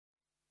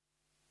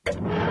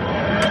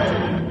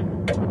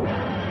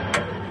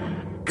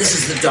This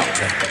is the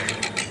Doctor,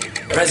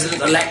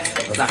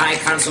 President-elect of the High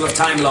Council of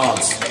Time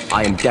Lords.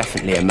 I am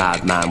definitely a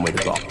madman with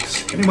a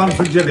box. Anyone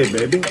for jelly,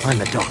 baby? I'm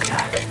the Doctor.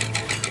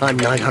 I'm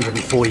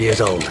 904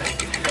 years old.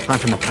 I'm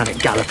from the planet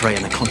Gallifrey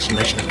in the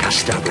constellation of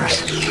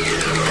Castabras.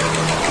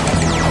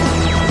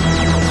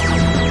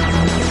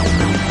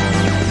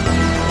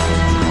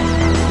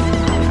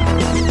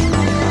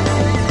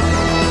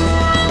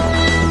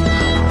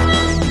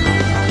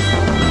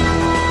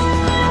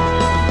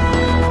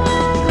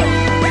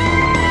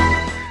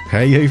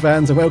 Hey you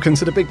fans, and welcome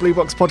to the Big Blue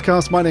Box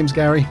podcast. My name's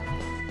Gary.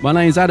 My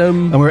name's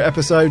Adam. And we're at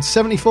episode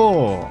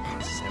 74.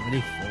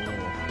 74.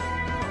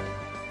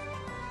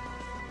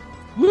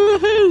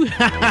 Woohoo!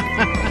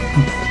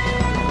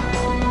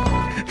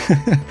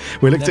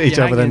 We looked at each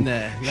other then.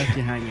 Left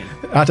you hanging.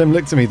 Adam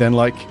looked at me then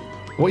like,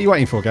 what are you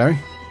waiting for, Gary?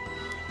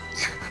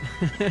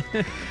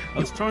 I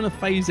was trying to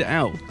phase it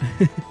out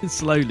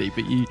slowly,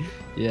 but you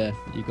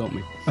got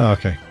me. Oh,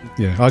 okay.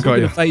 Yeah, I got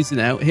you. Phasing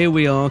out, here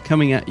we are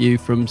coming at you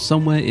from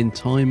somewhere in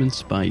time and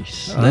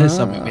space. There's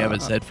something we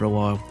haven't said for a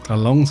while. A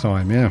long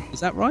time, yeah.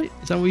 Is that right?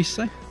 Is that what you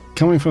say?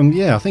 Coming from,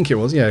 I think it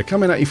was,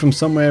 coming at you from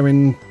somewhere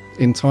in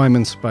time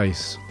and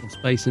space.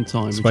 Space and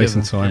time. Space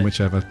and time,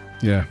 whichever.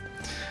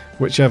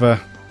 Whichever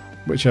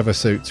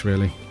suits,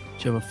 really.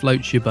 Whichever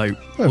floats your boat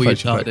or your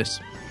TARDIS.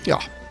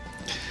 Yeah.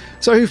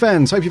 So, Who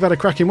fans, hope you've had a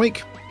cracking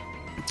week.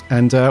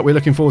 And we're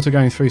looking forward to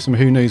going through some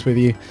Who News with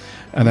you.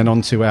 And then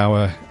on to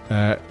our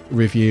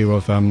review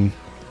of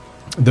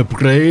The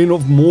Brain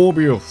of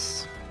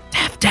Morbius.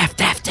 Death.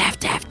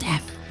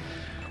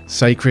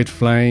 Sacred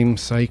flame,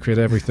 sacred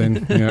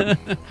everything. Yeah.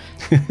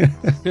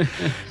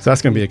 So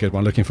that's going to be a good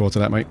one. Looking forward to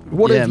that, mate.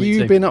 What have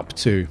you been up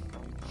to?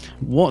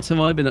 What have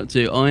I been up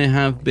to? I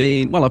have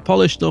been... Well, I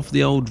polished off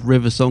the old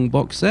River Song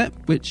box set,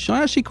 which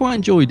I actually quite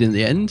enjoyed in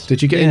the end.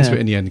 Did you get into it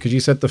in the end? Because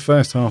you said the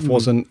first half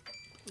wasn't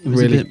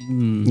really...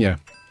 Yeah.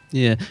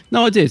 Yeah.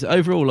 No, I did.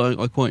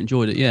 Overall, I quite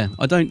enjoyed it, yeah.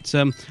 I think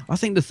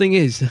the thing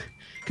is...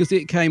 Because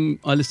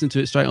I listened to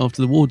it straight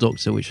after The War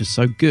Doctor, which was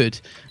so good.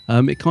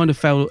 It kind of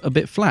fell a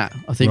bit flat,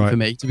 I think, for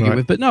me to begin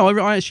with. But no,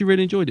 I actually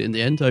really enjoyed it in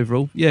the end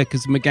overall. Yeah,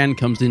 because McGann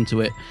comes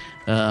into it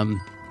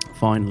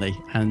finally,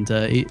 and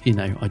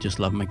I just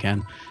love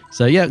McGann.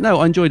 So yeah, no,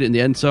 I enjoyed it in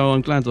the end. So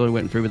I'm glad that I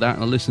went through with that,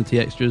 and I listened to the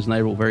extras, and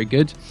they were all very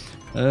good.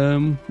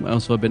 What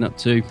else have I been up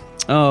to?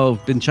 Oh,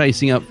 I've been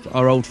chasing up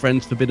our old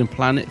friends Forbidden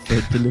Planet for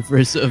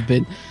deliveries that have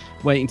been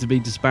waiting to be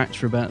dispatched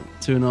for about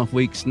 2.5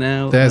 weeks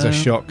now. There's a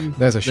shock.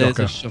 There's a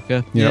shocker.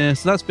 Yep. Yeah,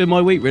 so that's been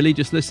my week, really.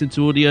 Just listening to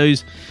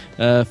audios,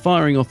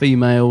 firing off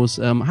emails.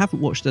 I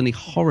haven't watched any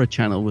horror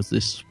channels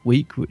this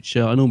week, which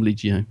I normally,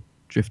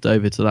 drift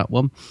over to that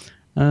one.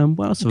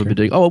 What else have I been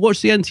doing? Oh, I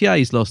watched the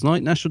NTAs last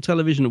night, National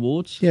Television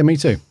Awards. Yeah, me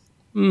too.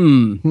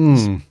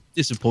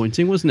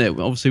 Disappointing, wasn't it?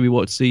 Obviously, we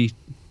wanted to see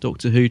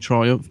Doctor Who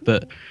triumph,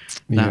 but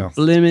that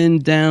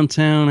blimmin'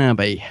 Downton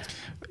Abbey.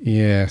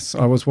 Yes,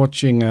 I was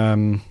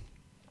watching...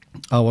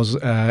 I was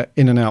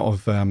in and out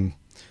of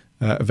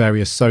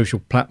various social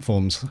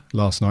platforms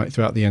last night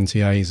throughout the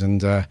NTAs,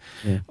 and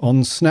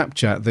on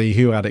Snapchat, the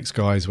Who Addicts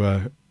guys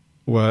were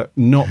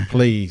not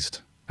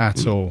pleased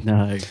at all.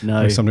 No.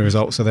 With some of the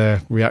results, so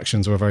their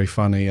reactions were very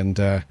funny, and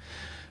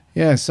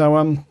it's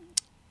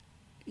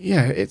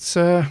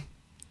that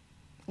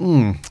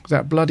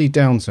bloody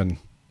Downton.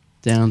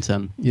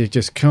 You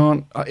just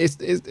can't.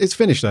 It's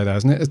finished though,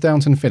 isn't it? Is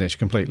Downton finished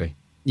completely?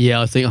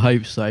 Yeah, I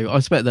hope so. I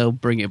expect they'll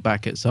bring it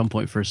back at some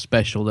point for a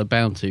special. They're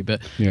bound to,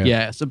 but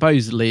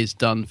supposedly it's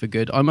done for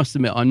good. I must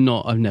admit,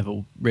 I've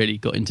never really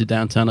got into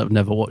Downton. I've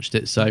never watched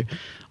it, so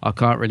I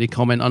can't really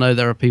comment. I know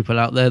there are people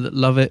out there that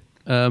love it,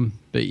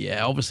 but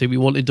yeah, obviously we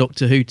wanted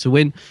Doctor Who to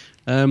win.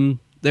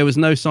 There was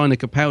no sign of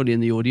Capaldi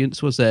in the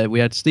audience, was there? We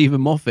had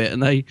Stephen Moffat,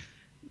 and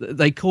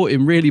they caught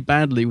him really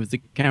badly with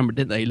the camera,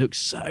 didn't they? He looked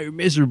so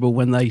miserable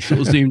when they sort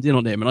of zoomed in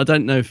on him, and I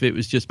don't know if it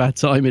was just bad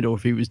timing or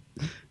if he was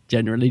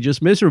generally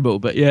just miserable,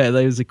 but yeah,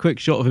 there was a quick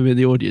shot of him in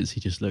the audience.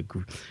 He just looked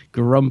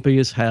grumpy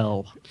as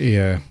hell.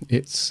 Yeah,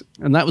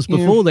 and that was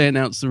before they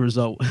announced the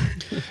result.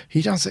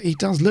 He does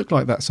look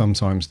like that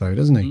sometimes, though,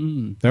 doesn't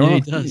he? He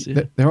does.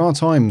 Yeah. There are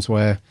times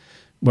when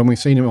we've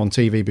seen him on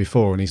TV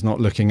before, and he's not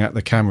looking at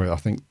the camera. I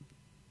think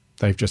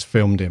they've just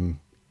filmed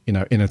him, in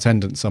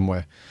attendance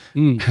somewhere,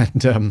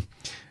 and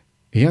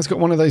he has got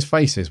one of those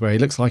faces where he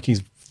looks like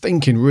he's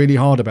thinking really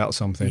hard about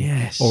something,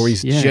 or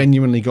he's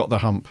genuinely got the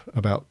hump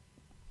about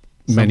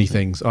many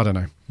things. I don't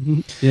know.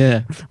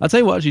 Yeah. I'll tell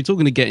you what, actually,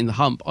 talking to getting the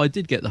hump, I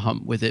did get the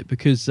hump with it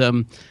because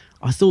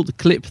I thought the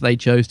clip they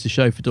chose to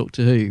show for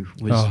Doctor Who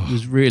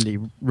was really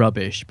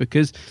rubbish,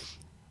 because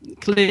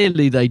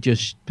clearly they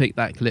just picked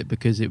that clip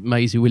because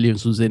Maisie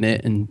Williams was in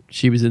it and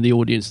she was in the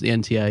audience at the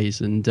NTAs,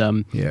 and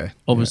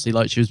obviously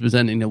like she was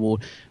presenting the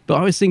award. But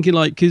I was thinking,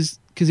 like, because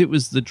it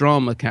was the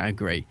drama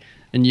category,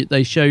 and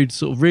they showed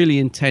sort of really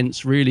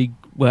intense, really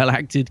well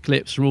acted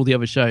clips from all the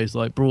other shows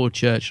like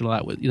Broadchurch and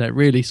all that,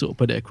 really sort of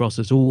put it across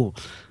as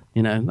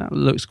that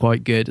looks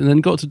quite good. And then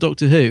got to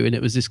Doctor Who, and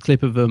it was this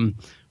clip of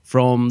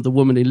from The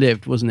Woman Who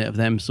Lived, wasn't it? Of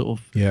them sort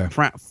of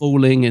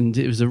pratfalling, and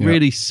it was a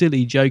really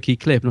silly, jokey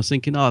clip. And I was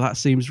thinking, oh, that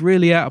seems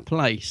really out of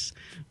place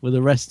with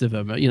the rest of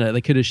them. You know,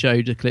 they could have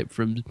showed a clip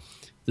from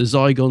the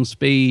Zygon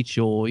speech,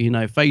 or, you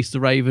know, Face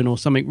the Raven, or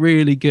something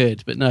really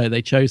good. But no,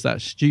 they chose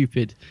that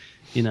stupid,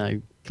 you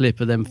know,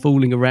 clip of them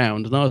fooling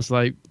around. And I was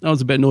like, I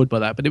was a bit annoyed by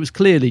that. But it was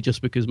clearly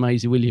just because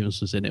Maisie Williams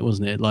was in it,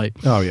 wasn't it? Like,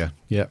 oh yeah,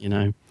 you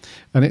know.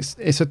 And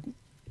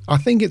I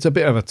think it's a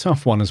bit of a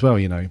tough one as well,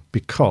 you know,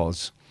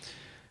 because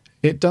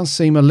it does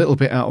seem a little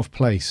bit out of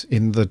place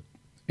in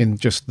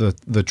just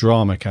the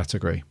drama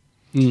category.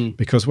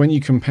 Because when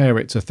you compare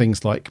it to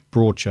things like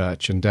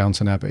Broadchurch and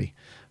Downton Abbey,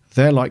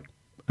 they're like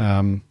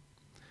in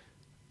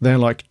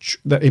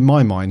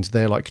my mind,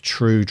 they're like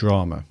true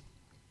drama.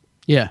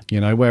 Yeah.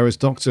 You know, whereas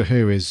Doctor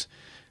Who is,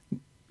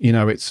 you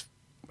know,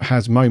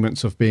 has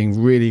moments of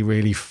being really,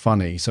 really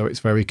funny. So it's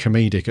very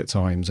comedic at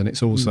times. And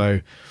it's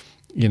also,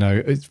 you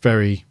know, it's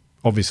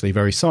obviously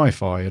very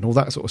sci-fi and all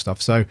that sort of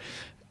stuff. So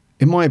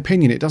in my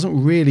opinion, it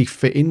doesn't really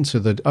fit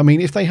into I mean,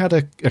 if they had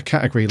a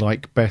category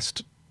like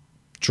best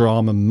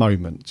drama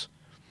moment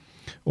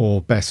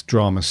or best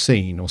drama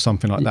scene or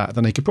something like that,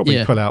 then they could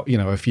probably pull out, you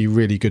know, a few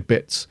really good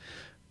bits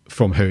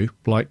from Who,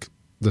 like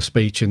the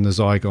speech in the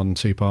Zygon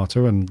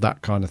two-parter and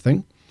that kind of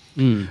thing.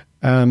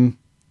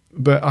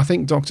 But I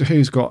think Doctor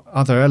Who's got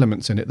other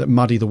elements in it that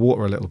muddy the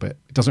water a little bit.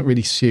 It doesn't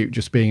really suit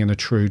just being in a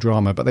true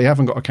drama, but they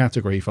haven't got a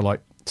category for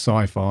like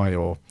sci-fi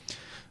or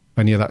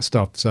any of that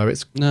stuff. So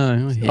it's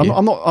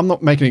I'm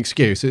not making an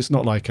excuse. It's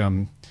not like you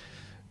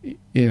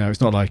know,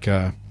 it's not like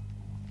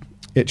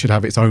it should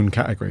have its own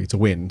category to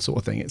win sort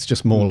of thing. It's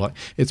just more like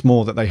it's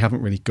more that they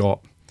haven't really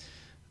got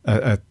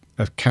a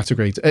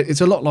category.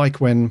 It's a lot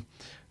like when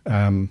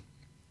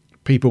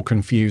people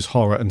confuse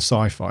horror and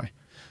sci-fi.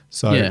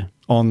 So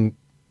on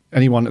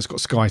anyone that's got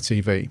Sky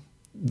TV,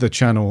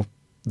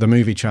 the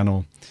movie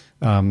channel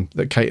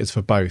that caters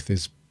for both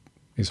is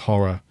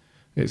horror.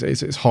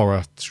 It's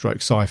horror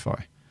stroke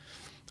sci-fi,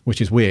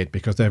 which is weird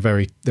because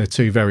they're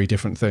two very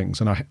different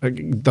things. And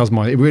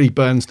it really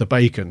burns the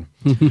bacon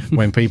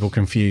when people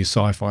confuse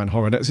sci-fi and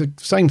horror. And it's the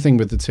same thing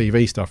with the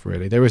TV stuff.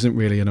 Really, there isn't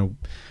really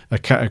a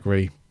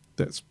category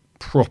that's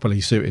properly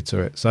suited to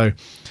it. So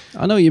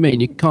I know what you mean.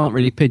 You can't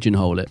really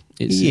pigeonhole it.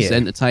 It's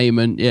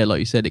entertainment. Yeah, like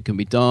you said, it can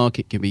be dark,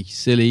 it can be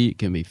silly, it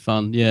can be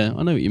fun. Yeah,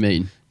 I know what you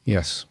mean.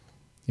 Yes.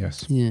 Yeah.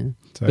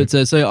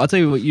 So I'll tell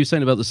you what you were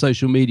saying about the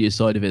social media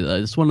side of it, though.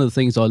 It's one of the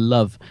things I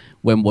love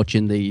when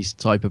watching these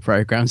type of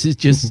programs is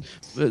just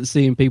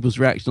seeing people's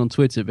reaction on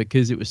Twitter,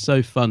 because it was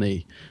so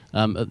funny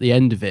at the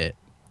end of it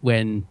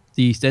when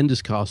the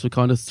EastEnders cast were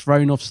kind of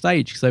thrown off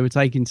stage because they were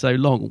taking so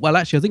long. Well,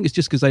 actually, I think it's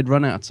just because they'd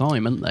run out of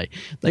time, hadn't they?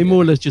 They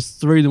more or less just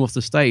threw them off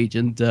the stage.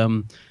 And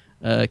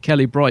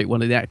Kelly Bright,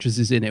 one of the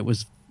actresses in it,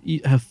 was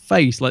her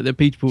face, like the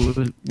people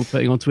were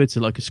putting on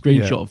Twitter, like a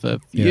screenshot of her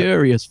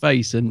furious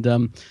face. And,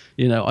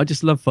 you know, I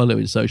just love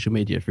following social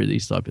media through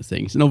these type of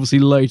things. And obviously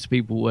loads of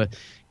people were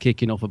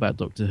kicking off about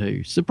Doctor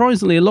Who.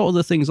 Surprisingly, a lot of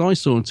the things I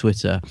saw on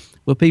Twitter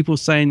were people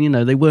saying, you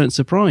know, they weren't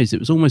surprised. It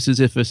was almost as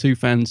if us Who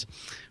fans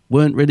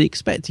weren't really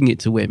expecting it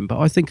to win. But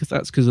I think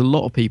that's because a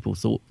lot of people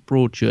thought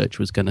Broadchurch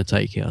was going to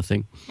take it, I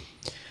think.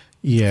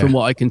 Yeah. From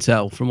what I can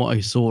tell, from what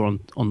I saw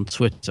on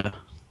Twitter.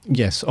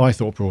 Yes, I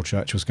thought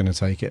Broadchurch was going to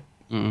take it.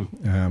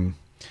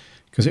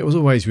 Because it was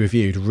always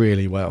reviewed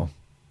really well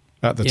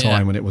at the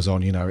time when it was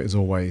on. You know, it was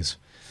always,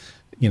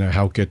 you know,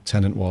 how good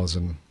Tennant was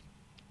and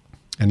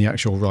the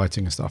actual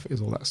writing and stuff. It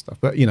was all that stuff.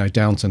 But, you know,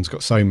 Downton's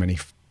got so many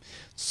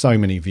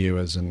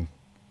viewers, and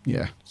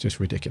it's just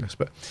ridiculous.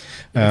 But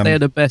if they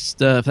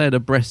had a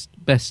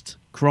best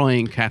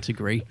crying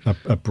category,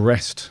 a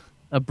breast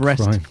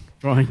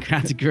crying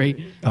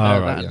category,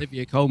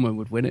 Olivia Colman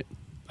would win it.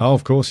 Oh,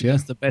 of course, yeah.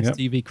 That's the best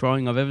TV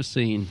crying I've ever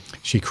seen.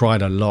 She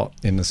cried a lot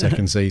in the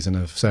second season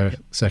of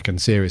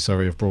second series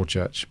of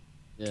Broadchurch.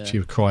 Yeah.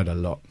 She cried a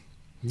lot.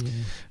 Yeah.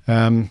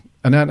 And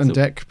Ant and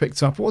Dec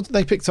picked up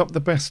the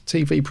best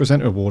TV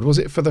presenter award. Was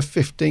it for the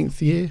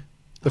 15th year?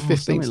 The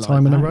 15th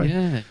time in a row?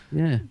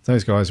 Yeah.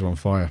 Those guys are on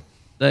fire.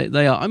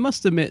 They are. I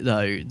must admit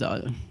though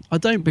that I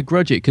don't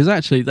begrudge it, because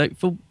actually they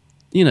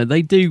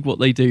do what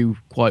they do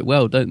quite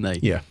well, don't they?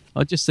 Yeah.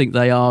 I just think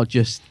they are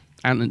just.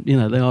 And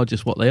they are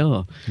just what they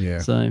are. Yeah.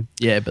 So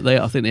but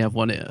I think they have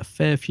won it a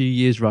fair few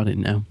years running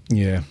now.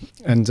 Yeah,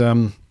 and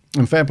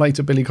fair play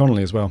to Billy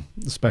Connolly as well.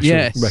 The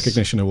special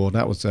recognition award,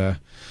 that was a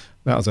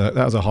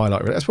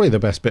highlight. That's probably the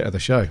best bit of the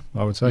show,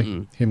 I would say.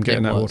 Him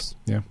getting that award.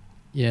 Yeah.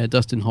 Yeah,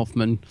 Dustin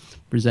Hoffman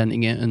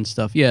presenting it and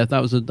stuff. Yeah,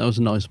 that was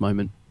a nice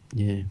moment.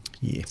 Yeah.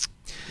 Yeah.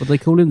 What do they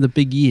call him? The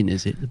Big Yin,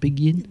 is it? The Big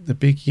Yin? The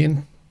Big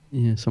Yin.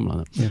 Yeah, something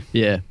like that.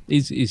 Yeah.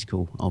 He's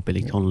cool.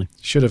 Billy Connolly.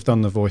 Should have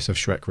done the voice of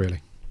Shrek,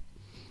 really.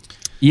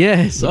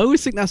 Yes, I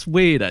always think that's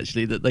weird,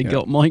 actually, that they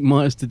got Mike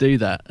Myers to do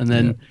that and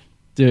then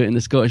do it in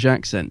the Scottish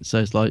accent. So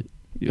it's like,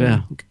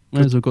 might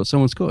as well got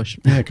someone Scottish.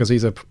 Yeah, because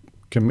he's a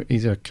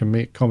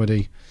comedic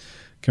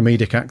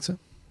actor.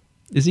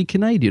 Is he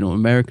Canadian or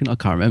American? I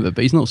can't remember,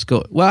 but he's not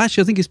Scottish. Well,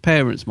 actually, I think his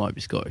parents might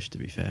be Scottish, to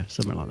be fair,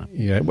 something like that.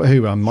 Yeah,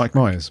 who? Mike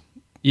Myers.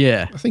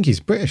 Yeah, I think he's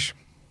British.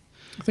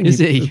 I think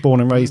he was born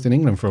and raised in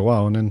England for a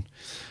while and then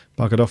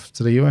buggered off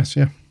to the US,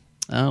 yeah.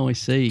 Oh, I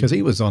see. Because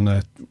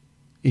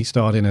he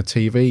starred in a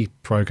TV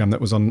programme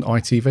that was on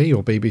ITV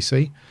or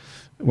BBC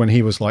when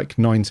he was like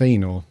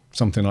 19 or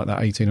something like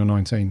that, 18 or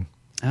 19.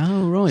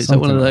 Oh, right. So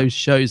one of those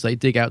shows they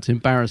dig out to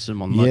embarrass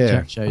them on like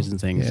chat shows and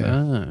things.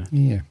 Yeah.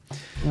 Yeah.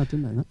 Oh, I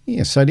didn't know that.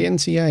 Yeah, so the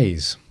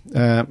NTAs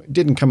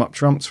didn't come up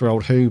trumps for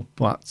old Who,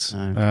 but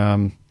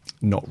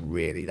not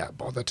really that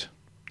bothered.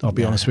 I'll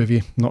be honest with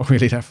you. Not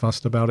really that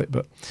fussed about it,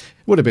 but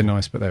it would have been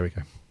nice, but there we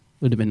go.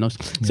 Would have been nice.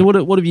 So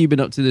what have you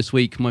been up to this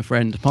week, my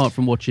friend, apart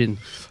from watching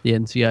the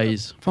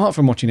NTAs? Apart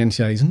from watching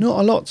NTAs, not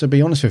a lot, to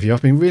be honest with you.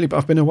 I've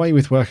been away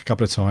with work a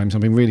couple of times.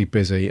 I've been really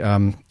busy,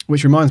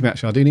 which reminds me,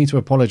 actually, I do need to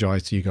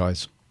apologise to you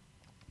guys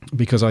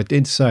because I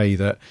did say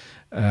that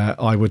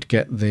I would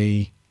get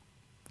the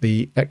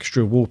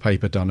extra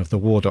wallpaper done of the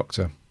War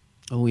Doctor.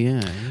 Oh, yeah.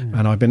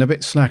 And I've been a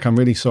bit slack. I'm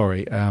really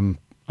sorry.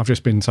 I've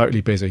just been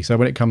totally busy. So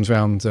when it comes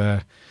round,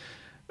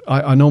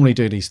 I normally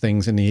do these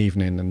things in the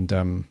evening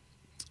and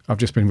I've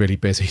just been really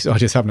busy, so I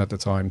just haven't had the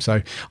time.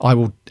 So I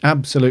will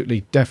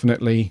absolutely,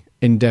 definitely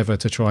endeavour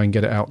to try and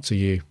get it out to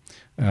you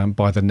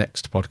by the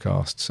next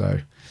podcast.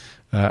 So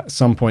at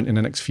some point in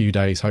the next few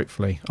days,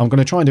 hopefully. I'm going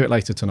to try and do it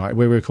later tonight.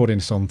 We're recording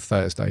this on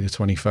Thursday, the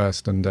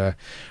 21st, and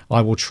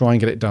I will try and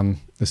get it done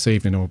this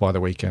evening or by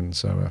the weekend.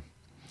 So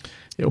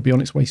it'll be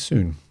on its way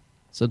soon.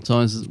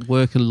 Sometimes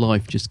work and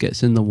life just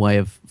gets in the way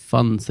of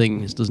fun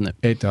things, doesn't it?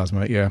 It does,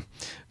 mate, yeah.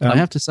 I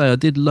have to say, I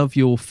did love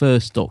your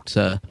first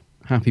Doctor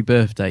happy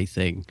birthday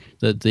thing.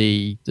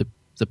 The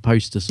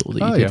poster sort of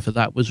that you did for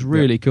that was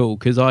really cool.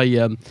 Because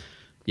I'm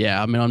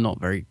not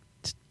very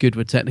good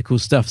with technical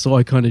stuff, so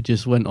I kind of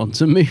just went on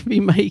to Movie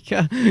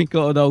Maker,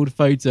 got an old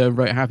photo and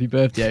wrote happy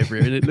birthday over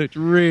it, and it looked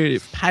really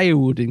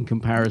paled in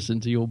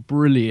comparison to your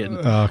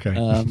brilliant.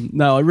 Okay.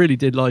 No, I really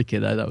did like it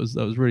though. That was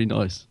really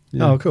nice.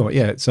 Yeah. Oh, cool.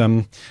 Yeah, it's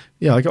I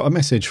got a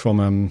message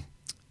from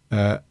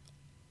a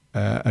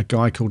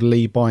guy called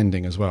Lee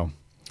Binding as well.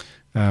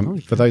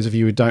 For those of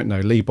you who don't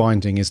know, Lee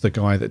Binding is the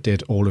guy that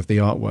did all of the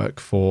artwork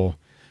for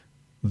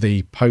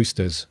the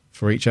posters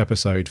for each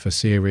episode for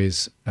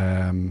series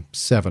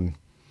 7.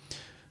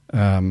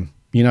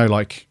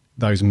 Like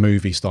those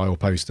movie style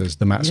posters,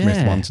 the Matt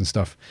Smith ones and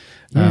stuff.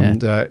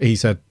 And he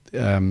said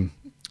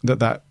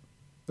that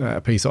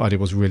piece that I did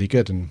was really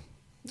good, and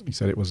he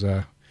said it was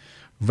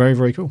very,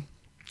 very cool.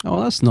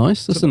 Oh, that's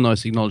nice. That's a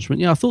nice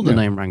acknowledgement. Yeah, I thought the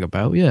name rang a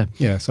bell. Yeah.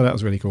 Yeah, so that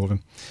was really cool of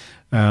him.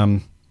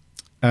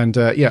 I'm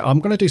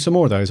going to do some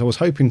more of those. I was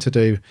hoping to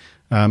do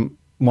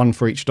one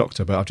for each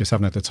Doctor, but I just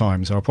haven't had the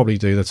time. So I'll probably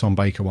do the Tom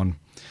Baker one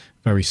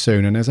very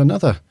soon. And there's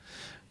another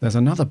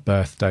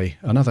birthday,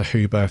 another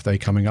Who birthday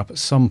coming up at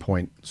some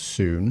point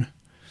soon.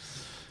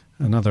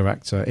 Another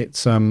actor.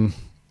 It's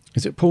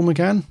is it Paul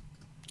McGann?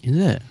 Is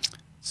it?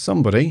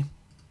 Somebody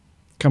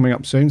coming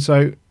up soon.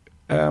 So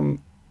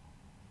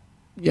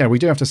we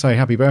do have to say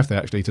happy birthday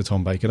actually to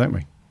Tom Baker, don't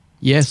we?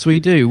 Yes, we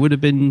do. Would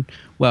have been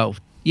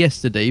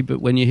yesterday,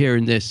 but when you're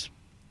hearing this,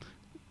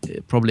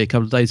 probably a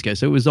couple of days ago.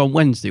 So it was on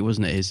Wednesday,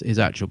 wasn't it? His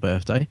actual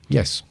birthday.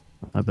 Yes,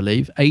 I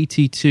believe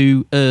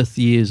 82 Earth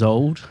years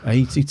old.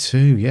 82,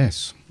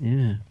 yes.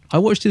 Yeah, I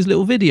watched his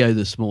little video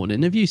this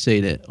morning. Have you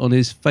seen it on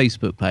his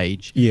Facebook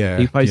page? Yeah,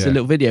 he posted a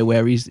little video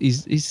where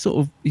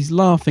he's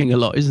laughing a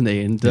lot, isn't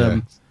he?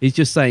 And he's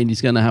just saying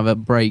he's going to have a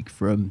break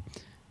from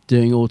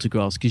doing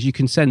autographs because you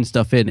can send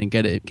stuff in and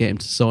get him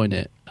to sign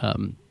it.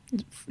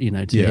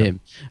 To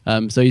him.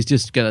 So he's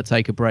just going to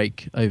take a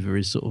break over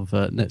his sort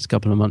of next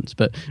couple of months.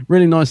 But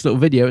really nice little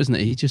video, isn't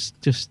it? He just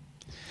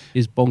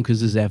is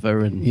bonkers as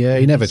ever. And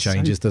he never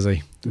changes, does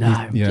he?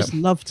 No, just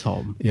love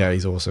Tom. Yeah,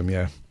 he's awesome,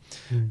 yeah.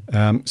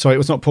 Sorry, it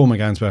was not Paul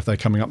McGann's birthday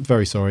coming up.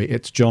 Very sorry.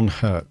 It's John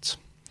Hurt.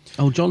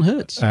 Oh, John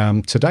Hurt.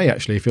 Today,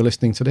 actually, if you're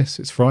listening to this,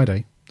 it's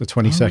Friday, the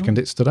 22nd.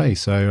 It's today.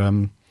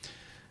 So,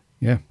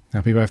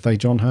 happy birthday,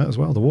 John Hurt, as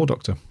well, the War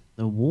Doctor.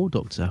 The War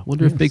Doctor.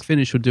 Wonder if Big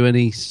Finish will do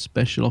any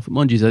special offer.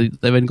 Mind you,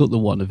 they've only got the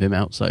one of him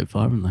out so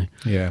far, haven't they?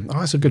 Yeah. Oh,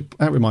 that's a good.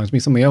 That reminds me.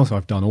 Something else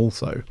I've done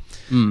also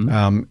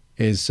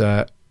is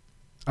I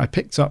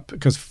picked up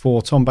because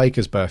for Tom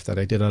Baker's birthday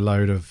they did a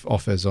load of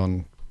offers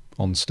on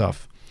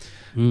stuff,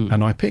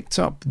 and I picked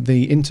up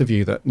the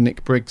interview that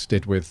Nick Briggs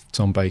did with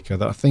Tom Baker.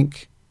 That I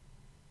think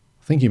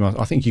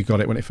you got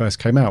it when it first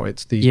came out.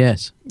 It's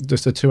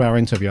just a 2-hour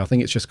interview. I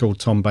think it's just called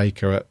Tom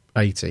Baker at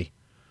 80.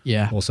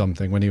 Yeah. Or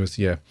something when he was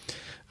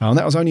and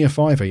that was only a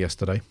 £5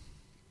 yesterday.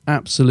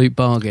 Absolute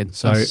bargain.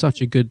 So that's such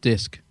a good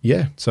disc.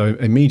 Yeah, so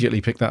immediately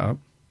picked that up.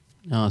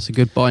 Oh, it's a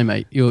good buy,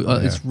 mate.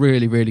 It's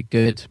really, really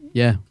good.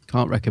 Yeah,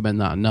 can't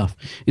recommend that enough.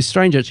 It's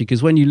strange, actually,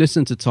 because when you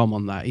listen to Tom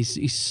on that,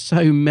 he's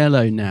so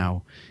mellow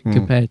now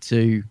compared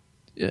to...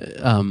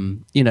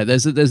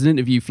 there's an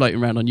interview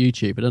floating around on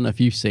YouTube. I don't know if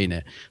you've seen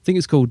it. I think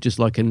it's called just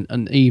like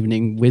an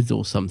evening with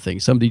or something.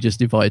 Somebody just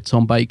invited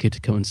Tom Baker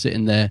to come and sit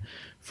in their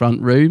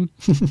front room.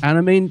 And I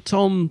mean,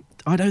 Tom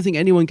I don't think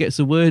anyone gets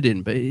a word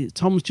in, but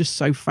Tom's just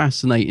so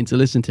fascinating to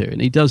listen to,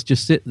 and he does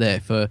just sit there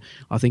for,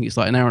 I think it's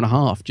like an hour and a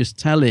half, just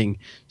telling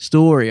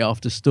story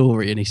after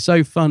story, and he's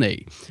so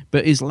funny,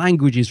 but his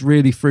language is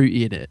really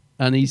fruity in it,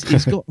 and he's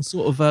got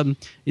sort of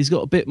he's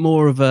got a bit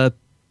more of a,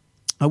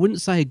 I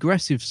wouldn't say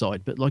aggressive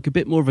side, but like a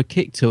bit more of a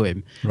kick to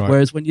him. Right.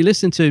 Whereas when you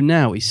listen to him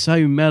now, he's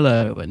so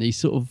mellow, and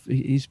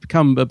he's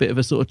become a bit of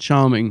a sort of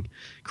charming,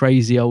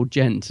 crazy old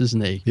gent,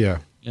 isn't he? Yeah.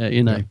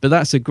 But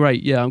that's a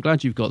great. Yeah, I'm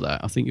glad you've got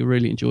that. I think you'll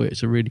really enjoy it.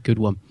 It's a really good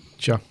one.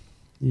 Sure.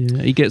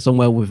 Yeah, he gets on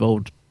well with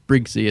old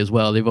Briggsy as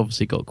well. They've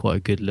obviously got quite a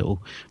good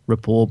little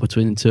rapport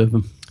between the two of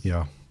them.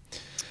 Yeah.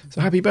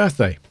 So happy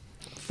birthday,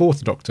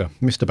 Fourth Doctor,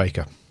 Mr.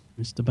 Baker.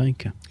 Mr.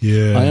 Baker.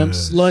 Yeah. I am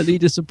slightly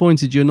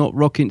disappointed you're not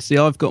rocking. See,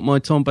 I've got my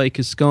Tom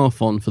Baker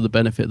scarf on for the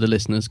benefit of the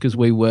listeners because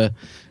we're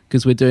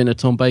doing a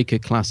Tom Baker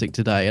classic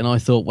today, and I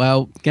thought,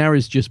 well,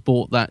 Gary's just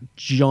bought that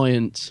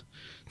giant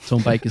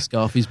Tom Baker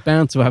scarf. He's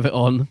bound to have it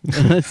on,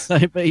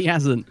 but he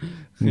hasn't.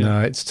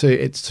 No, it's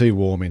too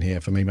warm in here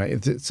for me,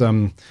 mate. It's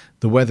the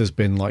weather's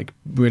been like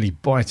really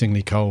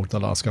bitingly cold the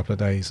last couple of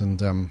days,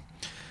 and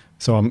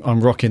so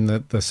I'm rocking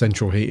the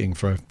central heating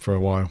for a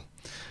while.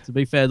 To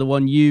be fair, the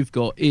one you've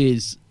got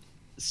is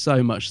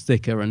so much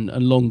thicker and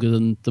longer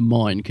than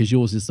mine, because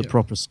yours is the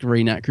proper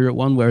screen accurate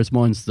one, whereas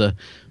mine's the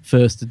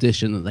first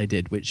edition that they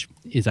did, which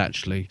is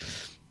actually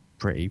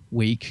pretty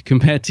weak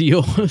compared to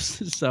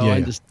yours. So I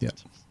understand. Yeah.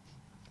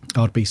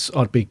 I'd be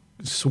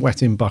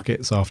sweating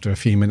buckets after a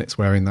few minutes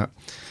wearing that.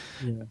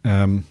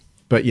 Yeah.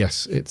 But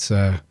yes, it's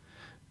oh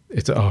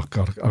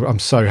god, I'm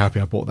so happy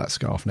I bought that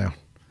scarf now.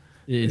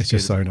 It's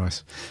just so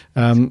nice.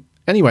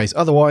 Anyways,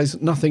 otherwise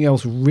nothing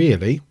else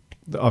really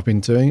that I've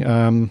been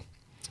doing.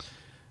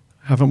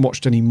 Haven't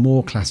watched any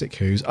more classic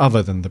Who's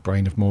other than The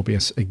Brain of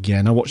Morbius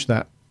again. I watched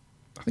that.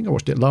 I think I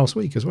watched it last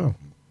week as well.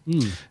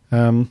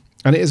 And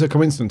it is a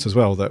coincidence as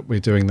well that we're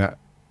doing that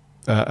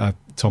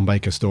Tom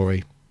Baker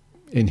story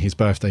in his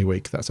birthday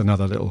week. That's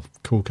another little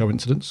cool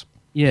coincidence.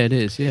 Yeah, it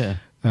is. Yeah.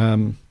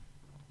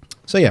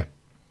 So yeah,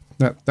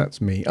 that's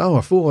me. Oh,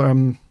 I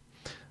thought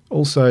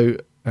also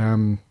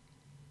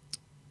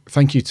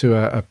thank you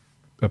to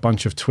a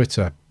bunch of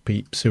Twitter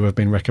peeps who have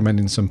been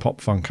recommending some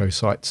Pop Funko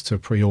sites to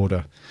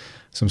pre-order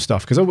some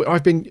stuff, because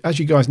I've been, as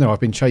you guys know,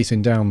 I've been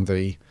chasing down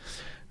the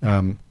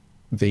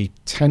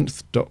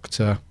 10th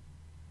Doctor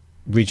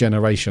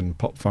Regeneration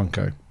Pop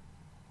Funko.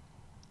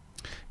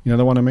 You know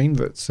the one I mean?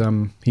 That's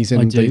he's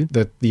in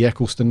the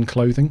Eccleston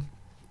clothing.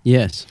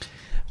 Yes.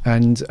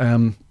 And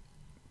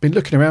been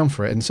looking around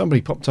for it, and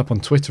somebody popped up on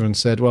Twitter and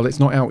said, "Well, it's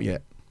not out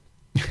yet."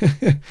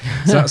 So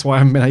that's why I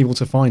haven't been able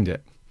to find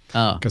it.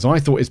 Because I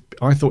thought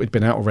it'd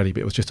been out already,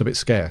 but it was just a bit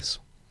scarce.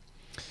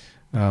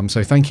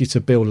 So thank you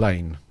to Bill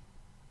Lane.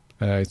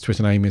 His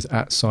Twitter name is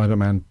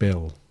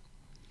 @CybermanBill.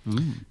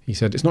 He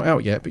said it's not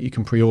out yet, but you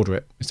can pre-order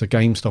it. It's a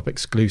GameStop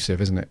exclusive,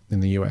 isn't it,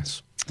 in the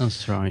US?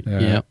 That's right.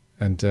 Yeah.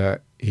 And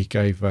he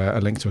gave a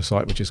link to a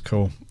site, which is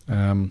cool.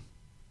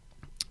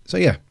 So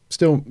yeah,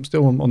 still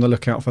on the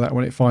lookout for that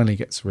when it finally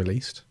gets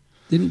released.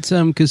 Didn't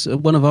because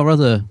one of our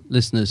other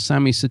listeners,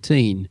 Sammy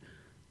Satine,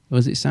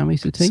 was it Sammy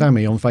Satine?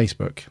 Sammy on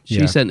Facebook.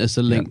 She sent us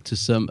a link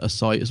to a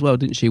site as well,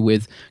 didn't she?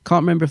 With,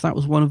 can't remember if that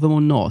was one of them or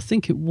not. I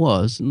think it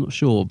was. I'm not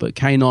sure, but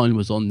K9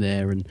 was on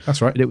there, and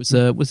that's right. It was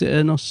it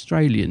an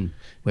Australian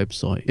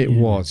website? It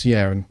was,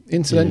 yeah. And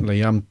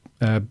incidentally,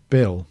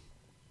 Bill,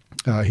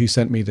 who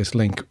sent me this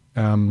link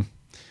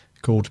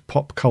called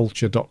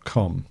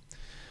popculture.com.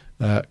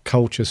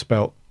 Culture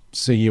spelt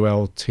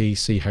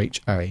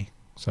CULTCHA.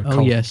 So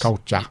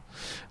culture.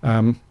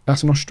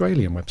 That's an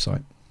Australian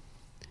website.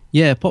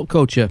 Yeah, Pop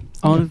Culture.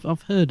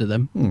 I've heard of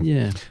them.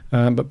 Yeah,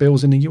 but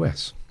Bill's in the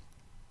US,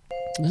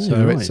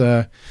 so right. It's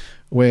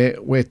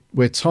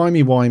we're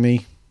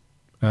timey-wimey,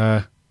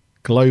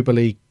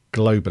 globally,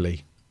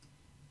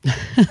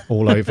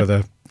 all over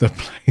the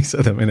place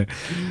at the minute.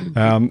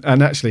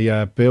 And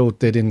actually, Bill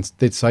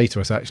did say to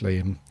us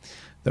actually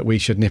that we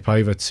should nip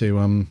over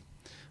to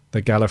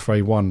the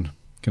Gallifrey 1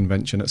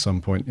 convention at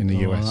some point in the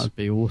US. That'd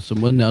be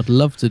awesome, wouldn't it? I'd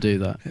love to do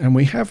that. And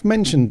we have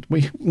mentioned,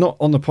 not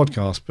on the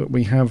podcast, but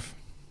we have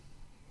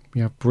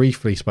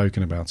briefly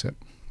spoken about it.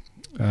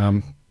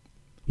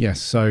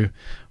 Yes, so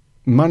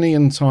money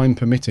and time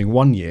permitting,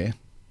 1 year,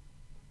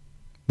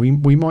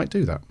 we might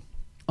do that.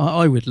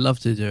 I would love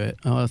to do it.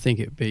 I think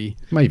it'd be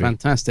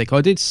fantastic.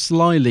 I did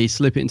slyly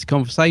slip it into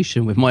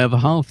conversation with my other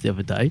half the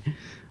other day,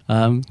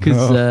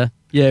 because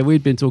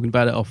we'd been talking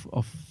about it off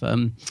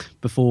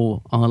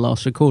before our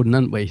last recording,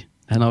 hadn't we?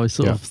 And I was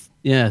sort of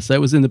so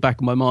it was in the back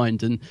of my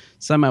mind, and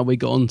somehow we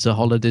got onto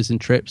holidays and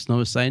trips, and I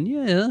was saying,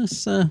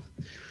 that's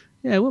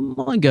wouldn't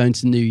mind going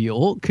to New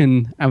York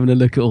and having a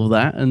look at all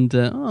that, and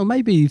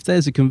maybe if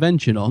there's a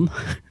convention on,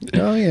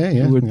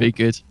 it would be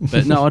good.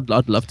 But no,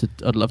 I'd love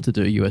to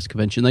do a US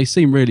convention. They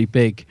seem really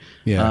big.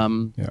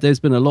 There's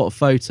been a lot of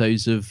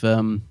photos of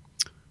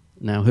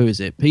now who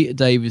is it? Peter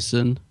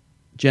Davison,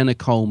 Jenna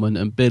Coleman,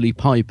 and Billy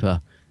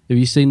Piper. Have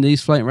you seen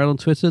these floating around on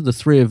Twitter? The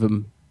three of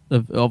them.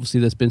 Obviously,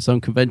 there's been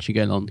some convention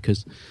going on,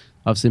 because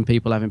I've seen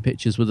people having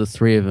pictures with the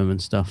three of them and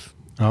stuff.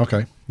 Oh,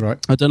 okay, right.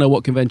 I don't know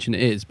what convention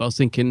it is, but I was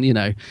thinking,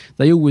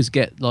 they always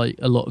get like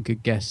a lot of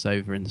good guests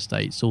over in the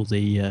States. All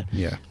the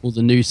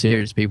new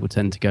series people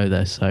tend to go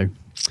there. So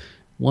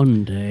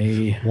one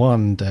day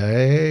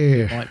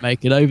might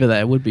make it over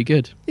there. Would be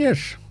good.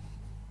 Yes,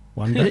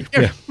 one day.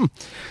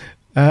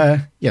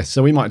 Yes.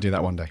 So we might do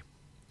that one day.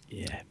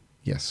 Yeah.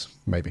 Yes,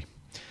 maybe.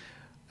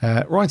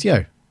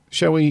 Rightio.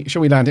 Shall we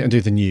land it and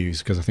do the news?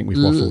 Because I think we've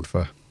waffled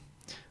for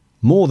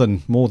more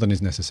than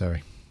is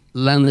necessary.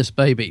 Land this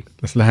baby.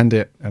 Let's land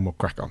it and we'll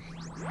crack on.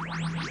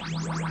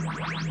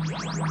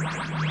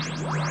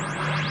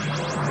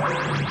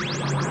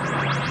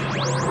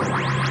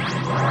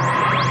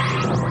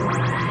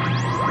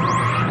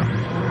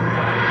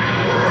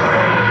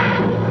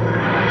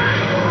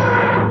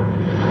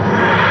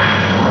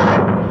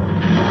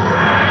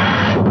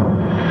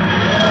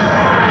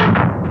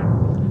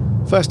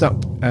 First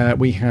up,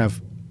 we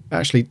have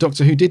actually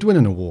Doctor Who did win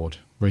an award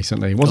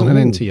recently. It wasn't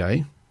an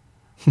NTA.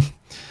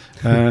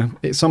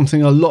 It's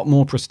something a lot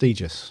more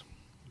prestigious.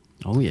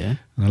 Oh, yeah.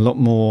 And a lot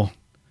more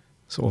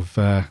sort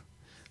of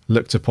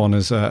looked upon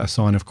as a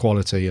sign of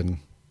quality and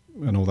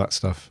all that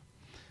stuff.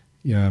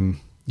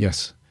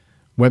 Yes.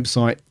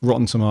 Website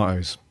Rotten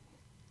Tomatoes.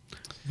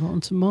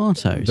 Rotten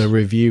Tomatoes? The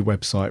review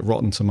website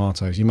Rotten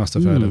Tomatoes. You must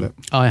have heard of it.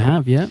 I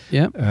have, yeah.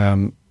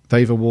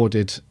 They've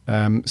awarded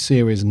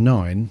Series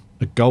 9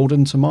 a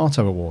Golden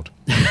Tomato Award.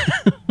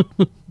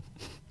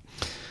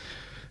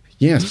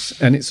 Yes,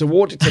 and it's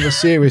awarded to the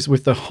series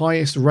with the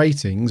highest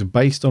ratings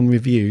based on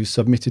reviews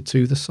submitted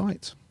to the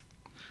site.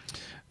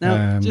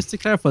 Now, just to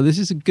clarify, this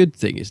is a good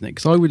thing, isn't it?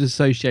 Because I would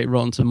associate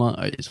Rotten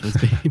Tomatoes with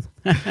being...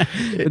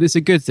 but it's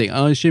a good thing.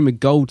 I assume a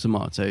gold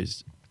tomato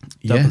is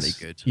doubly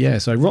good. Yeah,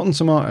 so Rotten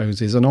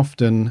Tomatoes is an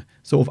often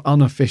sort of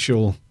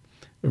unofficial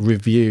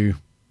review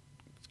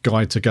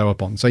guide to go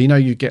upon. So,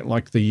 you get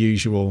like the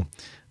usual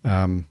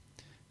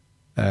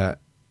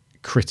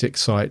critic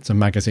sites and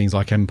magazines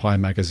like Empire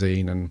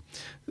Magazine and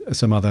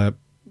some other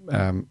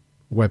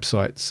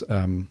websites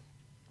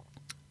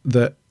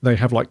that they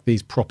have like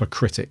these proper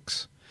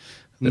critics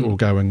that will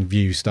go and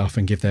view stuff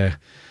and give their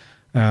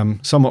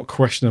somewhat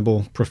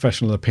questionable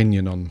professional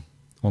opinion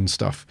on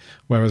stuff.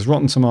 Whereas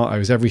Rotten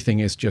Tomatoes, everything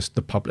is just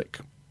the public.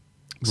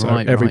 So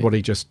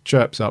everybody just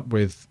chirps up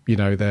with,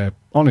 their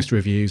honest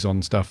reviews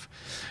on stuff.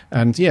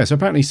 And so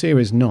apparently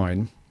Series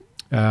 9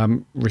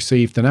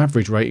 received an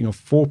average rating of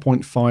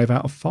 4.5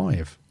 out of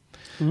 5.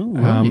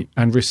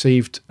 And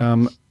received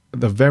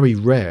the very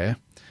rare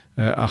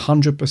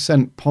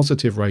 100%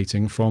 positive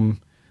rating from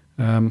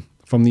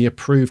the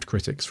approved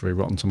critics through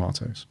Rotten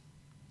Tomatoes.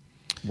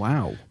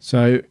 Wow.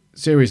 So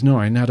Series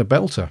 9 had a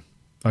belter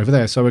over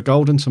there. So a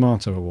Golden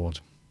Tomato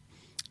Award.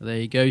 There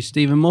you go,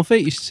 Stephen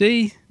Moffat. You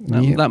see,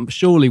 that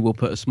surely will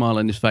put a smile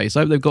on his face.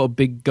 I hope they've got a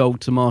big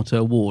gold tomato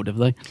award, have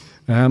they?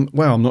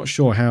 Well, I'm not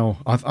sure how.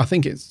 I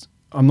think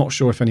I'm not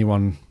sure if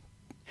anyone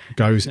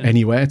goes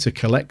anywhere to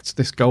collect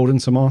this Golden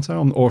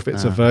Tomato, or if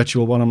it's a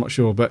virtual one. I'm not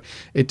sure, but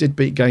it did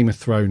beat Game of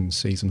Thrones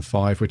season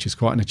 5, which is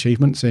quite an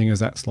achievement, seeing as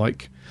that's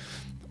like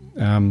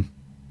apparently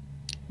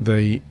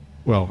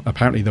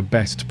the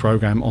best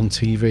program on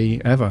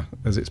TV ever,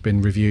 as it's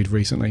been reviewed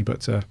recently.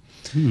 But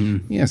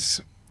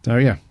yes, so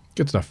yeah.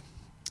 Good stuff.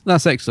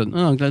 That's excellent.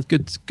 Oh, that's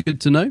good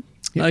to know.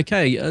 Yep.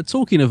 Okay,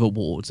 talking of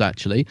awards,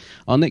 actually,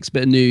 our next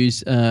bit of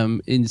news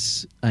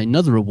is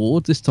another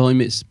award. This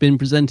time it's been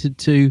presented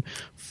to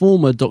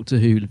former Doctor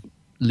Who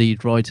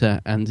lead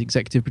writer and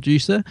executive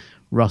producer,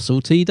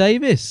 Russell T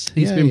Davies.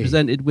 He's been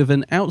presented with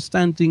an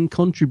Outstanding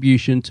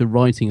Contribution to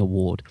Writing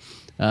Award.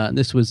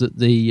 This was at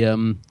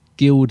the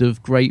Guild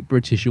of Great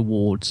British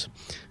Awards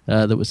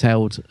that was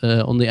held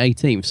on the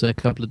 18th, so a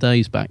couple of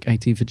days back,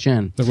 18th of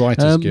Jan. The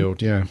Writers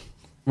Guild, yeah.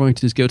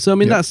 Writers Guild. So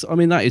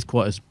that is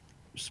quite a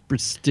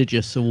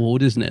prestigious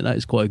award, isn't it? That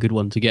is quite a good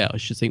one to get. I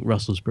should think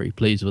Russell's pretty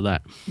pleased with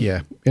that.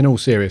 Yeah. In all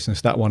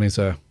seriousness, that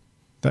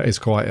is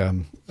quite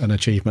an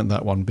achievement.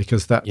 That one,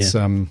 because that's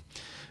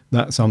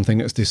something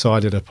that's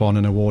decided upon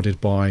and awarded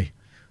by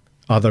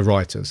other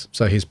writers,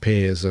 so his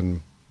peers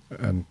and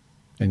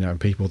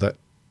people that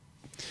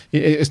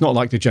it's not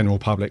like the general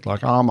public,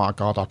 like, oh my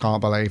god, I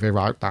can't believe he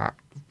wrote that.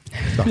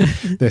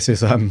 This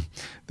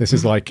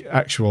is like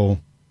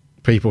actual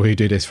people who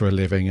do this for a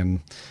living,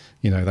 and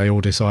they all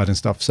decide and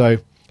stuff. So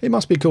it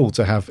must be cool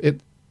to have it,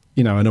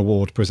 an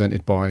award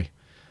presented by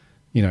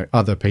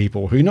other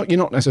people who you're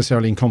not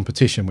necessarily in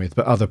competition with,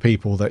 but other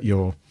people that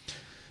you're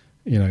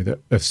that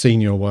have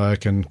seen your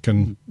work and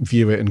can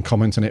view it and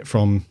comment on it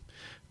from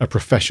a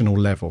professional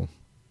level.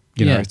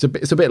 It's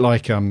a bit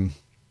like I'm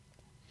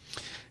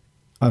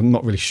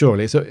not really sure.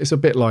 It's a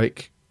bit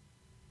like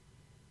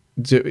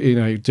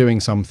doing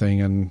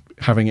something and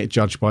having it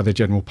judged by the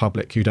general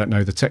public who don't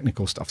know the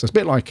technical stuff. So it's a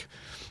bit like,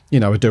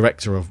 a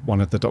director of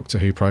one of the Doctor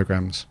Who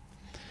programs.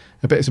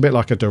 It's a bit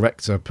like a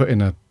director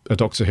putting a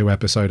Doctor Who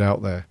episode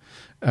out there,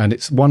 and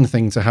it's one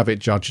thing to have it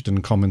judged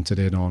and commented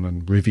in on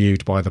and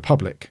reviewed by the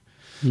public,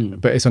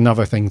 but it's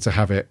another thing to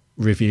have it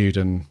reviewed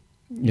and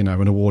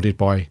and awarded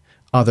by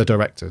other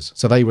directors.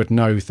 So they would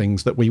know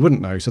things that we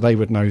wouldn't know. So they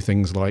would know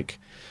things like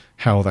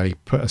how they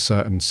put a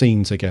certain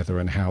scene together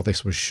and how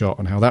this was shot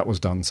and how that was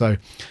done. So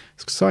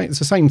it's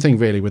the same thing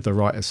really with the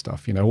writers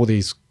stuff. You know, all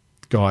these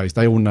guys,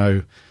 they all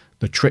know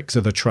the tricks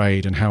of the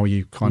trade and how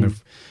you kind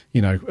of,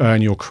 you know,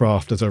 earn your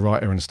craft as a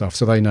writer and stuff.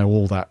 So they know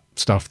all that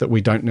stuff that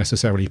we don't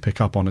necessarily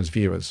pick up on as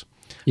viewers.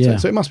 Yeah.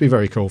 So it must be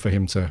very cool for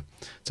him to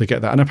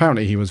get that. And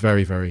apparently he was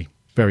very, very,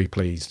 very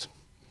pleased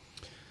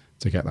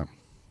to get that.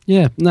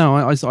 Yeah, no,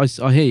 I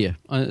hear you.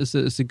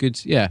 It's a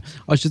good, yeah.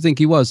 I should think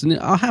he was. And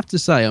I have to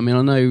say, I mean,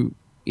 I know,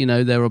 you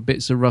know, there are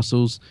bits of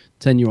Russell's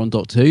tenure on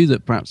Doctor Who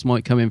that perhaps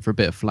might come in for a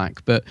bit of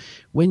flack, but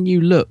when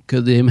you look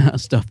at the amount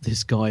of stuff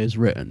this guy has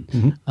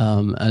written,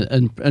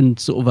 and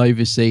sort of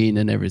overseen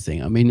and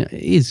everything, I mean,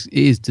 it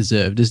is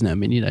deserved, isn't it? I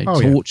mean, you know,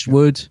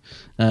 Torchwood,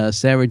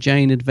 Sarah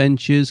Jane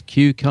Adventures,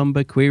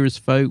 Cucumber, Queer as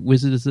Folk,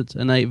 Wizards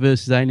and 8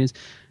 versus Aliens.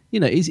 You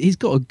know, he's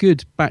got a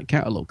good back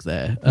catalogue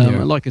there.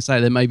 And like I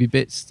say, there may be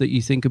bits that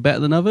you think are better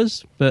than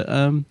others, but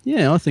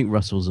yeah, I think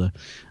Russell's a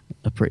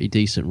pretty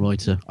decent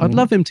writer. I'd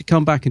love him to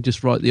come back and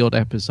just write the odd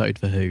episode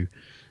for Who.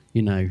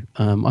 You know,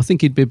 I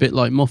think he'd be a bit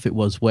like Moffat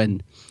was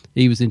when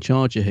he was in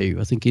charge of Who.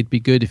 I think he'd be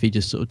good if he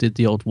just sort of did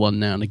the odd one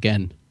now and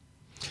again.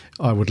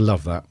 I would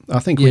love that.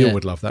 I think we all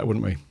would love that,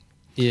 wouldn't we?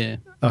 Yeah.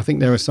 I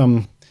think there are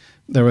some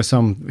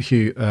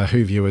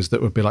Who viewers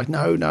that would be like,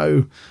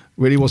 no,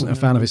 really wasn't a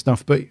fan of his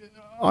stuff. But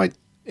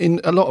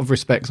in a lot of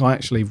respects, I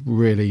actually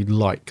really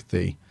like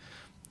the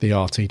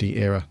RTD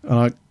era,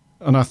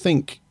 and I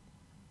think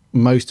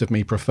most of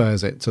me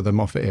prefers it to the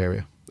Moffat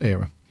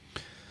era.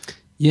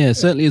 Yeah,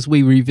 certainly as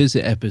we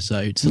revisit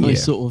episodes,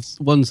 sort of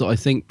ones that I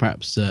think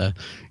perhaps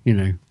you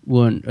know,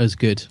 weren't as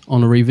good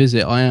on a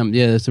revisit.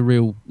 There's a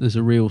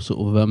real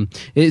sort of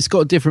it's got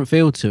a different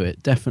feel to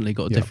it. Definitely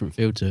got a different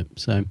feel to it.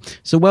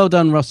 So well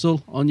done,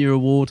 Russell, on your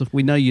award.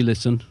 We know you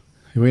listen.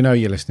 We know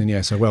you're listening.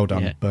 Yeah, so well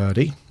done,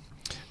 Birdie.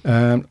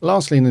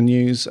 Lastly in the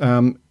news,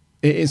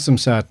 it is some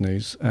sad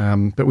news,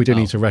 but we do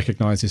need to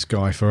recognise this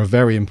guy for a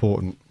very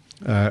important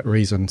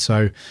reason.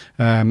 So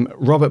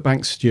Robert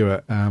Banks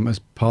Stewart has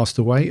passed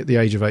away at the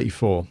age of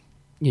 84.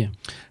 Yeah.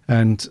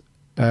 And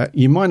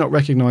you might not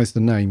recognise the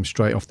name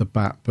straight off the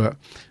bat, but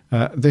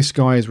this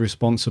guy is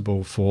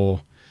responsible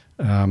for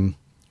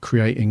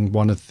creating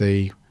one of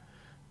the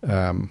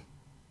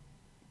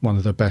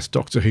best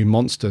Doctor Who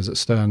monsters that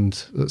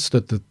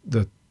stood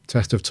the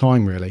test of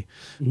time, really.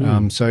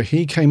 So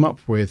he came up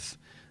with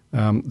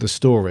the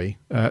story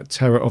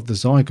Terror of the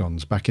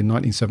Zygons back in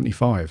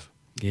 1975.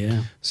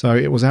 Yeah. So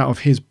it was out of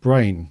his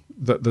brain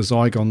that the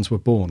Zygons were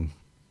born.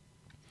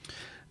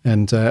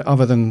 And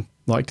other than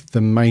like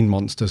the main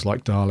monsters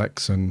like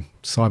Daleks and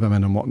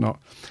Cybermen and whatnot,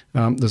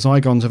 the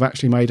Zygons have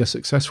actually made a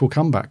successful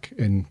comeback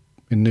in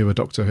newer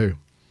Doctor Who.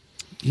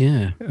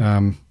 Yeah.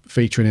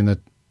 Featuring in the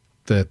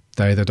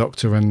Day of the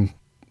Doctor and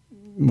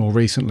more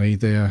recently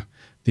the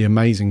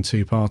amazing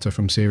two-parter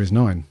from Series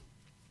 9.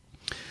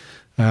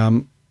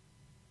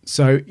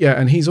 So yeah,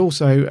 and he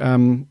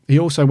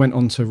also went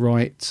on to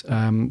write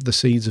The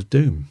Seeds of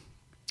Doom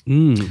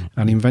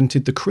and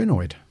invented the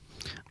Krynoid.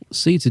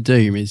 Seeds of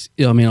Doom is,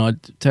 I mean,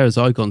 Terror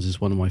Zygons is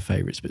one of my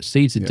favourites, but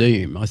Seeds of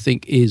Doom, I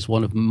think, is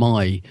one of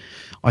my,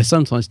 I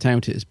sometimes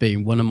tout it as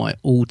being one of my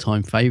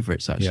all-time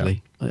favourites,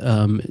 actually.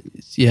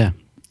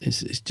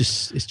 It's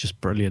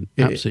just brilliant,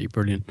 absolutely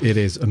brilliant. It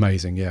is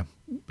amazing, yeah.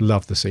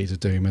 Love The Seeds of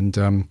Doom. And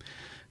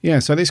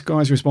so this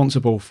guy's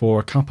responsible for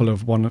a couple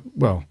of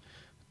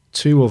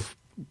two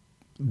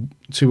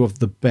of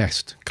the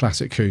best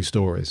classic Who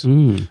stories.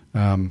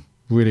 Really,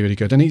 really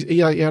good. And he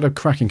had a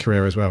cracking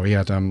career as well.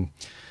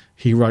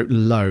 He wrote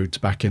loads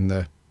back in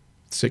the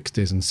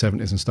 60s and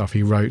 70s and stuff.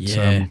 He wrote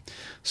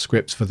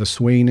scripts for The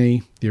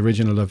Sweeney, the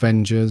original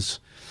Avengers,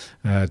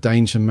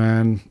 Danger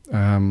Man,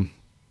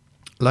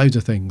 loads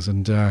of things.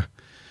 And so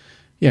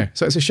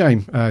it's a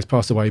shame he's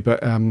passed away,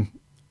 but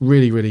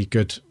really, really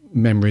good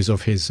memories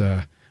of his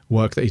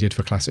work that he did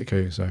for Classic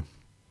Who. So.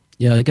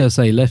 Yeah, I got to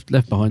say, left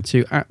behind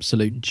two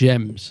absolute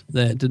gems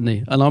there, didn't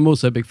he? And I'm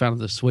also a big fan of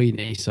The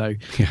Sweeney, so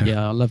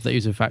I love that he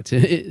was, in fact,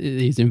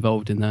 he's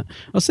involved in that.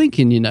 I was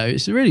thinking,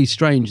 it's really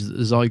strange that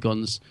the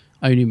Zygons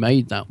only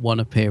made that one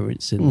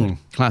appearance in the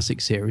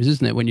classic series,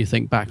 isn't it, when you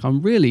think back?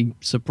 I'm really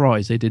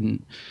surprised they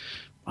didn't,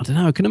 I don't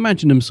know, I can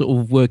imagine them sort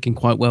of working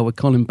quite well with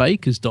Colin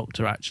Baker's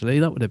Doctor, actually.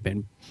 That would have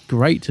been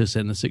great to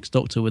send the Sixth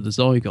Doctor with the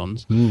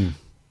Zygons.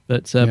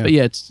 But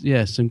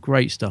some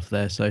great stuff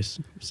there. So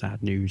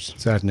sad news.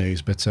 Sad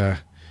news, but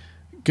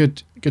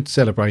good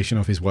celebration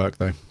of his work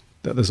though.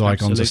 That the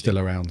Zygons are still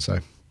around. So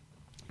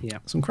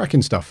some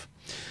cracking stuff.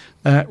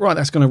 Right,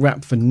 that's going to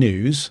wrap for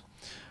news.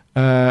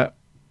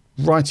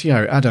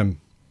 Rightio, Adam.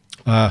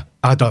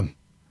 Adam.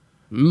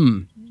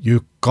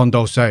 You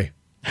Kondo say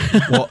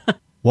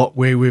what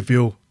we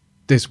review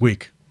this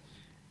week.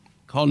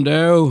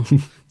 Kondo.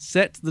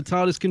 Set the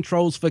TARDIS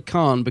controls for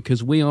Khan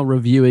because we are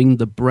reviewing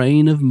The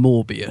Brain of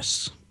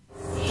Morbius.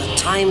 The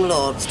Time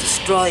Lords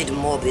destroyed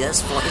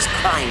Morbius for his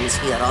crimes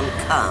here on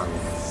Khan.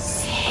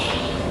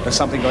 There's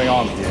something going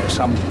on here,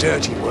 some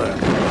dirty work.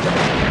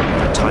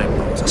 Time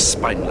Lords are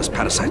spineless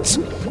parasites.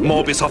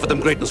 Morbius offered them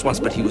greatness once,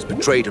 but he was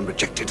betrayed and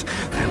rejected.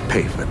 They'll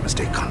pay for that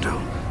mistake, Kondo.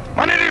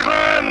 When it is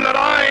learned that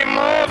I,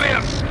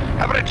 Morbius,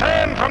 have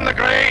returned from the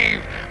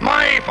grave,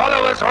 my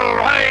followers will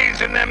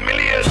rise in their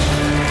millions.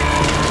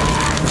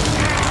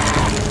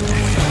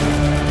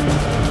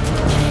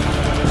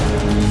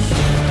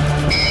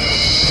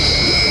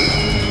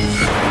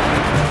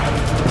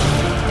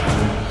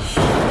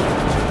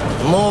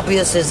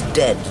 Morbius is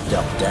dead,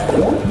 Doctor.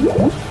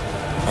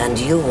 And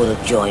you will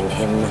join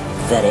him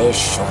very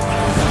shortly.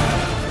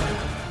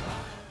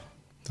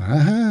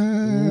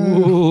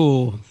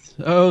 Ooh.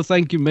 Oh,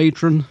 thank you,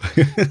 matron.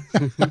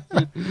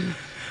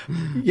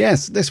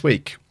 Yes, this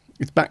week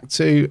it's back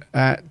to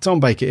Tom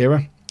Baker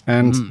era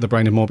and The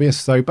Brain of Morbius.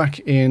 So back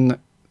in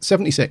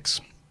 76.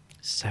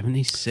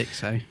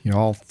 76, eh? You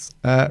know,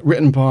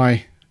 written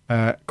by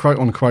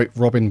quote-unquote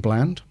Robin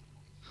Bland.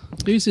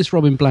 Who's this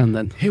Robin Bland,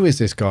 then? Who is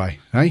this guy,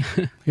 eh?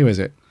 Who is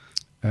it?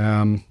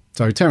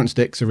 So Terrence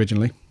Dicks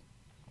originally.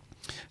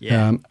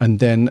 Yeah. And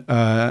then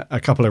a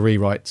couple of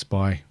rewrites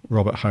by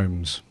Robert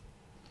Holmes.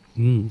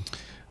 And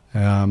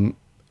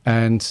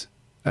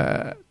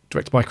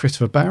directed by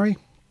Christopher Barry.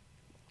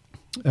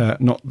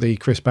 Not the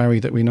Chris Barry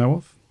that we know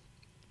of,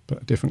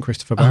 but a different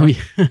Christopher Barry.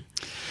 Oh,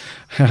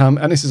 yeah.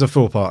 And this is a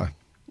four-parter.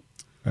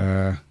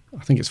 I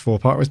think it's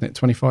four-parter, isn't it?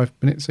 25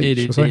 minutes each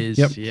It or so? is,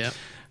 Yep. yeah.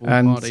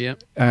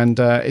 And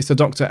it's the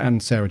Doctor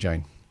and Sarah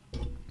Jane.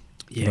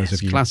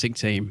 Yes, classic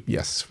team.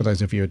 Yes, for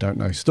those of you who don't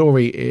know.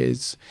 Story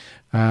is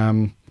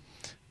the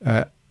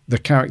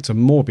character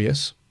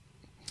Morbius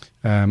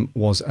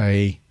was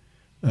a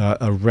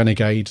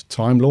renegade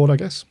Time Lord, I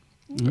guess.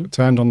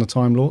 Turned on the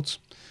Time Lords.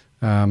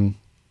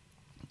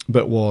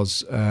 But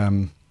was,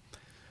 I'm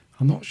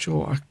not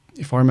sure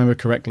if I remember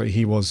correctly,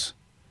 he was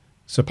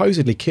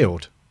supposedly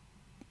killed.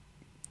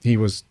 He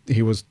was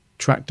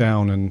tracked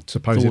down and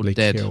supposedly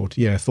killed.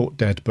 Yeah, thought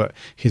dead, but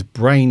his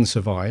brain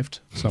survived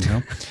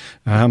somehow,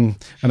 and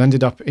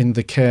ended up in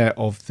the care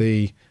of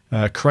the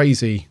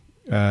crazy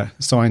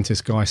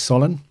scientist guy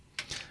Solon,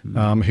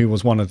 who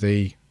was one of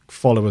the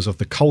followers of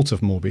the cult of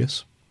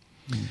Morbius,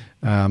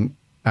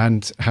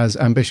 and has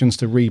ambitions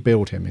to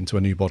rebuild him into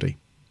a new body.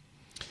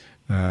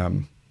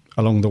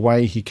 Along the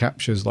way, he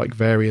captures like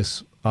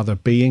various other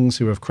beings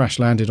who have crash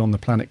landed on the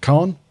planet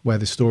Karn, where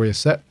this story is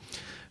set.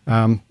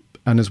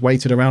 And has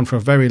waited around for a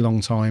very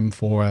long time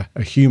for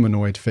a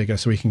humanoid figure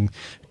so he can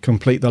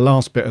complete the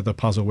last bit of the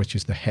puzzle, which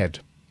is the head,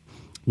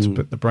 to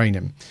put the brain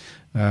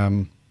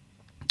in.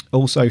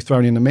 Also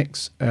thrown in the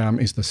mix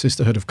is the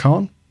Sisterhood of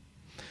Karn,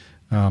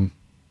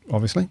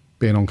 obviously,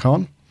 being on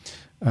Karn.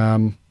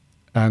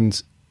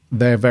 And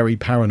they're very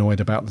paranoid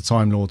about the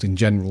Time Lords in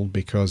general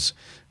because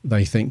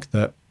they think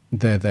that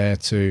they're there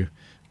to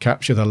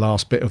capture the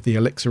last bit of the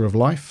elixir of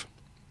life,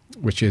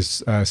 which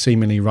is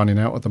seemingly running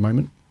out at the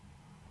moment.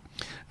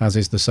 As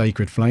is the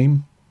Sacred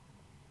Flame,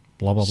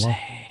 blah, blah, blah.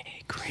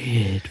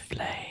 Sacred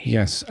Flame.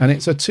 Yes, and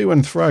it's a to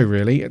and fro,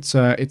 really. It's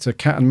a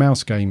cat and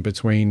mouse game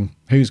between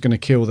who's going to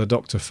kill the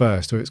Doctor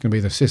first, or it's going to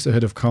be the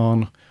Sisterhood of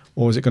Karn,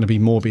 or is it going to be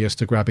Morbius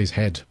to grab his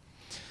head?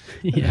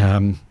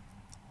 Yeah.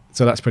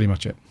 So that's pretty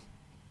much it.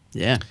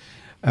 Yeah.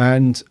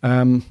 And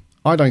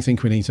I don't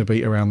think we need to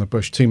beat around the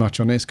bush too much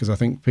on this, because I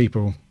think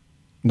people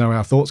know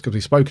our thoughts because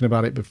we've spoken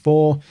about it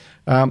before.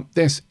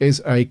 This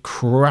is a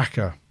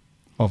cracker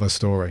of a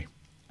story.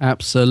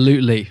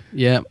 Absolutely.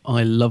 Yeah,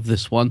 I love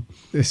this one.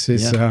 This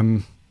is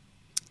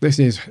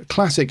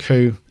classic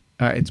Who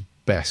at its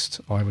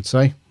best, I would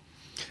say.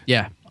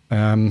 Yeah.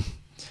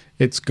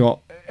 It's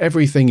got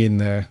everything in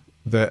there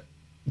that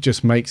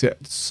just makes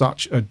it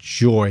such a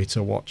joy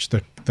to watch.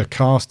 The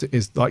cast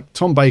is like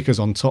Tom Baker's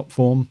on top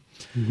form.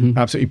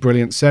 Absolutely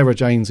brilliant. Sarah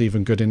Jane's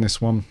even good in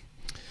this one.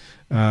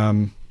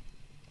 The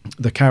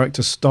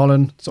character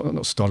Solon.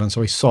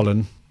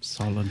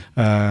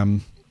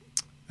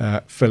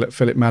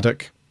 Philip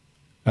Maddock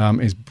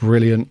is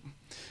brilliant.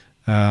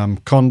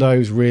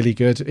 Kondo's really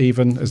good,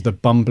 even as the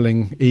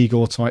bumbling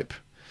Igor type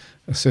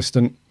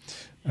assistant.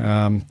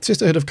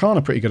 Sisterhood of Karn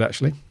are pretty good,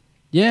 actually.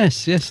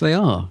 Yes, they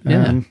are.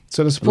 Yeah.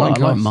 So the supporting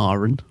cast,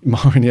 like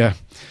Maren. Yeah.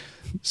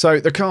 So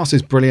the cast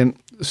is brilliant.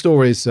 The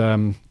story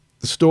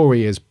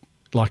is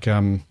like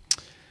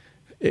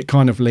it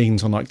kind of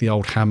leans on like the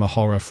old Hammer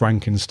horror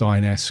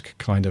Frankenstein-esque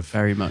kind of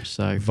very much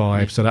so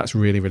vibe. Yeah. So that's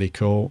really, really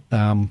cool.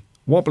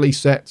 Wobbly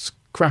sets,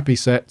 crappy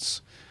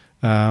sets,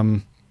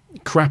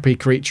 crappy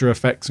creature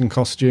effects and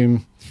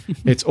costume.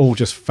 It's all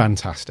just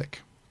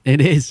fantastic. It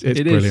is. It's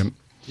brilliant.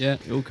 Yeah,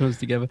 it all comes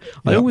together.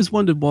 Yeah. I always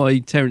wondered why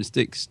Terrence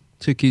Dicks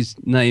took his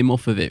name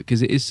off of it,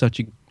 because it is such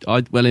a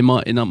in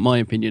my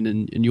opinion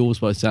and yours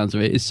by the sounds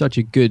of it, it's such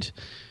a good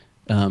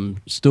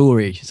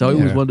story. So I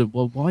always wondered,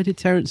 well, why did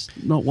Terrence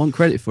not want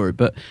credit for it?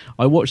 But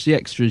I watched the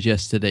extras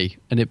yesterday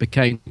and it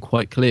became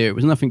quite clear it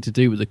was nothing to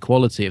do with the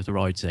quality of the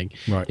writing.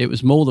 Right. It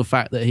was more the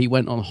fact that he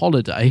went on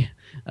holiday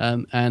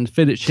and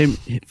Philip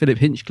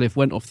Hinchcliffe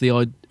went off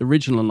the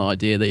original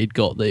idea that he'd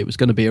got, that it was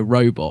going to be a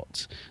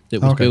robot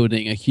that was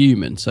building a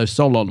human. So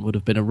Solon would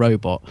have been a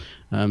robot.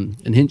 And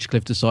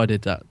Hinchcliffe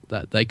decided that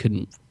they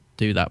couldn't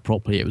do that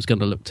properly. It was going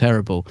to look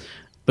terrible.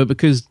 But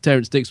because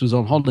Terrance Dicks was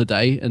on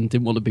holiday and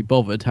didn't want to be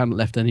bothered, hadn't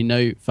left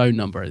any phone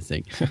number or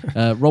anything,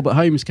 Robert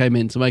Holmes came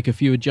in to make a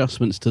few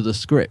adjustments to the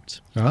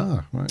script.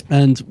 Ah, right.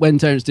 And when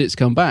Terrance Dicks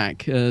come back,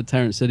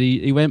 Terrance said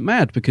he went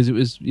mad because it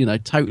was,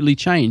 totally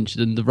changed,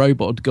 and the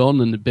robot had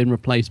gone and had been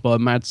replaced by a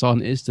mad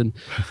scientist. And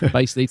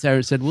basically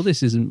Terrance said, well,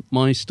 this isn't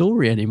my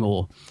story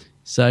anymore.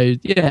 So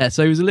he was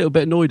a little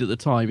bit annoyed at the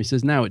time. He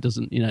says now it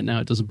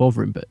doesn't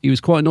bother him, but he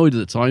was quite annoyed at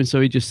the time.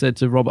 So he just said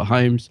to Robert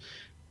Holmes,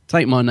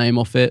 take my name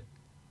off it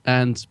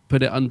and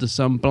put it under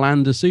some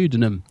blander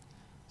pseudonym.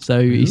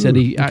 So he said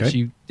he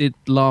actually did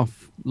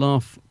laugh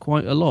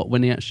quite a lot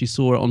when he actually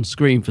saw it on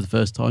screen for the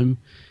first time,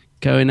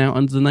 going out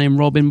under the name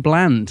Robin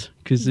Bland,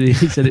 because he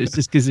said it was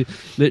just because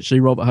literally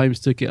Robert Holmes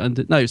took it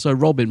under. No, so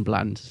Robin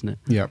Bland, isn't it?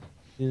 Yep.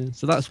 Yeah,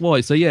 so that's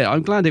why. So yeah,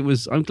 I'm glad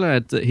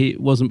that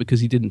it wasn't because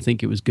he didn't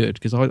think it was good,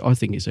 because I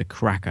think it's a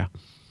cracker.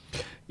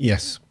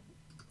 Yes,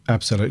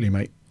 absolutely,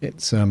 mate.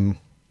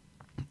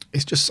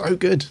 It's just so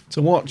good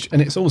to watch,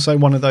 and it's also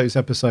one of those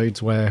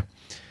episodes where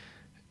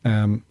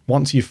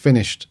once you've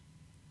finished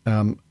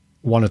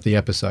one of the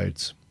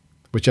episodes,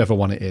 whichever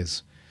one it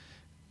is,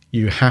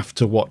 you have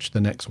to watch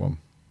the next one.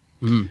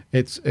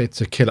 It's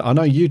a killer. I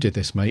know you did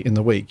this, mate, in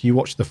the week. You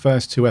watched the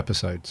first 2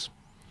 episodes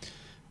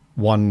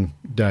one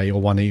day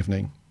or one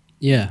evening.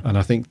 Yeah. And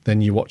I think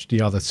then you watched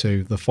the other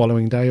 2 the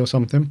following day or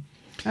something.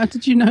 How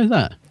did you know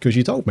that? Because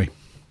you told me.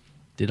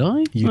 Did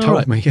I? You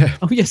told me, yeah.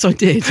 Oh, yes, I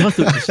did. I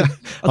thought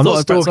I'm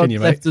not stalking you,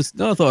 mate.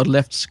 I thought I'd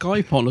left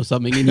Skype on or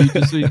something, and you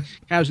just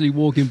casually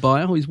walking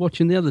by, he's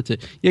watching the other 2.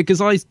 Yeah,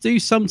 because I do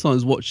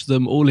sometimes watch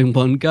them all in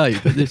one go,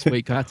 but this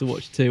week I had to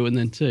watch 2 and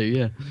then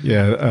 2,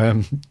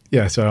 yeah.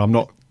 Yeah, so I'm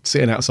not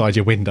sitting outside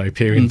your window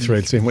peering through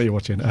and seeing what you're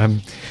watching.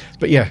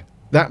 But yeah,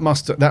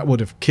 that would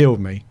have killed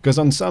me, because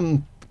on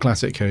some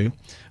classic Who,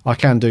 I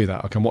can do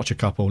that. I can watch a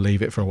couple,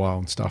 leave it for a while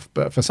and stuff.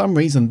 But for some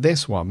reason,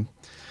 this one,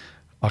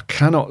 I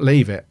cannot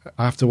leave it.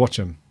 I have to watch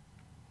them.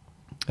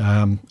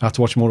 I have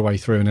to watch them all the way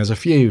through. And there's a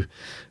few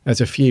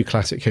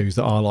classic Who's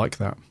that are like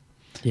that.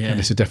 Yeah. And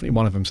this is definitely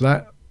one of them. So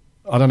that,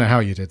 I don't know how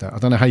you did that. I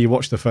don't know how you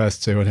watched the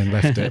first 2 and then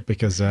left it,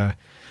 because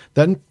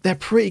then they're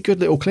pretty good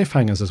little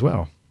cliffhangers as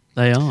well.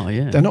 They are,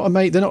 yeah. They're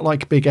not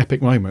like big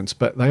epic moments,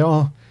 but they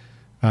are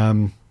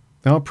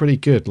pretty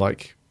good.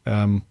 Like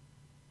I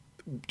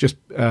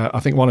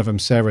think one of them,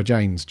 Sarah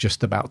Jane's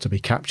just about to be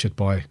captured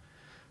by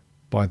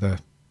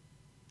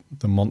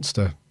the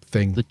monster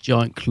thing, the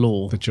giant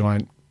claw, the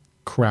giant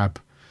crab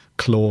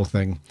claw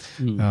thing,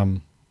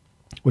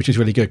 which is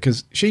really good,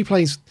 because she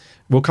plays.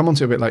 We'll come on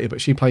to it a bit later, but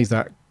she plays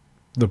the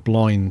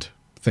blind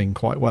thing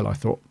quite well, I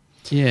thought.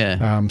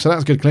 Yeah. So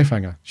that's a good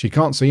cliffhanger. She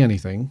can't see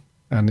anything,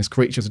 and this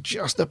creature's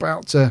just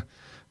about to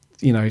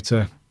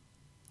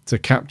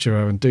capture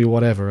her and do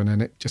whatever, and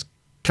then it just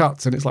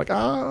cuts, and it's like,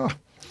 ah.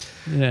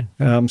 Yeah.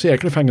 So yeah,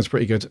 cliffhanger's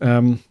pretty good.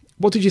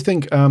 What did you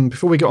think,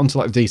 before we get on to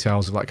like the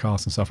details of like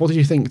cast and stuff, what did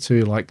you think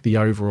to like the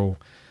overall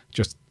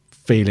just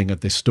feeling of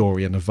this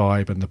story and the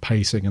vibe and the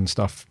pacing and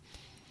stuff?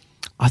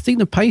 I think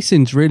the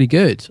pacing's really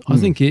good. I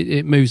think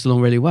it moves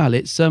along really well.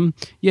 It's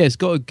it's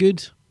got a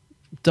good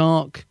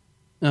dark,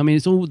 I mean,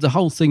 it's all, the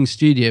whole thing's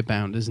studio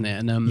bound, isn't it?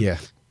 And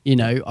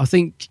I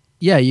think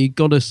you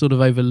got to sort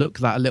of overlook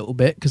that a little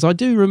bit, because I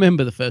do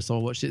remember the first time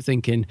I watched it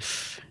thinking,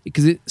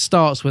 because it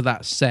starts with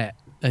that set,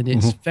 and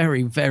it's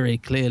very, very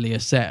clearly a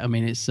set. I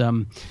mean, it's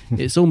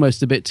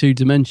almost a bit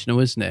 2-dimensional,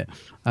 isn't it?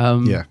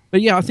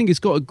 But yeah, I think it's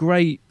got a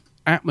great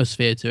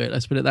atmosphere to it.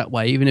 Let's put it that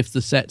way. Even if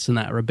the sets and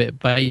that are a bit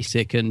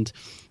basic, and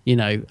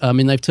I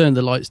mean, they've turned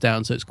the lights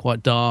down, so it's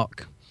quite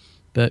dark.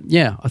 But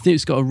yeah, I think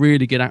it's got a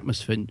really good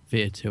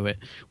atmosphere to it.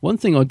 One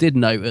thing I did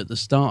note at the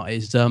start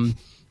is,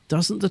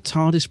 doesn't the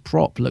TARDIS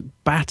prop look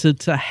battered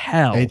to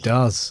hell? It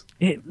does.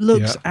 It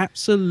looks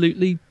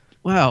absolutely,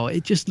 wow.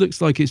 It just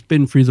looks like it's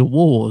been through the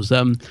wars.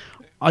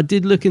 I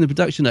did look in the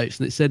production notes,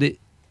 and it said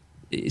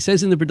it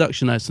says in the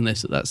production notes on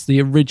this that's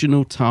the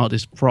original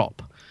TARDIS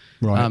prop.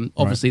 Right.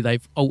 Obviously,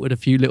 they've altered a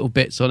few little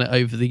bits on it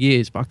over the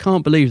years, but I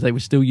can't believe they were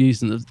still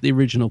using the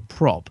original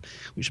prop,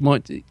 which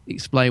might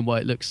explain why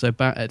it looks so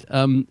battered.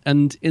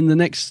 And in the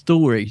next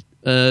story,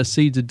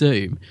 Seeds of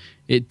Doom,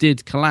 it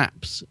did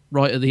collapse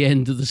right at the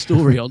end of the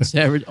story on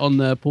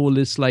Paul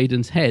Liz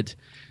Sladen's head.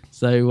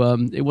 So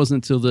it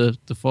wasn't until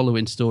the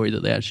following story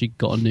that they actually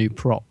got a new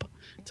prop,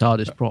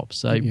 TARDIS prop.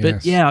 So, yes.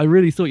 But yeah, I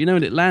really thought,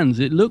 when it lands,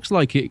 it looks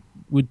like it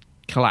would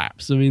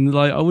collapse. I mean,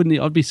 like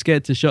I'd be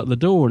scared to shut the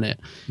door on it.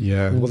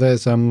 Yeah. Well,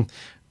 there's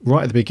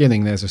right at the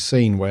beginning, there's a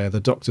scene where the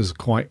Doctor's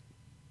quite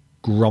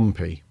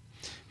grumpy.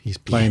 He's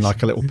playing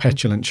like a little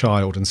petulant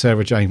child, and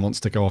Sarah Jane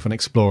wants to go off and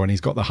explore, and he's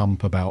got the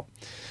hump about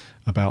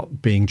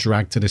being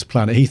dragged to this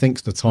planet. He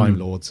thinks the Time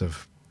Lords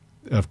have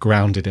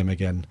grounded him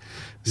again.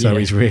 So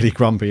he's really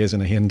grumpy, isn't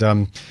he?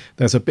 And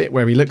there's a bit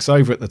where he looks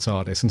over at the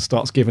TARDIS and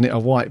starts giving it a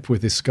wipe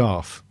with his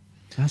scarf.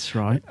 That's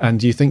right.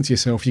 And you think to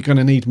yourself, you're going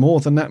to need more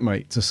than that,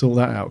 mate, to sort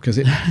that out. Because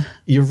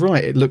you're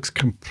right, it looks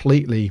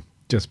completely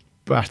just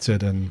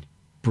battered and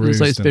bruised.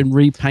 So it's been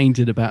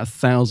repainted about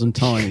 1,000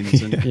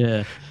 times. And,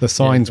 the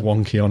sign's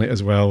wonky on it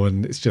as well.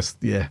 And it's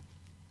just,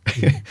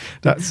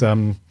 that's,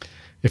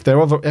 if there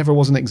ever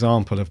was an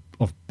example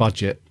of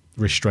budget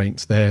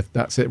restraints,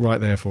 that's it right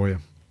there for you.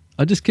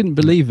 I just couldn't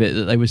believe it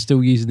that they were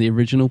still using the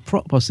original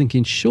prop. I was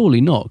thinking,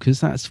 surely not,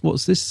 because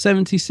what's this,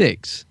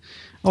 76?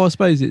 Oh, I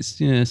suppose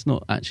it's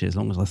not actually as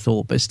long as I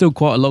thought, but it's still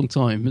quite a long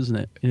time, isn't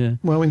it? Yeah.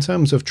 Well, in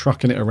terms of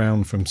trucking it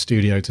around from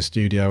studio to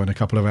studio and a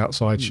couple of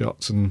outside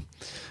shots and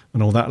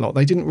all that lot,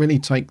 they didn't really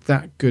take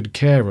that good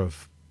care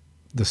of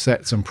the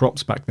sets and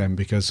props back then,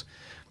 because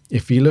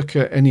if you look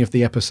at any of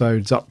the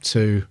episodes up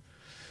to,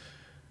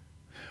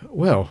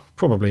 well,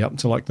 probably up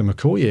to like the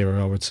McCoy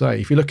era, I would say.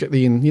 If you look at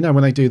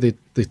when they do the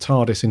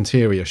TARDIS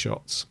interior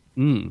shots,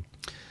 the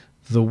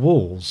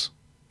walls,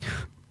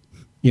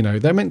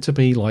 they're meant to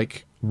be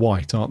like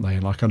white, aren't they?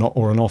 Like an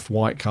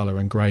off-white colour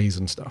and greys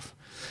and stuff.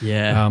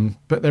 Yeah.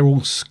 But they're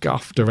all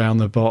scuffed around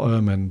the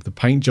bottom, and the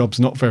paint job's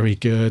not very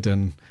good,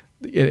 and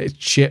it's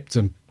chipped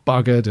and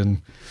buggered,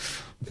 and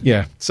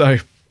yeah. So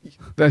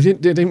they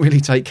didn't really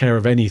take care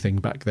of anything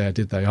back there,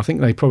 did they? I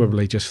think they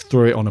probably just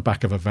threw it on the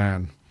back of a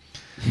van,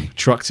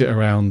 trucked it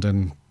around,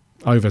 and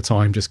over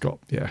time just got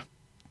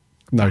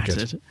no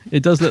good.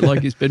 It does look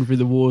like it's been through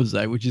the wars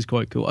though, which is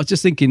quite cool. I was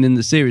just thinking in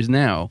the series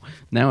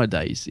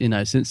nowadays,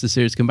 since the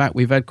series come back,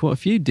 we've had quite a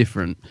few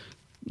different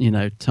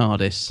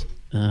TARDIS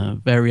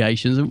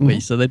variations, haven't we?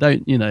 So they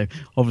don't,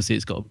 obviously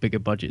it's got a bigger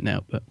budget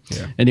now, but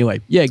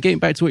anyway, getting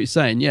back to what you're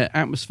saying,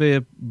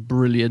 atmosphere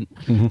brilliant,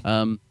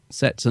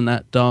 sets and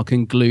that dark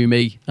and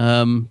gloomy.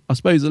 I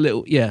suppose a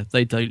little,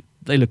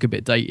 they look a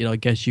bit dated, I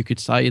guess you could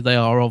say. They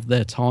are of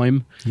their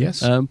time.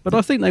 Yes. But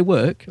I think they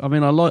work. I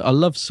mean, I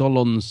love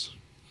Solon's,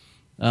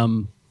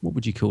 what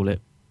would you call it?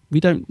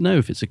 We don't know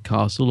if it's a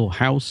castle or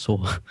house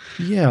or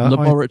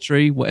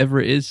laboratory,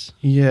 whatever it is.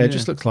 Yeah, it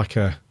just looks like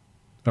a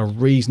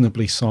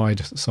reasonably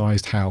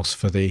sized house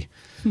for the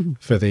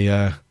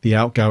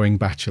outgoing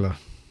bachelor.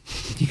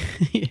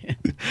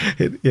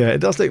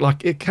 It does look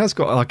like it has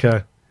got like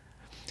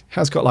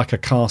a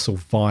castle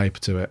vibe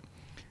to it,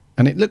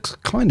 and it looks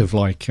kind of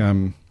like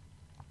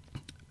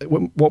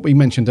what we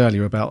mentioned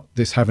earlier about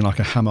this having like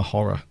a Hammer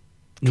horror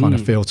kind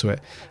of feel to it.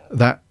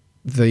 That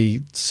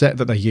the set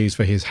that they use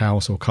for his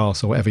house or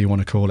castle, whatever you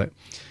want to call it,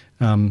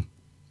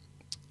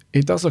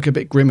 it does look a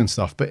bit grim and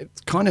stuff, but it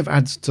kind of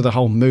adds to the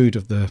whole mood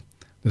of the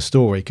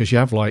story, because you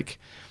have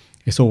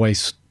it's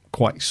always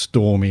quite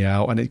stormy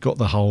out, and it's got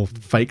the whole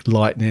fake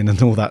lightning and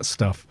all that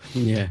stuff.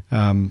 Yeah.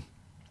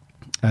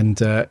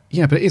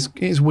 But it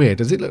is weird.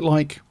 Does it look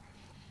like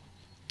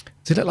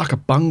a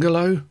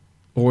bungalow,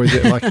 or is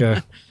it like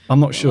a? I'm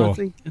not sure.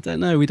 I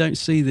don't know. We don't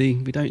see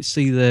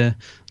the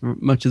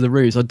much of the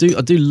rooms. I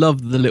do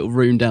love the little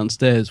room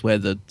downstairs where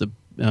the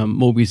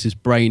Morbius's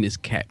brain is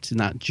kept in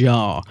that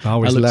jar.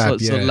 Oh, his lab.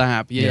 It's a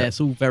lab. Yeah,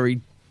 it's all very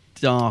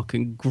dark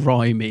and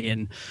grimy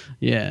and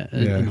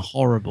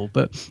horrible.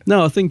 But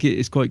no, I think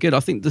it's quite good. I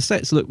think the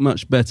sets look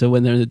much better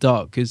when they're in the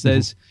dark, because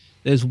there's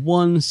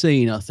one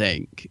scene, I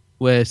think,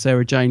 where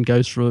Sarah Jane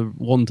goes for a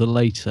wander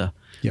later,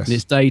 and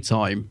it's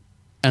daytime,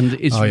 and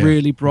it's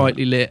really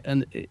brightly lit,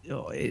 and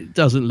it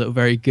doesn't look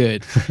very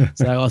good.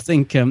 So I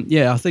think,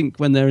 I think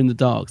when they're in the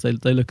dark, they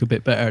look a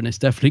bit better, and it's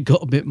definitely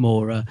got a bit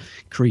more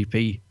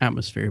creepy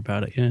atmosphere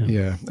about it.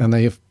 Yeah, and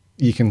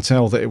you can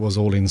tell that it was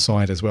all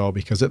inside as well,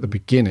 because at the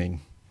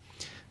beginning,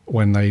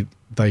 when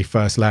they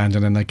first land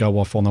and then they go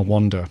off on a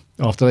wander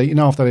after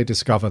they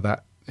discover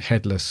that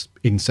headless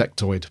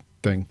insectoid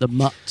thing, the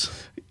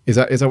mutt. Is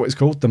that what it's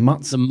called? The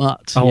mutt? The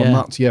mutt. Oh, a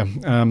mutt, yeah.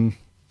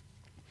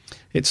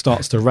 It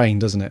starts to rain,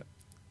 doesn't it?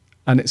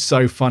 And it's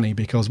so funny,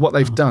 because what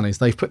they've done is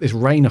they've put this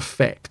rain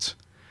effect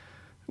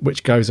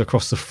which goes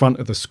across the front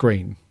of the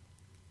screen,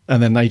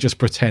 and then they just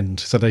pretend.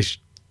 So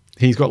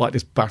he's got like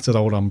this battered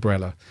old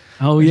umbrella.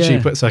 Oh, yeah. She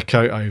puts her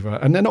coat over,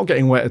 and they're not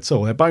getting wet at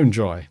all. They're bone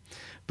dry.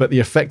 But the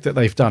effect that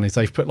they've done is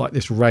they've put like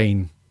this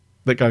rain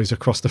that goes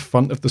across the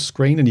front of the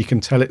screen, and you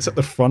can tell it's at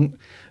the front,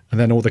 and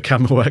then all the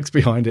camera work's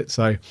behind it.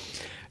 So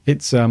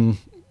it's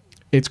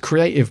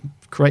creative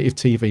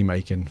TV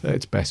making at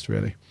its best,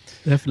 really.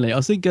 Definitely. I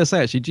was thinking,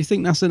 actually, do you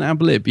think that's an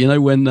ad lib?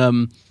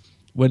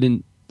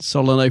 When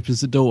Solon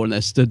opens the door and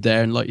they're stood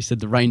there, and like you said,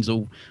 the rain's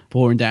all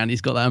pouring down.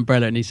 He's got that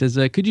umbrella, and he says,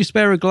 "Could you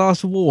spare a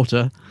glass of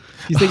water?"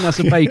 Do you think that's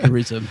a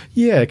Bakerism?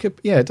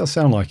 It does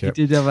sound like it.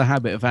 He did have a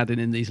habit of adding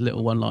in these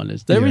little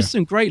one-liners. There is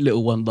some great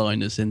little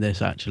one-liners in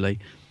this, actually.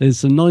 There's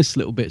some nice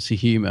little bits of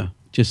humour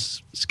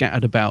just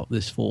scattered about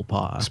this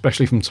four-parter.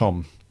 Especially from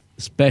Tom.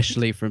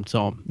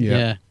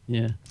 Yeah.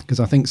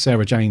 Because I think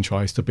Sarah Jane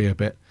tries to be a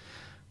bit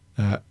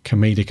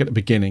comedic at the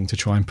beginning to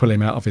try and pull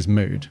him out of his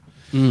mood.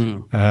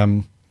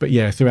 But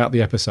yeah, throughout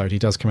the episode, he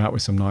does come out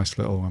with some nice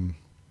little,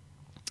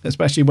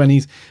 especially when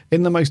he's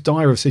in the most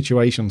dire of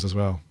situations as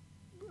well.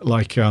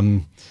 Like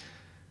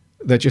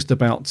they're just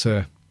about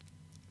to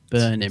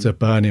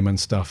burn him and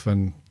stuff,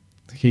 and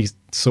he's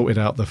sorted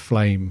out the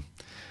flame,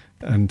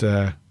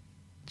 and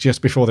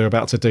just before they're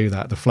about to do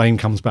that, the flame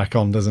comes back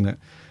on, doesn't it?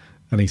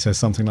 And he says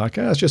something like,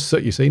 "It's just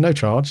soot, you see, no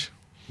charge."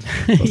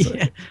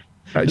 Yeah.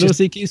 And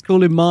also he keeps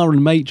calling Ma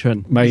and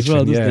Matron as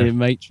well, doesn't he?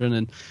 Matron,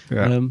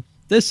 and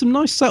there's some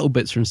nice subtle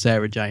bits from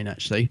Sarah Jane,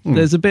 actually.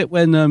 There's a bit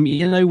when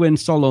when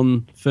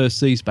Solon first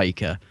sees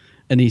Baker,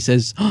 and he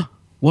says, oh,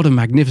 what a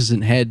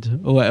magnificent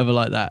head, or whatever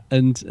like that.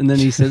 And then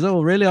he says,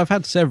 oh, really? I've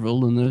had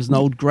several, and there was an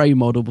old grey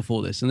model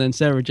before this. And then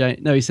Sarah Jane,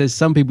 no, he says,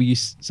 some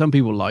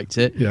people liked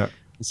it. Yeah.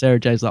 And Sarah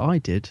Jane's like, I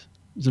did.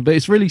 But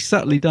it's really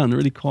subtly done,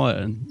 really quiet.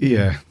 And,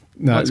 yeah.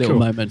 No, like it's little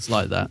cool. moments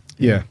like that.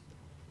 Yeah.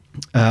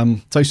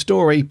 So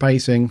story,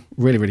 pacing,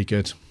 really, really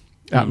good.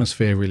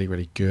 Atmosphere, really,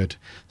 really good.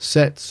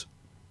 Sets,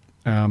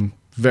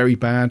 very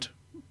bad,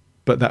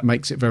 but that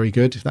makes it very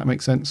good, if that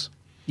makes sense.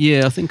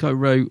 Yeah, I think I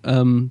wrote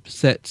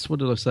sets, what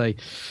did I say?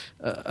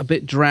 A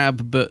bit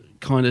drab, but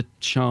kind of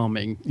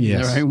charming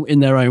in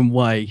their own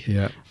way.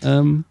 Yeah.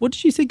 What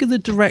did you think of the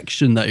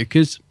direction, though?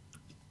 Because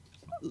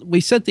we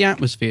said the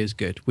atmosphere is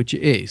good, which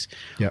it is.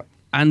 Yeah.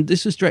 And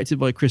this was directed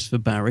by Christopher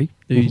Barry,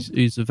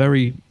 who's a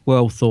very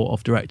well thought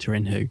of director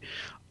in Who.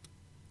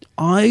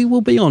 I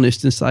will be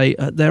honest and say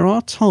there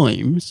are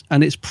times,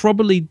 and it's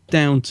probably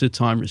down to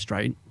time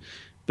restraint,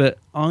 but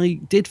I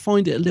did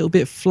find it a little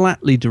bit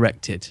flatly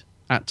directed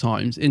at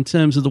times in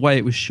terms of the way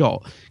it was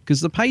shot,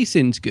 because the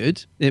pacing's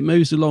good. It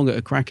moves along at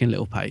a cracking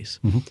little pace.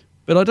 Mm-hmm.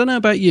 But I don't know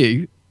about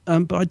you,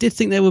 but I did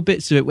think there were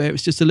bits of it where it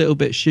was just a little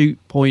bit shoot,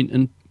 point,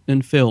 and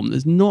film.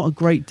 There's not a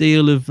great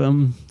deal of...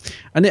 and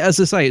as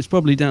I say, it's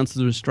probably down to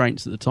the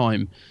restraints at the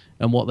time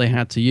and what they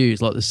had to use,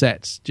 like the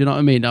sets. Do you know what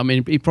I mean? I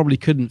mean, he probably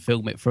couldn't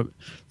film it from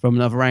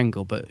another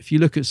angle, but if you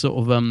look at sort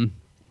of... I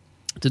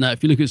don't know,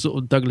 if you look at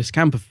sort of Douglas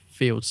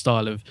Camperfield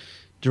style of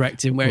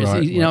directing, where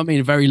it's, you know what I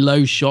mean, very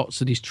low shots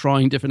and he's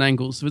trying different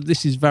angles. But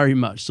this is very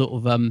much sort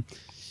of a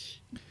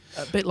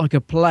bit like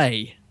a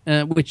play,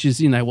 which is,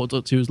 you know, what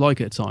Doctor Who was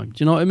like at the time.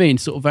 Do you know what I mean?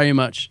 Sort of very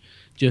much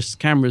just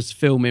cameras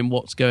filming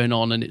what's going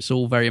on, and it's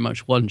all very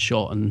much one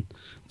shot and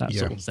that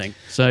sort of thing.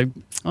 So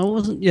I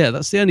wasn't,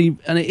 that's the only,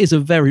 and it is a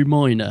very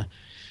minor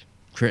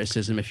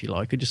criticism, if you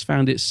like. I just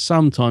found it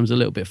sometimes a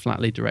little bit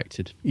flatly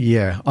directed.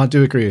 Yeah, I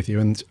do agree with you,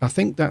 and I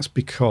think that's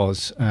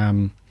because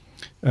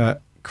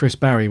Chris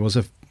Barry was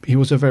a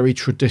very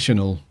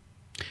traditional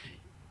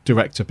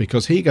director,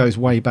 because he goes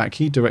way back.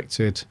 He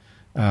directed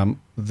the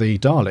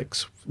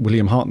Daleks,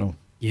 William Hartnell.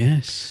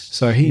 Yes.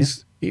 So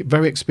he's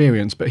very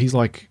experienced, but he's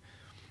like,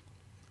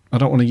 I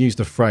don't want to use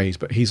the phrase,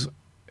 but he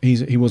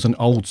was an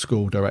old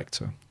school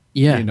director.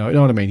 Yeah. You know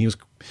what I mean? He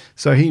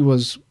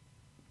was,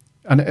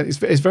 and it's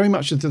very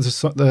much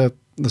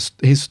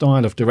his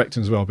style of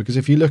directing as well. Because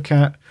if you look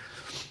at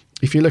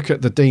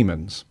the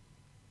Demons,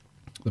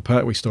 the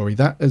Pertwee story,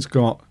 that has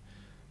got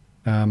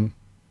a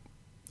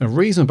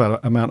reasonable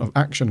amount of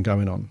action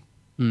going on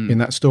in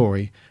that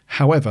story.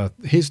 However,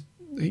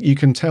 you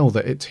can tell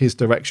that it's his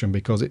direction,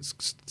 because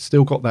it's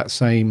still got that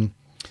same,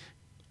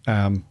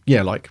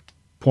 like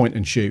point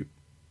and shoot.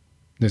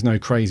 There's no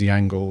crazy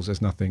angles.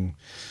 There's nothing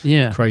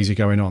crazy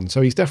going on.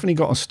 So he's definitely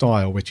got a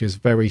style which is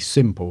very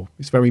simple.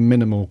 It's very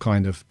minimal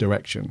kind of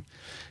direction.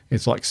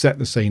 It's like set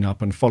the scene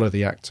up and follow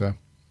the actor,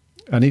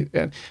 and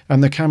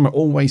the camera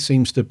always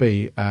seems to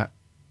be at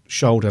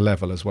shoulder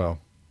level as well.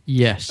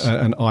 Yes,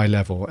 and eye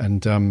level,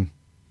 and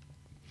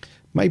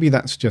maybe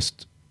that's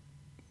just.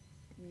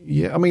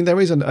 Yeah, I mean, there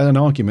is an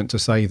argument to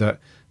say that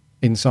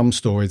in some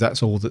stories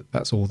that's all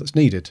that's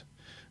needed,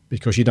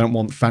 because you don't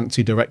want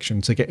fancy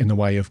direction to get in the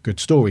way of good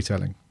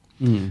storytelling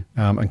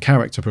and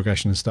character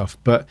progression and stuff.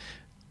 But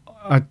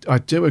I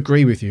do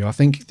agree with you. I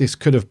think this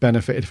could have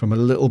benefited from a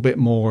little bit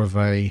more of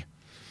a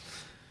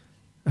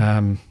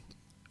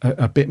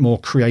bit more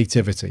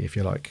creativity, if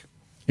you like,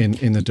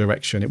 in the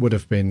direction. It would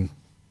have been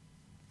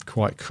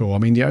quite cool. I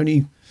mean, the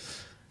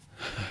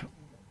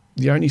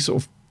only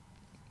sort of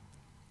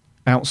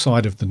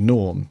outside of the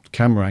norm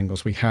camera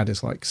angles we had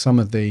is like some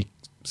of the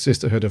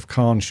Sisterhood of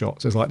Khan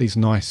shots. There's like these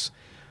nice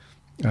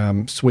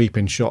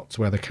sweeping shots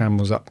where the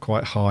camera's up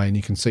quite high and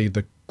you can see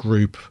the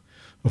group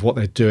of what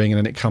they're doing, and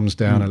then it comes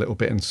down a little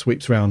bit and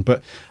sweeps around.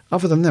 But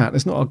other than that,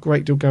 there's not a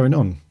great deal going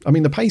on. I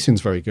mean, the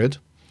pacing's very good.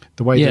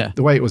 The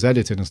way it was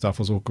edited and stuff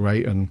was all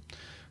great, and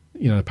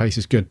you know, the pace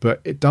is good,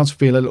 but it does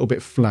feel a little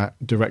bit flat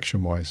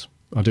direction wise.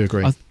 I do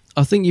agree.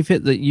 I think you've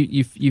hit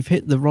you've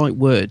hit the right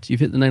word. You've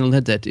hit the nail on the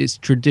head there. It's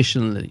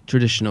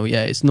traditional.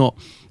 Yeah, it's not.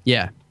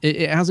 Yeah,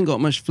 it hasn't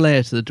got much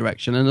flair to the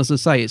direction. And as I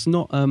say, it's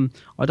not.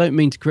 I don't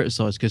mean to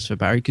criticise Christopher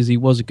Barry, because he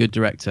was a good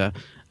director.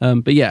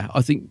 But yeah,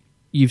 I think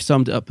you've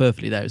summed it up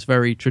perfectly there. It's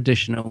very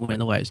traditional in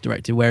the way it's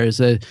directed. Whereas,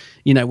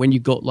 you know, when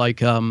you've got like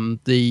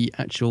the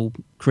actual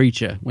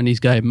creature when he's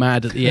going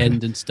mad at the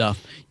end and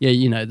stuff. Yeah,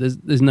 you know,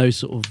 there's no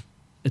sort of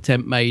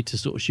attempt made to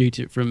sort of shoot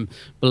it from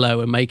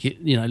below and make it,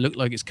 you know, look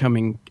like it's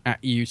coming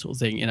at you, sort of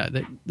thing. You know,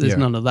 there's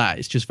none of that.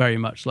 It's just very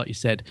much like you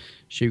said,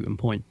 shoot and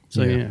point.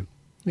 So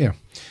yeah,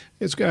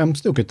 it's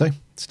still good though.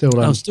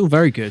 Still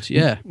very good.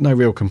 Yeah, no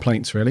real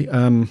complaints really.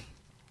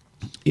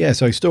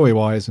 So story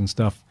wise and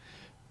stuff,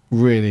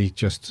 really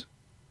just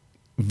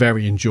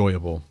very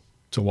enjoyable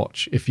to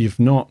watch. If you've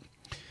not,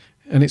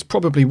 and it's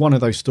probably one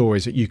of those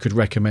stories that you could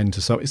recommend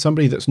to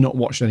somebody that's not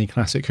watched any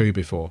classic Who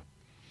before.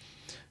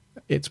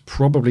 It's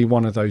probably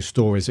one of those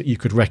stories that you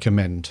could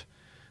recommend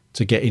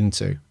to get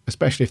into,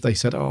 especially if they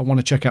said, I want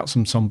to check out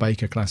some Tom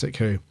Baker classic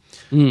Who.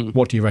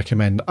 What do you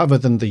recommend, other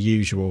than the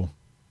usual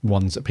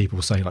ones that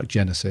people say, like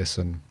Genesis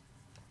and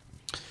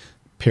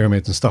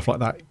pyramids and stuff like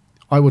that,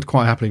 I would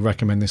quite happily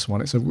recommend this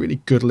one. It's a really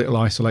good little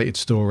isolated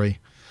story.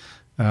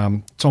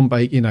 Tom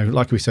Baker, you know,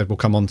 like we said, we'll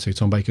come on to,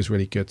 Tom Baker's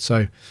really good.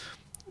 So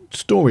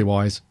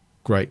story-wise,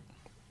 great.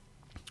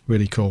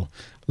 Really cool.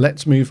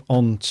 Let's move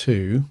on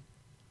to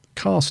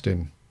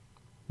casting.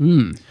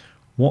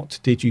 What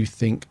did you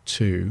think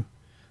to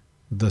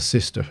The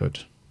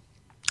Sisterhood?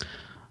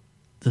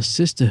 The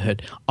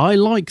Sisterhood. I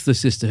like The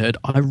Sisterhood.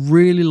 I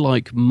really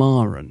like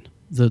Maren,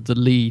 the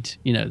lead,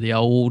 you know, the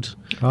old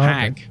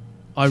hag. Okay.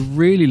 I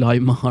really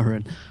like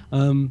Maren.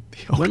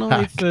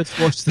 I first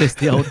watched this,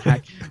 the old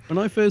hag. When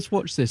I first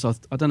watched this, I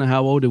don't know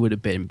how old it would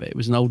have been, but it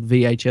was an old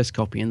VHS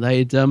copy, and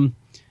they'd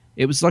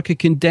it was like a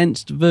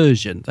condensed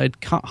version. They'd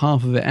cut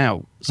half of it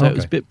out, so it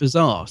was a bit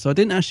bizarre. So I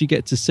didn't actually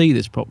get to see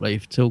this properly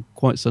until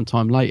quite some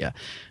time later.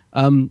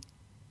 And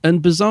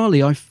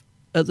bizarrely,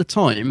 at the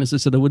time, as I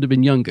said, I would have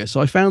been younger,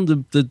 so I found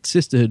the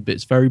sisterhood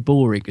bits very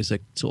boring as a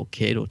sort of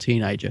kid or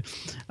teenager.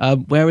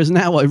 Whereas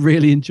now I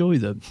really enjoy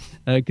them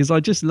because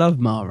I just love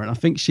Mara, and I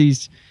think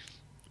she's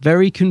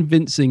very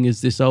convincing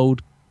as this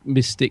old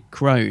mystic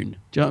crone.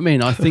 Do you know what I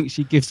mean? I think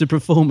she gives a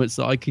performance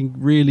that I can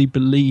really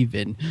believe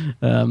in.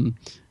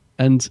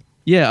 And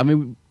yeah, I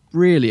mean,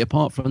 really,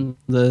 apart from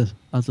the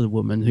other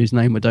woman whose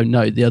name I don't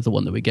know, the other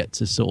one that we get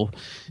to sort of,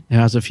 who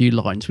has a few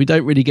lines, we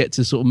don't really get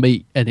to sort of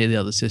meet any of the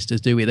other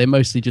sisters, do we? They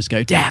mostly just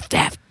go, daff,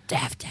 daff,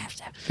 daff, daff,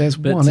 daff. There's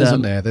one,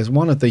 isn't there? There's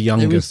one of the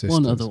younger sisters.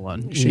 One other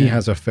one. She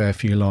has a fair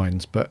few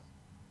lines, but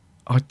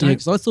I don't... Yeah,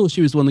 because I thought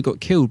she was the one that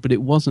got killed, but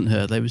it wasn't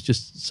her. There was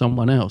just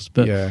someone else.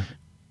 But yeah.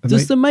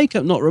 Does the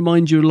makeup not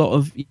remind you a lot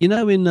of, you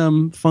know,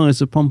 in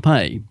Fires of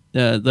Pompeii,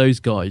 those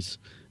guys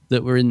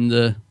that were in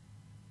the...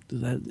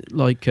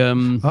 like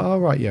oh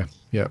right, yeah.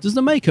 Does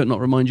the makeup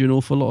not remind you an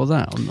awful lot of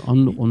that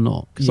or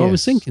not? Because I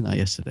was thinking that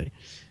yesterday.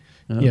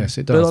 Yes,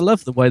 it does. But I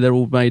love the way they're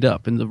all made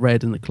up in the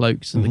red and the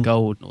cloaks and the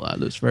gold and all that.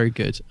 It looks very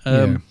good.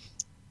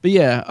 But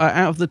yeah,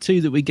 out of the two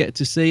that we get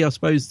to see, I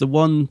suppose the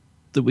one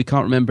that we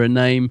can't remember a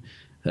name,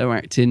 her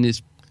acting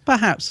is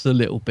perhaps a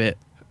little bit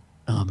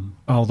the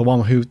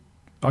one who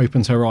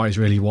opens her eyes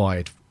really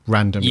wide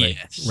randomly.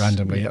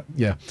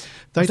 Yeah.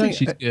 I think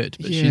she's good,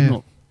 but she's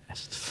not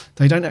best.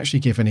 They don't actually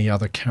give any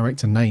other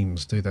character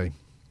names, do they?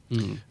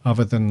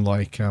 Other than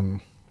like,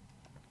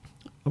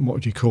 what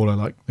would you call her?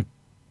 Like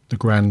the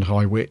Grand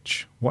High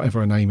Witch,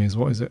 whatever her name is.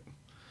 What is it?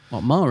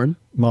 What, Maren?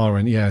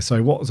 Maren, yeah.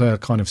 So what's her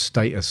kind of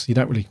status? You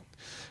don't really...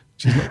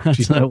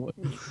 She's not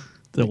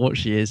what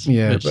she is.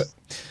 Yeah, but...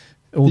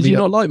 Did you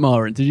not like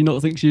Maren? Did you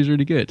not think she was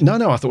really good?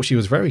 No, I thought she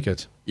was very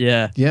good.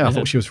 Yeah. Yeah, I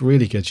thought she was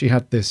really good. She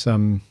had this...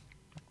 they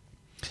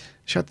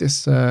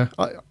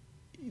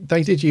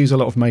did use a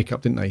lot of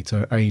makeup, didn't they,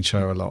 to age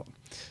her a lot.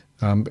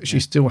 But she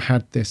still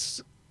had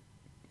this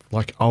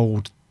like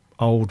old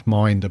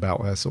mind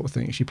about her sort of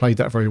thing. She played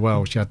that very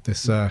well. She had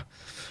this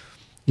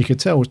you could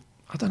tell,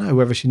 I don't know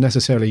whether she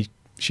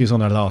was on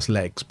her last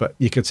legs, but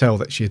you could tell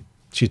that she'd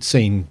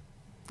seen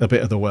a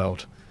bit of the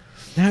world.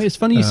 Now it's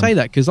funny you say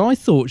that, because I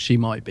thought she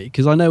might be,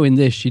 because I know in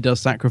this she does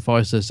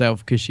sacrifice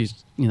herself because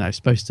she's, you know,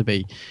 supposed to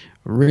be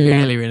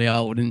really, really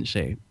old, isn't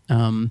she?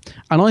 And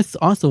I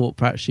thought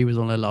perhaps she was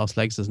on her last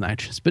legs as an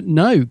actress, but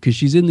no, because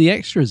she's in the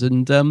extras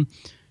and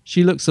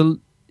she looks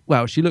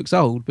she looks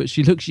old, but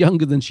she looks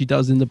younger than she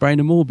does in The Brain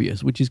of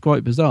Morbius, which is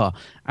quite bizarre.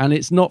 And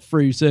it's not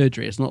through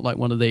surgery. It's not like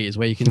one of these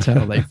where you can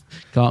tell they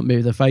can't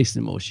move their face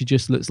anymore. She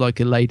just looks like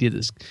a lady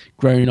that's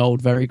grown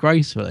old very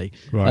gracefully.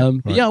 Right.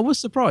 But yeah, I was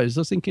surprised.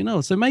 I was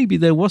thinking, so maybe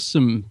there was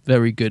some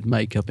very good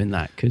makeup in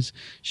that, because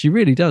she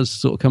really does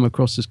sort of come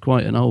across as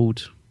quite an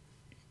old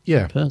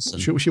person.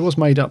 She was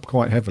made up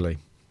quite heavily.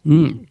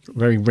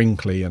 Very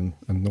wrinkly and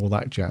all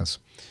that jazz.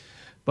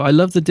 But I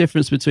love the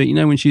difference between, you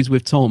know, when she's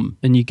with Tom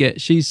and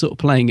she's sort of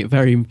playing it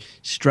very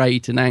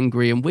straight and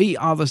angry and we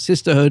are the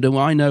sisterhood and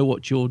I know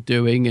what you're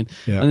doing. And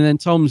then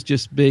Tom's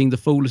just being the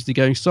foolishly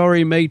going,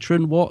 sorry,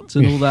 matron, what?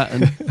 And all that.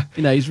 And,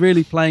 you know, he's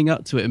really playing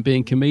up to it and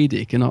being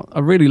comedic. And I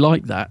really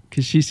like that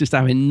because she's just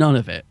having none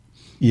of it.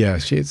 Yeah,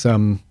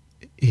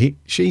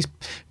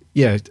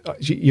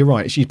 you're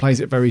right. She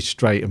plays it very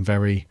straight and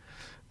very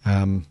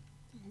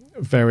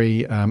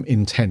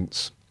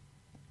intense.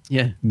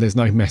 Yeah. There's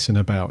no messing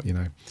about, you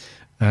know.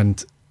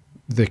 And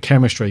the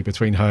chemistry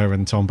between her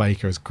and Tom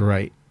Baker is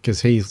great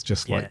because he's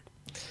just like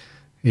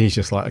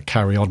a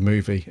Carry-On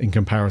movie in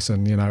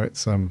comparison. You know,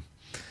 it's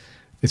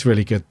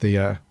really good,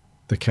 the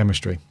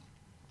chemistry.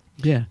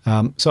 Yeah.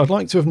 So I'd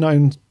like to have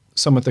known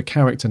some of the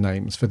character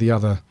names for the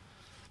other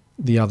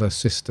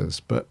sisters,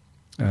 but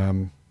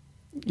they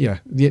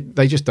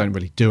just don't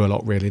really do a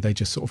lot. Really, they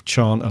just sort of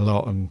chant a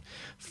lot and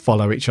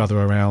follow each other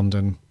around,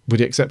 and with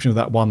the exception of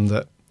that one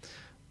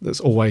that's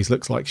always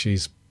looks like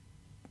she's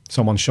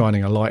someone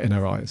shining a light in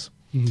her eyes.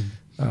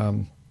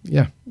 I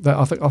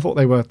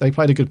thought they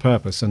played a good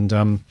purpose,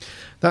 and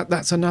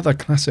that's another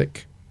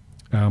classic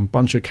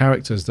bunch of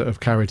characters that have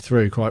carried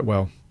through quite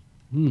well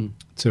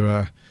to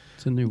a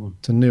new one,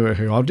 to Newer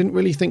Who. I didn't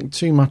really think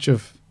too much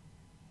of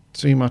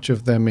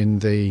them in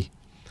the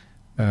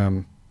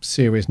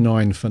Series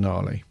 9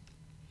 finale.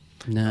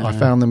 No. I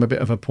found them a bit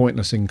of a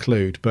pointless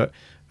include, but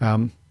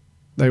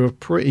they were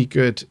pretty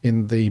good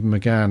in the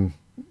McGann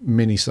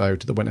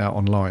minisode that went out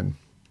online.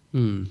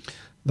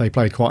 They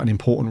played quite an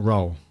important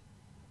role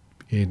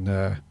in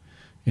the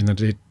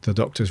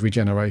Doctor's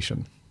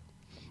regeneration.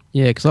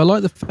 Yeah, because I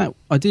like the fact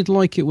I did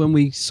like it when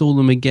we saw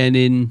them again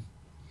in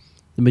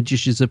The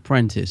Magician's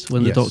Apprentice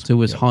when the Doctor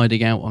was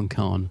hiding out on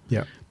Khan.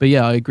 Yeah, but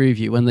yeah, I agree with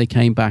you. When they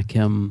came back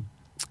in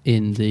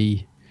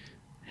the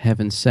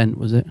Heaven Sent,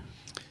 was it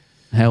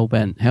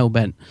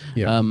Hellbent?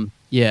 Yeah.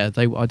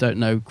 I don't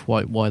know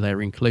quite why they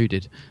were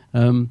included.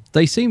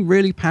 They seem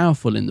really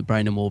powerful in the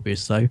brain of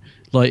Morbius, though.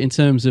 Like in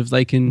terms of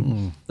they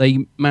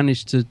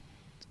managed to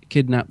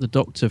kidnap the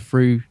Doctor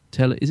through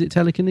is it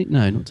telekinesis?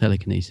 No, not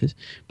telekinesis.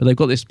 But they've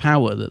got this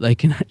power that they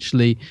can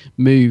actually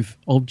move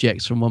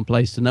objects from one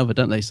place to another,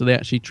 don't they? So they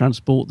actually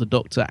transport the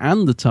Doctor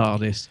and the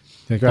TARDIS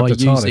by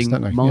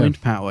using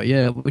mind power.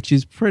 Yeah, which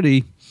is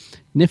pretty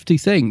nifty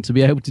thing to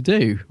be able to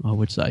do, I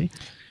would say.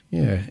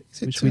 Yeah,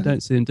 which we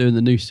don't see them do in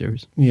the new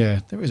series.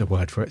 Yeah, there is a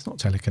word for it. It's not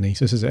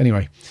telekinesis, is it?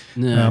 Anyway,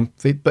 no.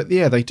 But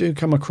yeah, they do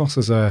come across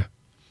as a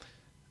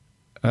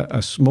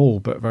small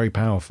but very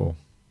powerful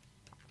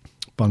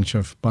bunch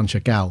of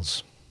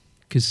gals.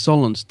 Because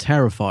Solon's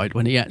terrified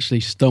when he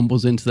actually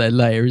stumbles into their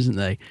lair, isn't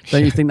they?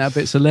 Don't you think that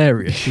bit's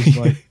hilarious?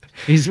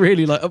 He's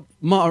really like, oh,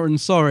 Martin,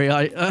 sorry,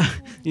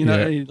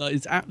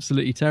 he's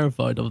absolutely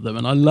terrified of them,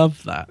 and I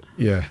love that.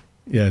 Yeah,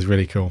 it's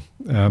really cool.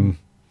 And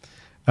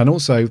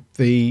also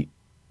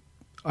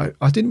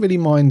I didn't really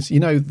mind,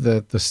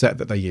 the set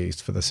that they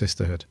used for the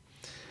Sisterhood.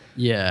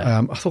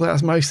 Yeah, I thought that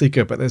was mostly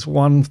good, but there's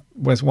one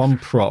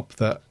prop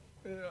that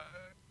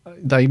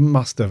they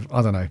must have.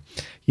 I don't know.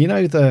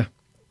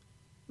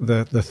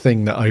 The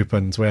thing that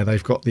opens where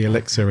they've got the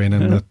elixir in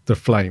and the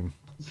flame.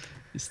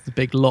 It's the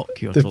big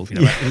lock you're talking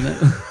about,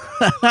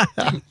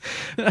 isn't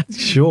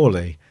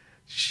it?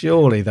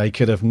 Surely they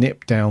could have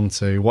nipped down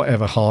to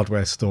whatever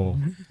hardware store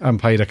and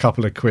paid a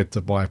couple of quid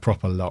to buy a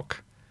proper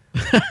lock.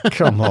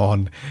 Come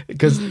on,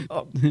 because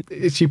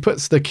she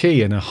puts the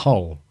key in a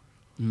hole,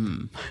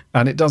 and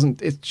it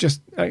doesn't. It's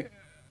just,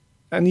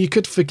 and you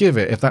could forgive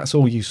it if that's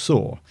all you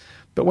saw,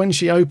 but when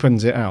she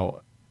opens it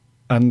out,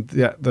 and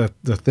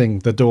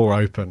the door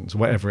opens,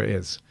 whatever it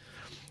is,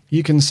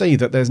 you can see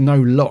that there's no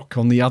lock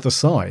on the other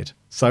side,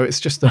 so it's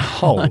just a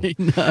hole. I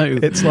know.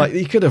 It's like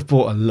you could have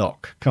bought a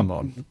lock. Come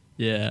on.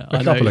 Yeah,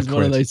 I know. It's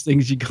one of those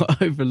things you got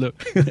to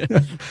overlook.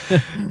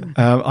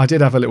 I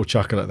did have a little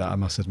chuckle at that, I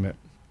must admit.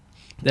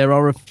 There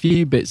are a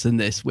few bits in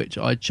this which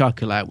I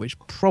chuckle at, which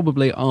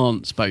probably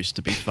aren't supposed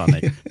to be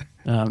funny.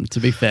 To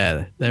be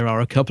fair, there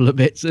are a couple of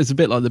bits. It's a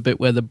bit like the bit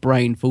where the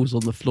brain falls on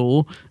the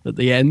floor at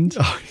the end,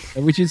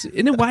 which is,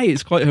 in a way,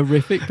 it's quite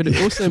horrific, but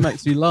it also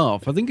makes me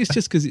laugh. I think it's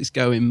just because it's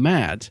going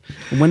mad.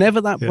 And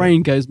whenever that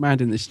brain goes mad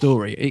in this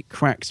story, it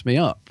cracks me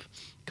up.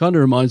 Kind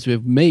of reminds me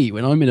of me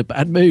when I'm in a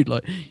bad mood.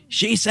 Like,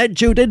 she said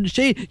you, didn't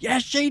she?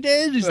 Yes, she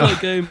did. It's like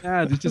going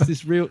mad. It's just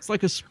this it's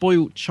like a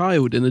spoiled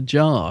child in a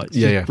jar. It's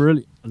just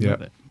brilliant. I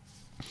love it.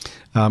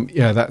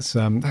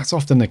 That's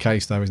often the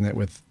case, though, isn't it?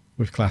 With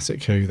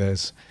classic Who,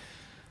 there's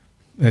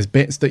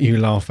bits that you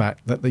laugh at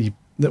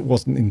that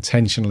wasn't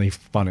intentionally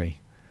funny,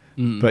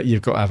 but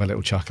you've got to have a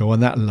little chuckle.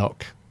 And that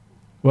lock,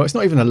 well, it's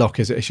not even a lock,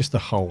 is it? It's just a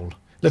hole.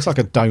 It looks like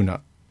a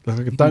donut. Like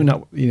a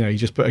donut, you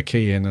just put a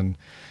key in, and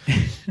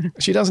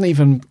she doesn't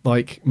even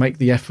make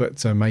the effort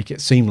to make it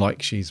seem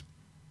like she's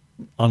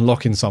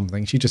unlocking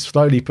something. She just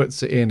slowly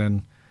puts it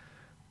in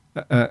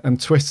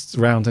and twists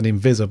around an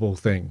invisible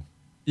thing.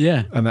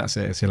 Yeah, and that's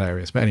it. It's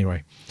hilarious. But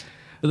anyway,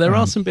 but there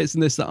are some bits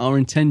in this that are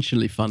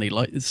intentionally funny.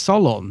 Like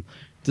Solon,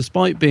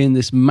 despite being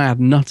this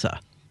mad nutter,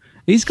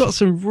 he's got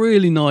some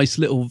really nice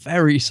little,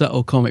 very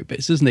subtle comic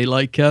bits, isn't he?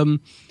 Like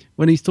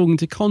when he's talking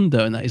to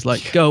Kondo and that, he's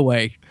like, go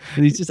away.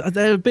 And he's just,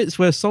 there are bits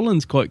where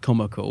Solon's quite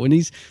comical,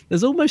 and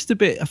there's almost a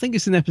bit, I think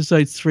it's in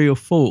episode 3 or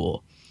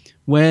 4,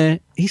 where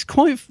he's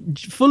quite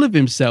full of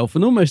himself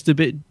and almost a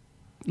bit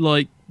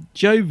like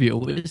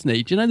jovial, isn't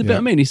he? Do you know the bit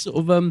I mean? He's sort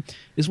of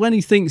it's when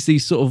he thinks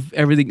he's sort of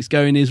everything's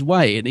going his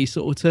way, and he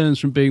sort of turns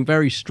from being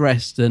very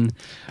stressed and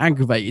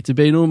aggravated to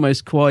being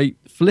almost quite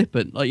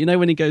flippant. Like,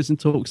 when he goes and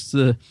talks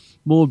to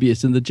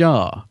Morbius in the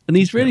jar, and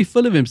he's really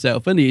full of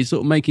himself, and he's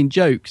sort of making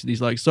jokes, and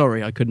he's like,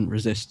 sorry, I couldn't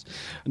resist,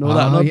 and all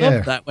that. And I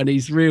love that when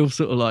he's real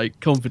sort of like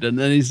confident,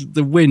 and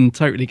the wind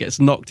totally gets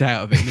knocked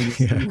out of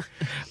him.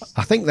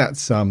 I think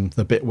that's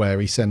the bit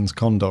where he sends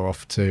Condor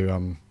off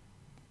to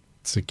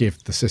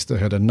give the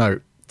Sisterhood a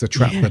note to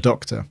trap the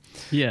Doctor.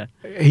 Yeah,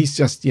 he's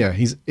just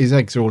his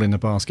eggs are all in the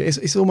basket.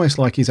 It's almost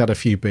like he's had a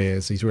few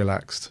beers, he's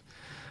relaxed.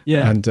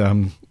 Yeah,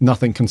 and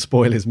nothing can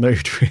spoil his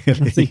mood,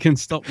 really. Nothing can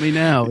stop me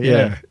now.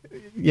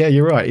 Yeah,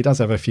 you're right. He does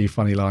have a few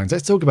funny lines.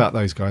 Let's talk about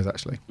those guys,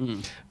 actually.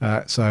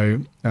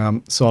 Solon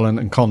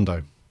and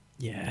Kondo.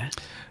 Yeah.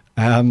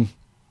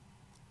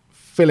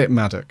 Philip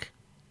Maddock.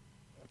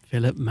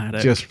 Philip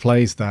Maddock. Just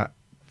plays that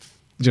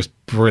just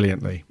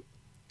brilliantly.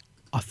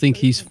 I think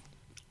he's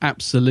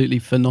absolutely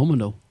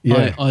phenomenal.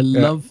 Yeah. I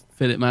love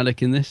Philip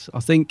Maddock in this.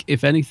 I think,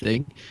 if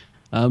anything,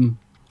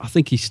 I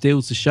think he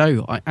steals the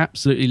show. I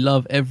absolutely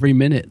love every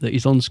minute that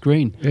he's on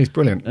screen. He's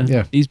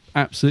brilliant. He's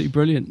absolutely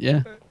brilliant.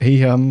 Yeah.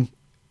 He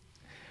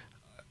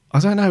I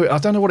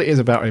don't know what it is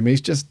about him.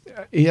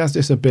 He has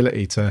this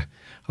ability to,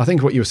 I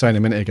think what you were saying a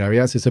minute ago, he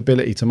has this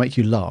ability to make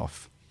you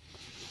laugh.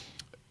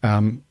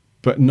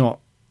 But not,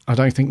 I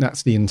don't think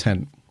that's the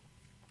intent.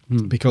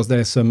 Because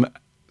there's some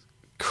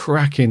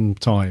cracking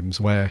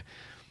times where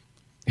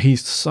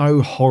he's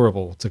so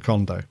horrible to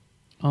Kondo.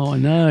 Oh, I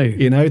know.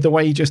 You know, the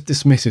way he just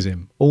dismisses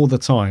him all the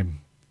time.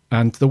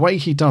 And the way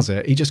he does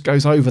it, he just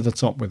goes over the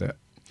top with it.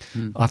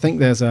 I think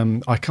there's,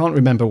 I can't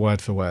remember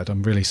word for word,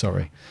 I'm really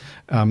sorry.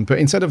 But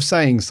instead of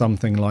saying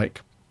something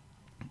like,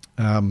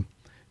 you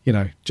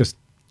know, just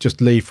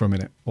leave for a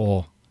minute,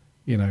 or,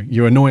 you know,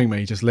 you're annoying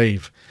me, just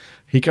leave.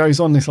 He goes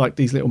on these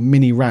little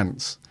mini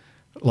rants,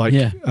 like,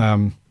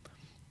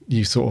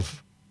 you sort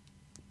of,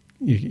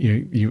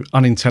 you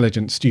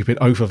unintelligent, stupid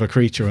oaf of a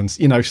creature, and,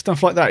 you know,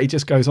 stuff like that. He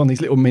just goes on these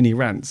little mini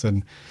rants.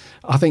 And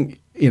I think,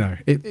 you know,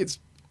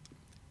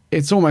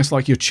 it's almost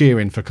like you're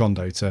cheering for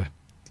Kondo to,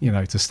 you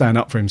know, to stand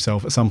up for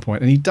himself at some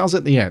point. And he does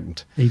at the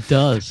end. He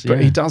does, But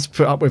he does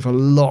put up with a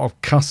lot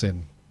of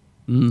cussing.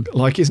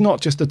 Like, it's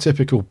not just a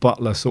typical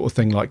butler sort of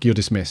thing, like, you're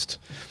dismissed.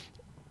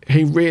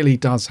 He really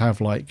does have,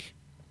 like,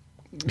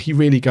 he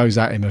really goes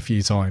at him a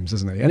few times,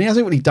 doesn't he? And he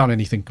hasn't really done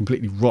anything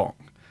completely wrong.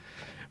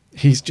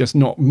 He's just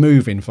not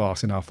moving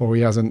fast enough, or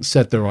he hasn't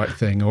said the right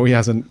thing, or he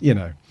hasn't, you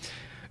know.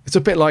 It's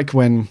a bit like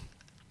when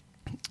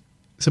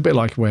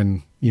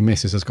your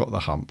missus has got the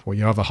hump, or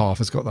your other half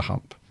has got the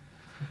hump,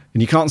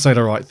 and you can't say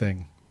the right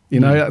thing. You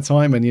know, that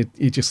time, and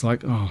you're just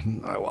like, oh,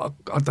 no,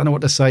 I don't know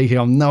what to say here.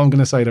 I know I'm going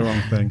to say the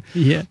wrong thing.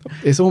 Yeah.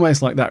 It's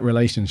almost like that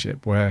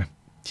relationship where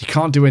you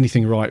can't do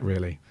anything right,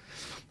 really.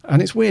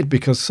 And it's weird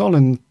because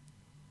Solon,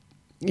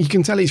 you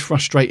can tell he's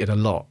frustrated a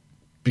lot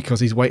because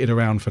he's waited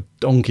around for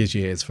donkey's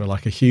years for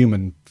like a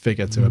human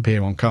figure to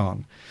appear on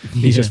Khan.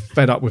 He's just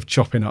fed up with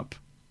chopping up,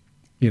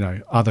 you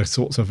know, other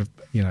sorts of,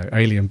 you know,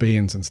 alien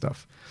beings and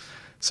stuff.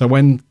 So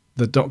when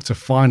the Doctor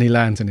finally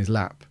lands in his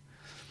lap,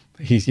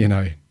 he's, you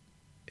know,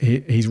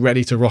 he's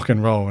ready to rock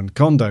and roll, and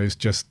Kondo's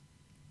just,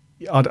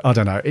 I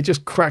don't know, it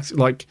just cracks,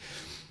 like,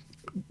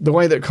 the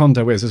way that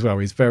Kondo is as well,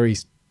 he's very,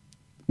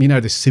 you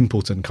know, this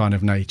simpleton kind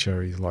of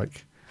nature. He's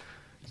like,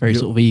 very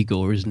sort of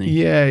Igor, isn't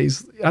he? Yeah,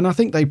 and I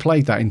think they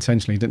played that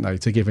intentionally, didn't they,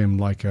 to give him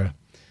like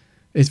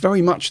it's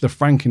very much the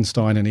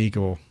Frankenstein and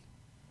Igor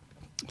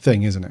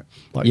thing, isn't it?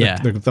 Like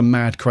the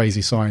mad,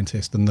 crazy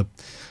scientist and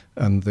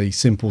the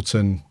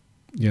simpleton,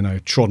 you know,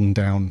 trodden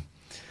down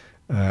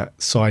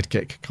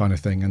sidekick kind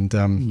of thing.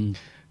 And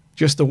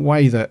just the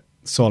way that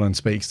Solon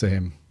speaks to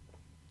him,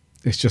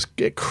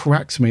 it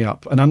cracks me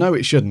up. And I know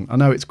it shouldn't. I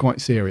know it's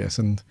quite serious,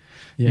 and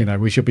you know,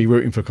 we should be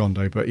rooting for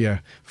Kondo. But yeah,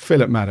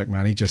 Philip Maddock,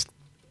 man,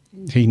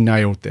 he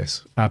nailed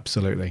this.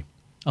 Absolutely.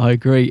 I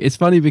agree. It's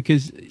funny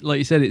because, like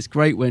you said, it's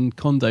great when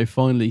Kondo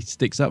finally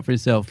sticks up for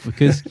himself,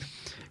 because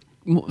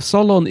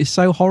Solon is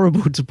so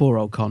horrible to poor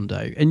old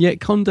Kondo, and yet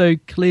Kondo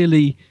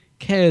clearly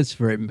cares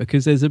for him,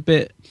 because there's a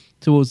bit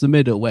towards the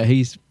middle where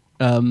he's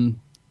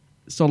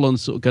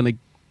Solon's sort of going to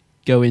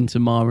go into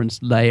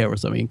Maran's lair or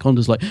something, and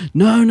Kondo's like,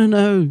 no,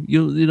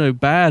 you know,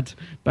 bad,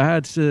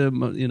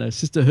 you know,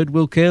 sisterhood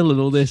will kill and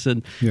all this,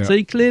 and so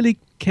he clearly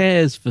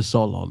cares for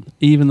Solon,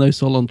 even though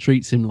Solon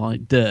treats him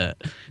like dirt.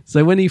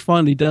 So when he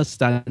finally does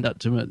stand up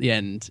to him at the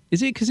end,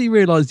 is it because he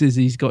realizes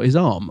he's got his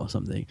arm or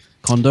something?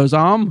 Kondo's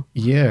arm?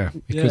 Yeah.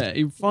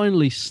 He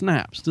finally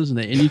snaps, doesn't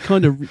it? And you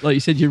kind of, like you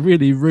said, you're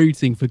really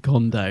rooting for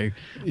Kondo.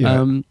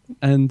 Yeah.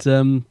 And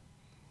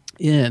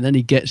then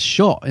he gets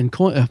shot in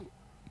quite a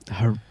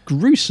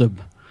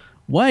gruesome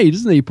way,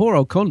 doesn't he? Poor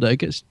old Kondo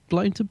gets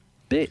blown to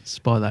bits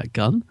by that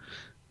gun.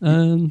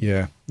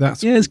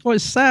 It's quite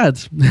sad.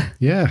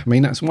 Yeah, I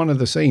mean, that's one of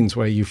the scenes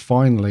where you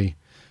finally,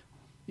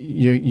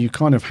 you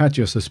kind of had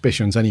your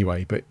suspicions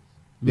anyway, but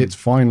it's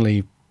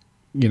finally,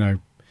 you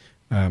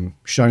know,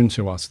 shown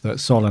to us that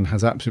Solon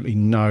has absolutely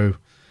no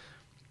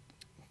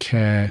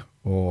care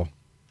or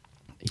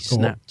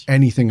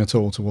anything at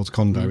all towards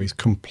Kondo. He's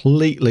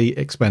completely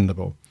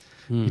expendable.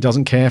 He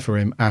doesn't care for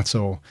him at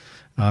all,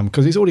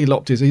 because he's already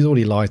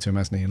lied to him,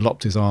 hasn't he, and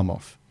lopped his arm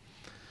off.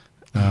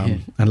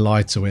 And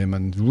lied to him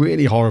and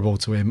really horrible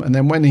to him, and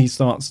then when he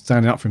starts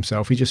standing up for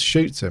himself, he just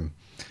shoots him.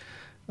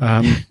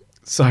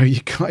 So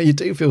you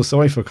do feel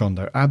sorry for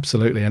Kondo,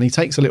 absolutely, and he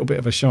takes a little bit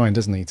of a shine,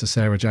 doesn't he, to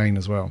Sarah Jane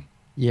as well?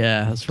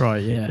 Yeah, that's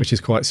right. Yeah, which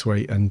is quite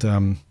sweet, and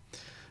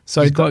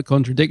so it's quite a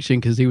contradiction,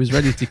 because he was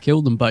ready to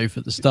kill them both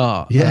at the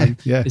start.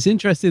 It's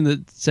interesting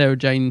that Sarah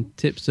Jane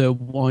tips her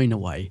wine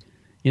away.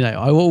 You know,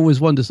 I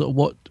always wonder sort of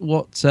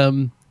what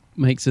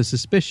makes her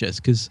suspicious,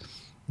 because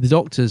the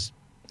Doctor's,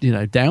 you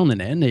know, down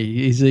in it, and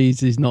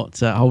he's not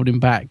holding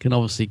back, and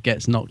obviously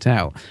gets knocked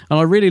out. And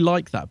I really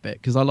like that bit,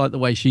 because I like the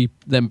way she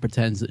then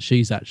pretends that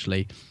she's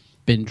actually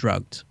been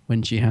drugged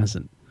when she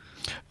hasn't.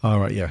 All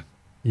right, yeah,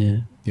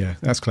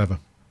 that's clever.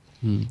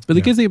 But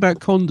the good thing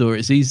about Kondo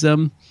is he's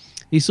sort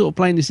of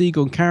playing this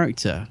Egon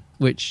character,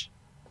 which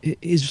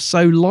is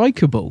so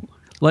likable.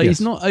 Like,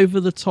 he's not over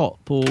the top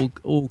or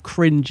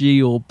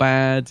cringy or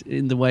bad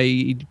in the way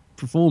he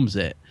performs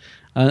it,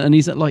 and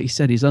he's, like you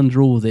said, he's under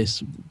all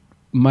this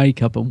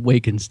makeup and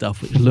wig and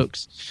stuff, which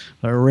looks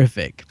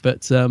horrific,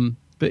 but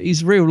but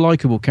he's a real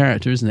likable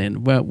character, isn't he?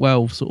 And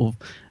well sort of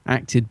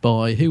acted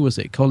by, who was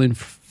it? Colin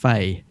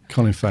Fay.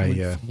 Colin Fay,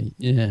 yeah.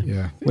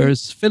 Yeah.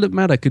 Whereas Philip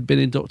Maddock had been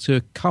in Doctor Who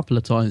a couple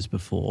of times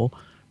before,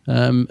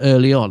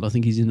 early on. I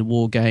think he's in the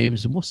War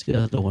Games. And what's the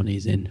other one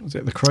he's in? Was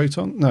it the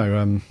Croton?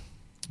 No,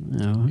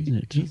 no,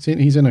 isn't it?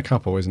 He's in a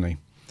couple, isn't he?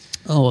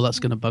 Oh, well, that's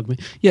going to bug me.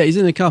 Yeah, he's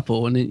in a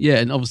couple, and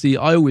and obviously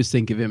I always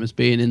think of him as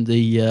being in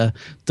the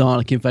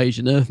Dalek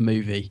Invasion Earth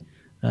movie.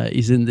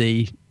 He's in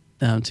the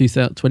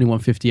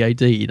 2150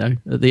 AD,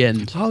 at the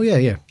end. Oh,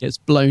 yeah. Gets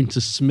blown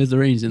to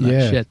smithereens in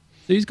that shed.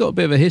 So he's got a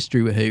bit of a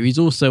history with Who. He's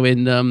also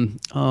in,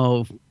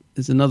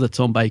 there's another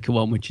Tom Baker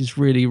one, which is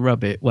really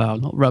rubbish. Well,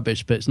 not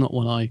rubbish, but it's not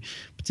one I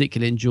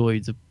particularly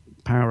enjoyed. The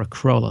Power of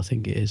Kroll, I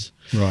think it is.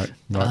 Right.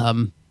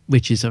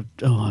 Which is a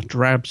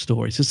drab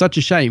story. So such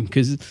a shame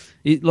because,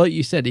 like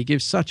you said, he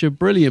gives such a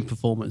brilliant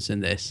performance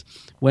in this.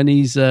 When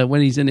he's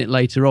in it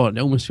later on,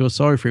 I almost feel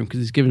sorry for him because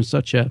he's given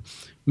such a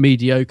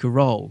mediocre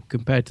role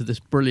compared to this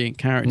brilliant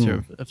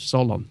character of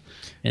Solon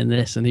in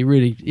this. And he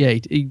really,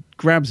 he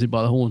grabs it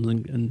by the horns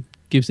and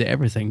gives it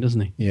everything,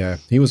 doesn't he? Yeah,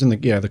 he was in the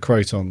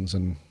Crotons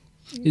and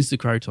the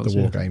Crotons, the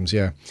War Games,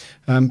 yeah.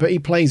 But he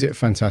plays it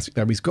fantastic.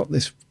 Though he's got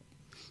this,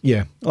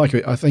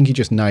 I think he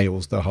just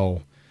nails the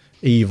whole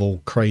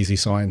evil, crazy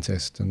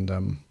scientist,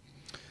 and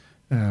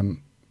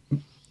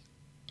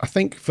I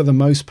think for the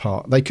most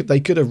part they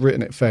could have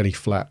written it fairly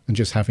flat and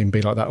just have him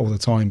be like that all the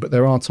time. But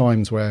there are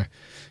times where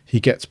he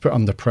gets put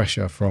under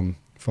pressure from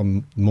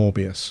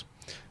Morbius,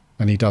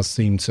 and he does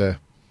seem to,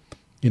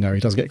 he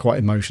does get quite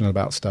emotional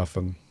about stuff,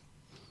 and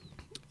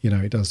he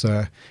does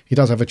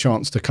have a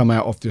chance to come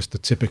out of just the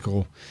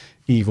typical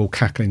evil,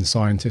 cackling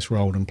scientist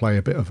role and play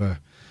a bit of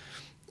a,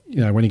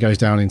 when he goes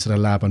down into the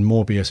lab and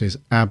Morbius is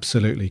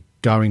absolutely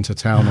going to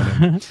town on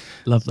him.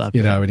 Love that.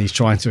 And he's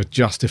trying to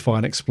justify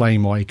and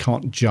explain why he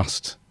can't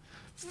just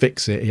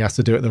fix it. He has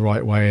to do it the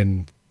right way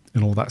and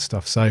all that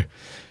stuff. So,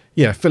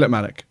 yeah, Philip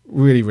Maddock,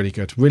 really, really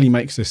good. Really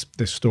makes this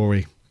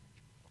story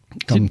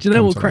come. Do you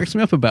know what cracks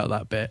me up about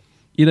that bit?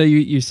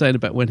 You're saying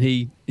about when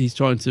he's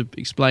trying to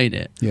explain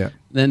it. Yeah.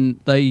 Then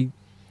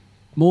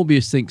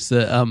Morbius thinks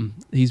that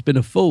he's been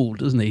a fool,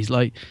 doesn't he? He's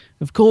like,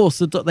 of course,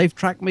 they've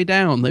tracked me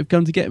down. They've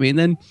come to get me. And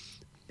then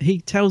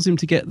he tells him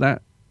to get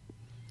that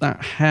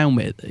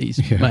helmet that he's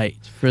made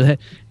for the head.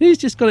 He's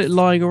just got it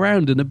lying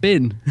around in a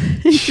bin.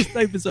 He just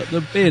opens up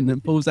the bin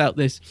and pulls out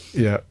this.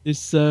 Yeah.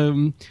 It's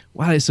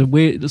it's a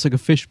weird. It looks like a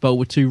fishbowl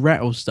with two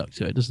rattles stuck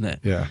to it, doesn't it?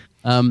 Yeah.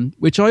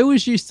 Which I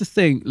always used to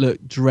think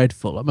looked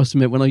dreadful. I must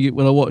admit, when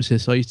I watched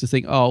this, I used to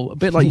think, a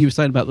bit like you were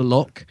saying about the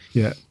lock.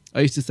 Yeah. I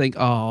used to think,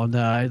 oh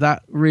no,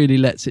 that really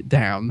lets it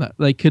down. That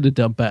they could have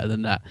done better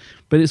than that.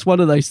 But it's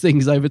one of those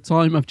things. Over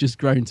time, I've just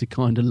grown to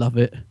kind of love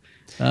it.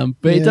 But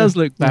it does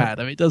look bad.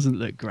 I mean, it doesn't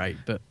look great,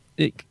 but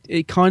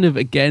it kind of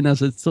again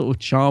has a sort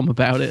of charm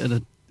about it,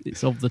 and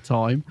it's of the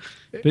time.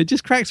 But it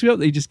just cracks me up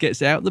that he just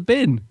gets it out the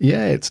bin.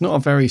 Yeah, it's not a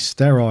very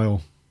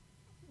sterile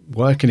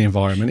working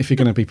environment if you're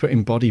going to be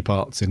putting body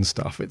parts in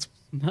stuff. It's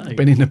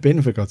been in a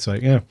bin, for God's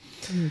sake. Yeah.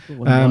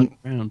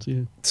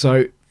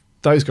 So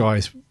those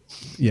guys,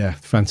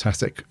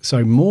 fantastic.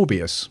 So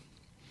Morbius,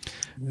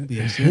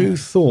 who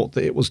thought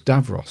that it was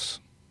Davros?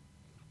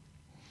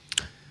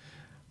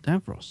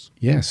 Davros?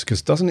 Yes,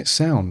 because doesn't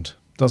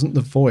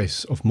the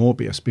voice of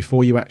Morbius,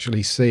 before you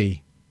actually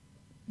see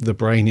the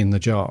brain in the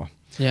jar,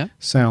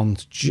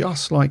 sound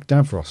just like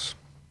Davros?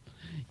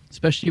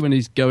 Especially when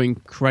he's going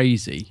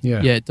crazy.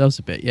 Yeah, it does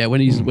a bit. Yeah, when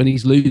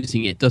he's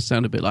losing it does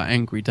sound a bit like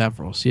angry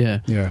Davros.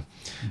 Yeah.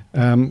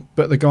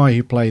 But the guy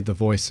who played the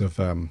voice of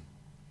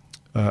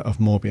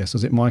Morbius,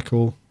 was it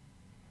Michael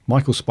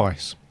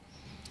Spice?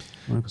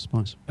 Michael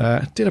Spice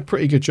did a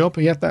pretty good job.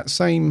 He had that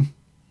same,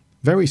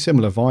 very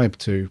similar vibe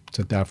to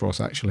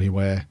Davros actually,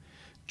 where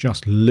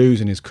just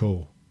losing his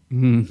cool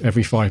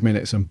every 5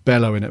 minutes and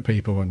bellowing at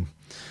people and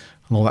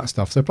all that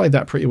stuff. So they played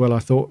that pretty well, I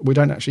thought. We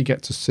don't actually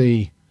get to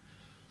see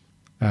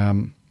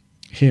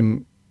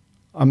him.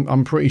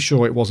 I'm pretty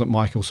sure it wasn't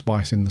Michael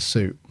Spice in the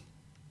suit.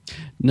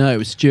 No, it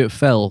was Stuart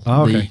Fell,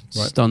 the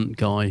stunt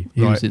guy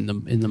who was in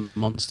the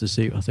monster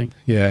suit, I think.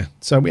 Yeah.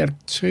 So we had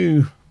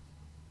two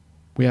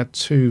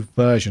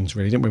versions,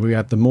 really, didn't we? We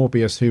had the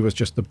Morbius who was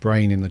just the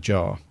brain in the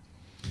jar,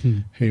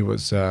 who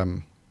was,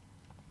 and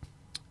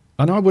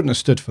I wouldn't have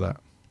stood for that.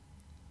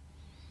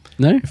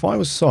 No? If I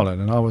was Solid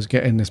and I was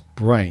getting this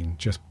brain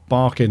just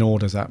barking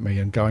orders at me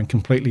and going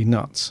completely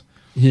nuts,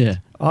 I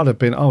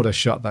would have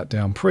shut that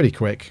down pretty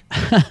quick.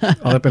 I'd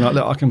have been like,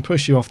 look, I can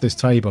push you off this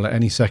table at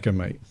any second,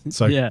 mate.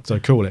 So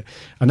cool it.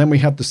 And then we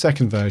had the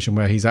second version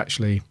where he's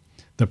actually,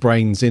 the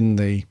brain's in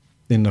the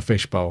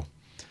fishbowl,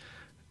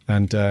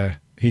 and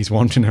he's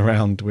wandering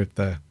around with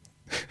the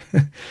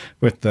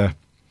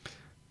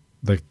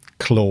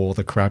claw,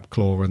 the crab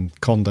claw,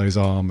 and Kondo's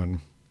arm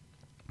and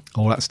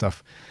all that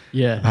stuff.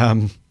 Yeah.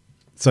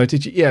 So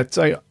did you? Yeah.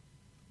 So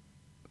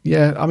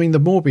yeah. I mean, the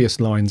Morbius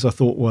lines I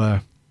thought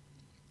were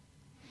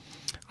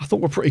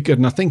pretty good,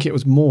 and I think it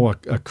was more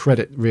a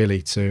credit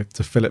really to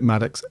Philip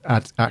Maddock's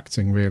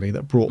acting really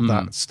that brought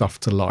that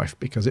stuff to life,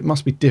 because it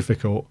must be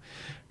difficult,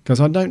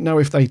 because I don't know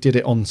if they did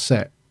it on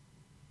set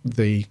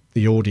the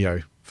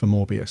audio for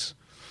Morbius.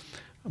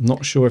 I'm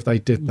not sure if they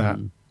did that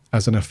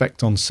as an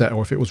effect on set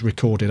or if it was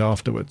recorded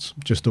afterwards,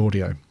 just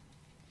audio.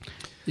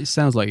 It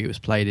sounds like it was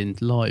played in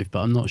live,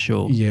 but I'm not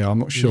sure. Yeah, I'm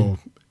not sure.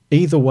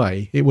 Either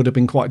way, it would have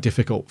been quite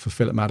difficult for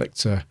Philip Maddock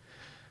to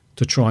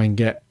try and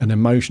get an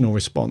emotional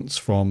response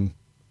from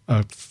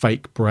a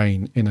fake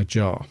brain in a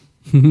jar.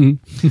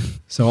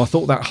 So I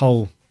thought that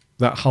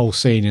whole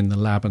scene in the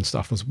lab and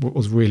stuff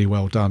was really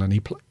well done. And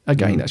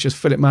that's just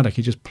Philip Maddock.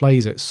 He just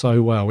plays it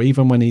so well,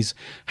 even when he's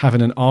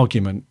having an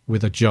argument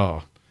with a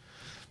jar.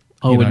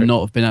 I would not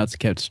have been able to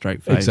keep a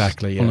straight face.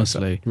 Exactly, yeah,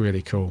 honestly.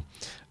 Really cool.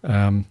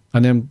 And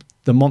then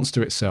the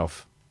monster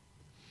itself.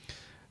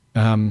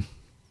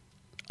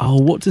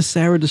 What does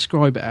Sarah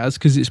describe it as?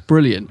 Because it's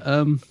brilliant.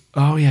 I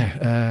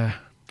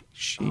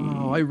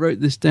wrote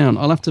this down.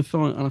 I'll have to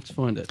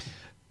find it.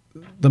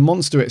 The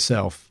monster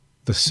itself,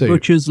 the suit.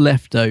 Butcher's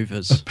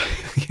leftovers.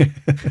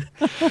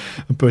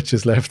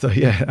 Butcher's leftovers.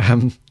 Yeah.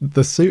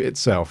 The suit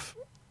itself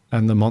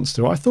and the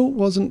monster, I thought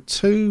wasn't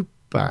too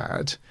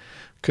bad,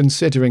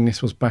 considering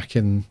this was back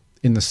in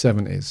the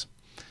 70s.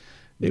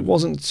 It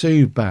wasn't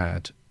too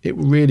bad. It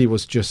really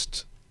was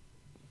just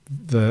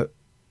the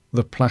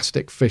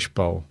plastic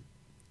fishbowl.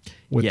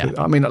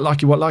 I mean,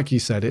 like you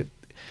said,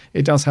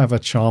 it does have a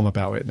charm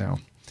about it now.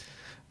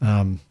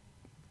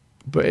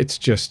 But it's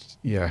just,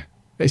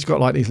 it's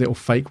got like these little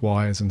fake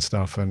wires and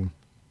stuff, and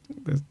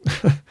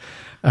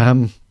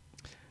and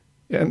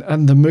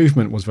the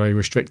movement was very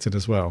restricted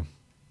as well.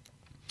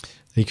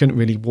 He couldn't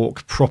really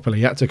walk properly.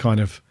 He had to kind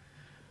of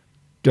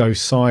go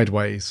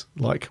sideways,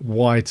 like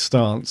wide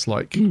stance,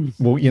 like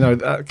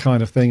that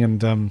kind of thing.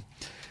 And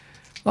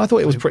I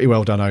thought it was pretty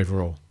well done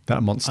overall.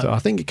 That monster, I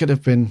think it could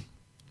have been.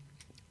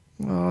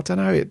 I don't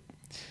know.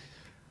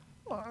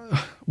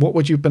 What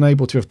would you have been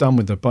able to have done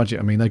with the budget?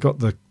 I mean, they got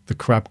the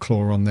crab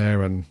claw on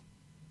there, and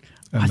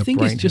I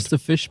think it's just the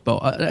fishbowl.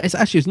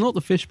 It's not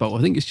the fishbowl.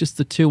 I think it's just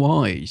the two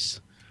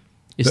eyes.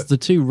 It's the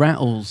two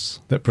rattles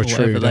that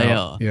protrude they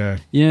out. are.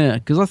 Yeah.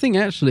 Because I think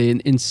actually,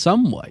 in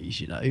some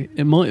ways,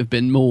 it might have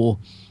been more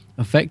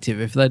effective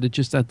if they'd have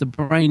just had the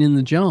brain in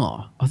the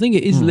jar. I think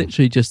it is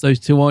literally just those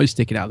two eyes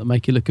sticking out that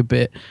make it look a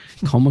bit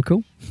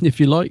comical, if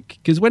you like.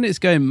 Because when it's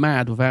going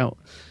mad without,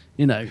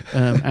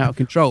 out of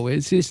control,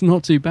 it's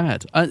not too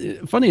bad.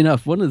 Funny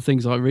enough, one of the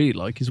things I really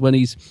like is when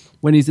he's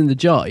in the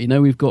jar.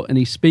 And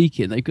he's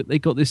speaking. They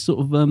got this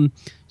sort of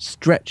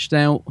stretched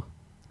out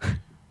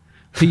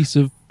piece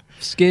of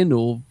skin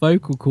or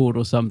vocal cord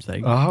or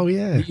something. Oh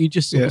yeah, that you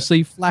just sort of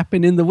see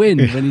flapping in the wind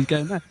when he's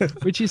going mad,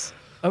 which is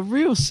a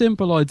real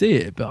simple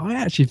idea, but I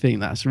actually think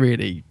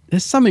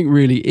there's something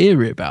really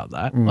eerie about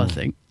that. I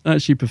think I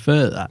actually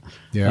prefer that.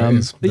 Yeah, it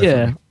is, but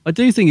definitely. I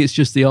do think it's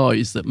just the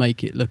eyes that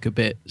make it look a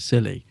bit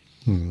silly.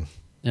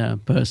 Yeah,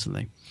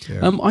 personally.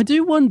 Yeah. I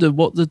do wonder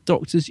what the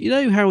doctors,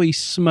 how he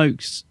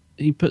smokes,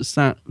 he puts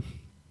that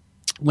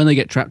when they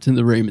get trapped in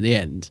the room at the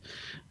end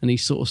and he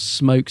sort of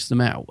smokes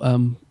them out.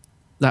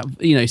 That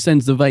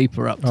sends the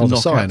vapor up to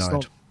knock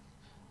out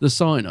the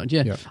cyanide.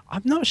 Yeah.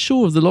 I'm not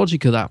sure of the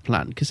logic of that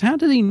plan, because how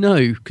did he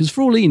know? Because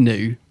for all he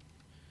knew,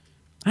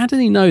 how did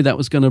he know that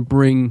was going to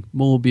bring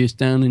Morbius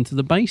down into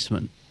the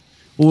basement?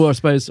 Or I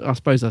suppose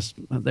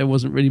there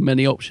wasn't really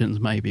many options,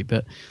 maybe,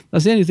 but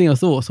that's the only thing I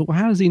thought. Well,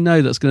 how does he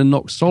know that's going to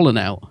knock Solon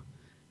out,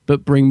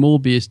 but bring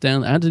Morbius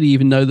down? How did he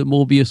even know that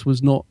Morbius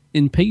was not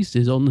in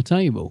pieces on the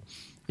table?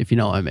 If you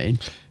know what I mean.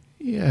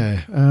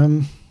 Yeah.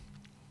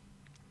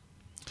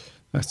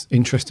 That's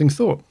interesting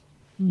thought.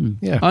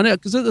 Yeah, I know,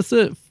 because at the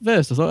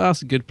first I thought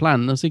that's a good plan,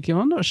 and I was thinking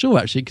I'm not sure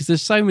actually, because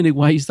there's so many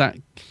ways that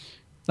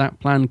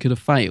plan could have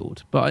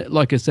failed. But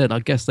like I said, I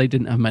guess they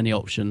didn't have many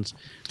options,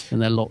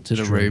 and they're locked in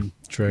a room.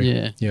 True.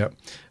 Yeah.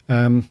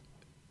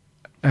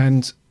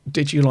 And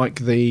did you like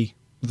the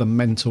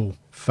mental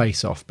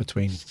face-off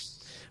between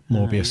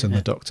Morbius and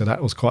the Doctor?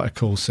 That was quite a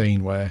cool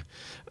scene where,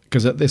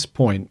 because at this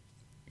point,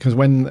 because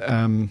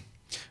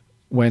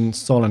when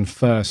Solon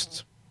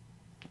first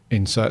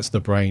inserts the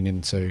brain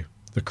into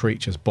the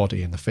creature's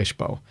body in the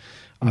fishbowl,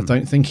 I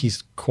don't think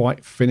he's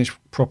quite finished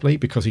properly,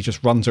 because he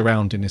just runs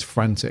around in this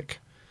frantic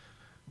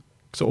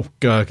sort of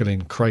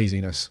gurgling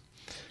craziness.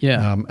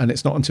 Yeah. And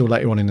it's not until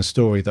later on in the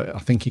story that I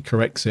think he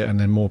corrects it, and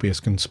then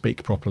Morbius can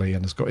speak properly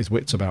and has got his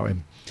wits about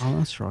him. Oh,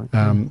 that's right.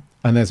 And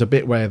there's a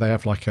bit where they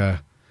have I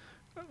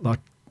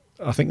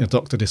think the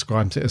Doctor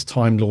describes it as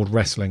Time Lord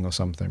wrestling or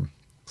something.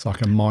 It's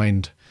like a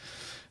mind.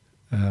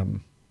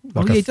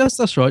 It does.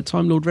 That's right.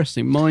 Time Lord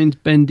wrestling,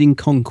 mind bending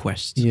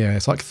conquest. Yeah,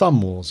 it's like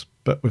Thumb Wars,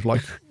 but with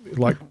like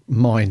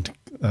mind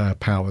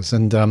powers.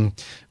 And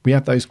we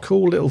have those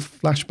cool little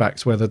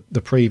flashbacks where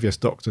the previous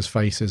Doctor's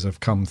faces have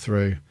come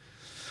through.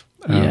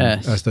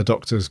 As the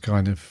Doctor's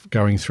kind of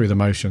going through the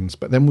motions.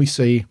 But then we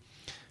see,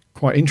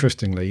 quite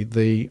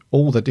interestingly,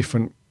 all the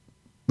different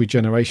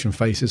regeneration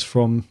faces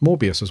from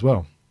Morbius as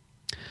well.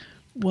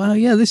 Well,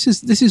 yeah, this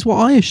is what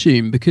I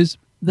assume, because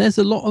there's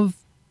a lot of,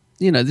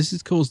 this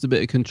has caused a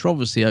bit of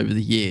controversy over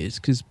the years,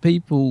 because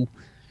people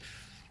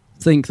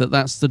think that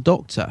that's the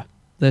Doctor.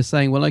 they're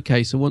saying, well,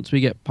 okay, so once we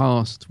get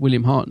past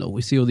William Hartnell,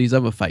 we see all these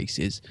other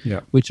faces,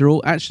 Yeah. which are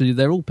all actually,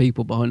 they're all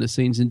people behind the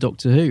scenes in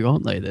Doctor Who,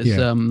 aren't they? There's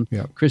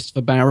Yeah.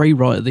 Christopher Barry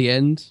right at the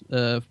end.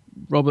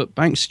 Robert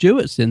Banks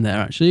Stewart's in there,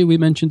 actually, we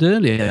mentioned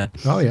earlier.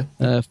 Oh,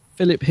 yeah.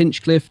 Philip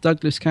Hinchcliffe,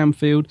 Douglas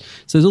Camfield.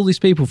 So there's all these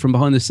people from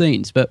behind the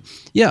scenes. But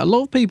yeah, a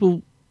lot of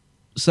people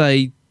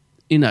say,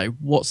 you know,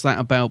 what's that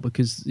about?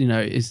 Because, you know,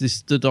 is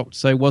this the Doctor?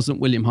 So wasn't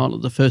William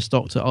Hartnell the first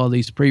Doctor? Are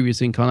these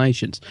previous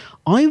incarnations?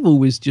 I've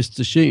always just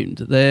assumed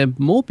that they're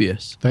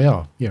Morbius. They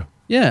are, yeah.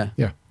 Yeah.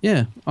 Yeah.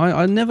 Yeah.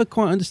 I never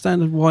quite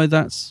understand why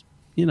that's,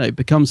 you know,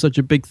 become such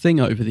a big thing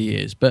over the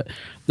years. But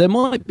there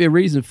might be a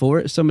reason for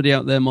it. Somebody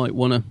out there might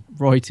want to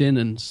write in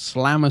and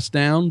slam us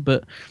down.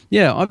 But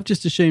yeah, I've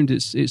just assumed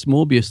it's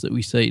Morbius that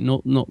we see,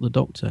 not the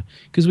Doctor.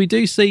 Because we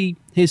do see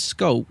his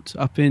sculpt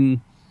up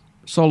in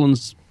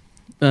Solon's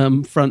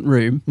front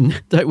room,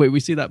 don't we? We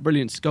see that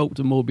brilliant sculpt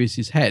of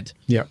Morbius's head.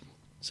 Yeah.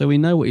 So we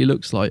know what he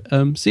looks like.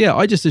 So yeah,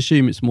 I just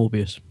assume it's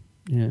Morbius.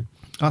 Yeah.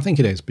 I think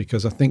it is,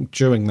 because I think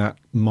during that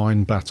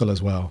mind battle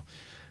as well,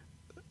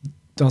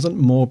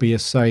 doesn't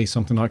Morbius say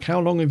something like, how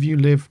long have you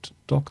lived,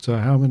 Doctor?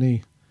 How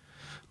many?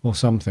 Or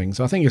something.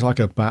 So I think it's like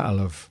a battle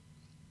of...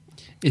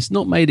 It's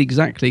not made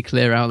exactly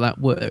clear how that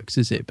works,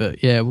 is it?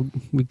 But yeah,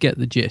 we get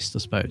the gist, I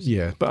suppose.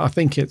 Yeah, but I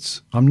think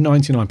I'm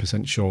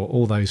 99% sure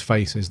all those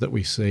faces that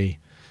we see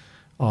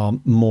are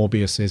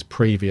Morbius's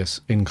previous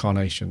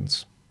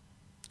incarnations.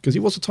 Because he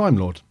was a Time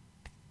Lord.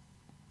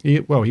 He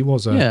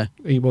was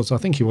I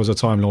think he was a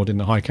Time Lord in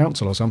the High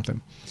Council or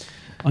something.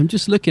 I'm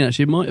just looking,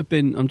 actually, it might have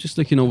been, I'm just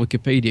looking on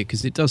Wikipedia,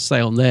 because it does say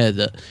on there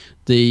that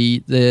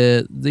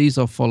these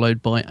are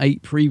followed by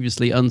 8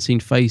 previously unseen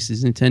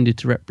faces intended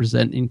to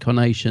represent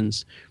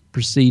incarnations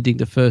preceding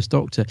the first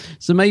Doctor.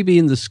 So maybe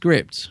in the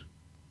script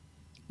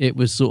it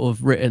was sort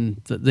of written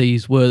that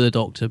these were the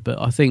Doctor,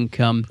 but I think,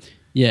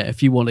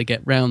 if you want to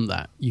get round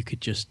that, you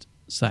could just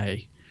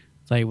say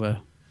they were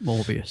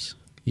Morbius.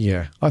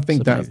 Yeah, I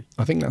think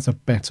that's a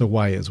better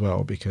way as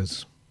well,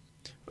 because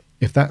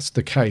if that's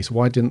the case,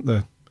 why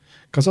didn't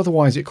because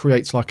otherwise it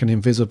creates like an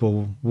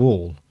invisible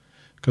wall.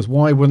 Because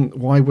why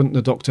wouldn't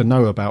the Doctor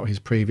know about his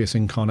previous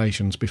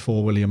incarnations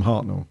before William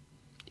Hartnell?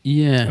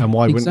 Yeah, and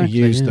why wouldn't he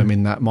use them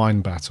in that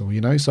mind battle? You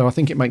know, so I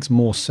think it makes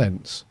more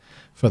sense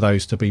for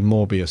those to be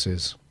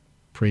Morbius's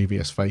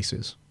previous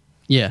faces.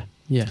 Yeah,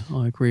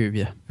 I agree with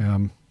you.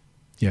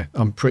 Yeah,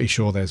 I'm pretty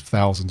sure there's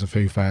thousands of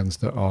Who fans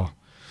that are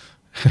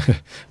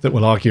that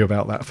will argue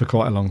about that for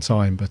quite a long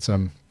time. But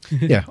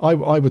yeah, I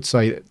would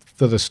say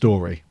for the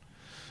story,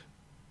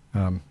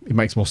 it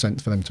makes more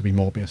sense for them to be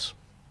Morbius.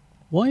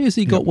 Why has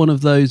he got one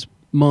of those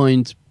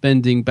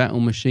mind-bending battle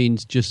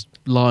machines just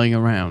lying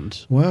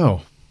around?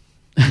 Well,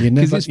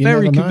 because it's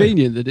very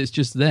convenient that it's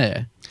just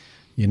there.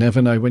 You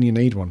never know when you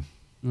need one.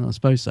 Well, I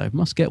suppose so.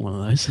 Must get one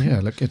of those. Yeah,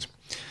 look good.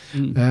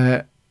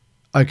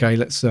 Okay,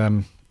 let's...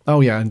 and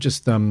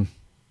just...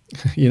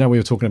 we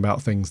were talking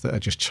about things that are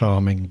just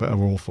charming but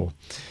are awful.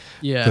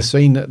 Yeah. The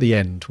scene at the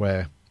end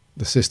where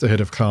the Sisterhood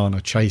of Khan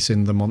are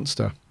chasing the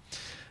monster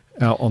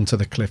out onto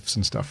the cliffs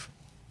and stuff.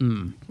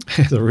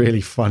 It's a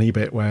really funny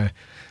bit where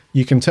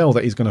you can tell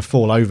that he's going to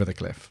fall over the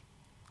cliff.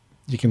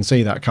 You can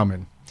see that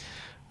coming.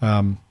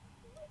 And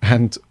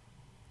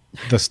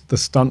the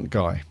stunt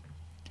guy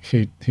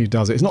who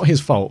does it, it's not his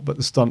fault, but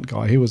the stunt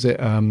guy, who was it?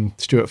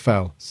 Stuart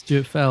Fell.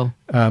 Stuart Fell.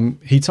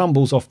 He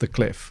tumbles off the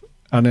cliff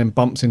and then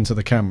bumps into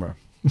the camera.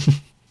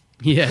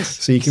 Yes.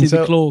 So you can see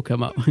the claw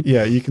come up.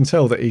 Yeah, you can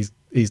tell that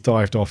he's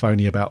dived off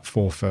only about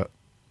 4 foot.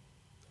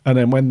 And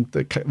then when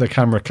the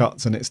camera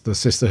cuts and it's the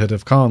Sisterhood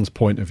of Khan's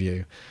point of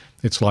view,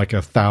 it's like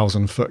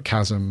 1,000-foot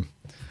chasm.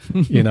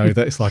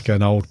 That it's like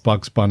an old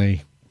Bugs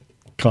Bunny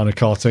kind of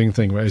cartoon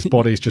thing where his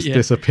body's just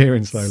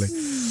disappearing slowly.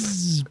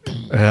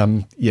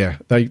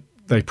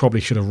 They probably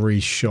should have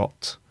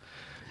reshot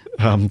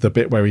the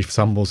bit where he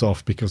stumbles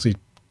off, because he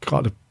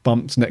kind of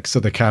bumps next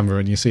to the camera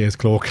and you see his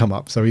claw come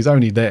up. So he's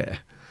only there,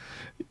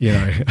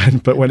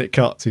 but when it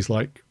cuts, he's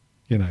like,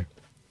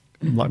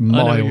 like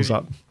miles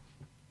up.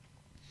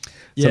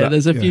 Yeah,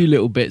 there's a few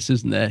little bits,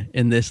 isn't there,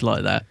 in this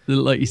like that?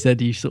 Like you said,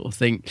 you sort of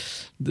think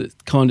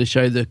that kind of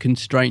show the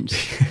constraints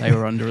they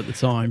were under at the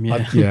time.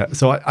 Yeah,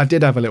 So I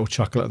did have a little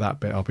chuckle at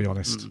that bit, I'll be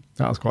honest.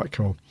 That was quite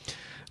cool.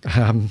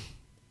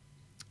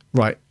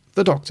 Right,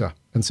 the Doctor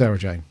and Sarah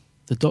Jane.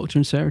 The Doctor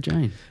and Sarah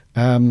Jane.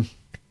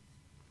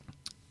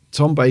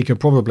 Tom Baker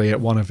probably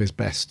at one of his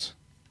best,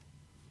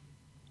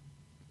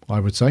 I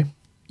would say.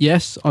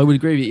 Yes, I would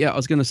agree with you. Yeah, I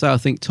was going to say, I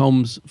think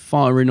Tom's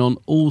firing on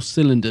all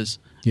cylinders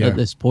at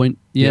this point.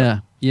 Yeah,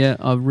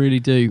 I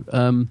really do.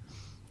 And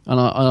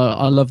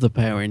I love the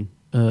pairing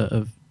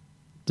of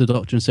the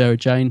Doctor and Sarah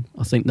Jane.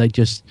 I think they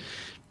just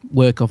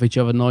work off each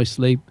other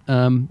nicely.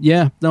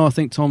 I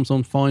think Tom's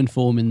on fine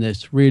form in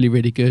this. Really,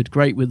 really good.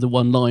 Great with the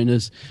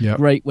one-liners. Yep.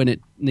 Great when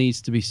it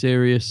needs to be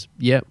serious.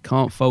 Yep,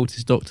 can't fault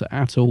his Doctor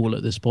at all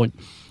at this point.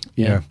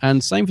 Yeah.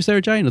 And same for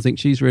Sarah Jane. I think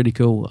she's really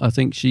cool. I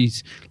think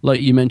she's,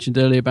 like you mentioned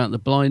earlier about the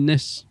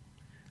blindness,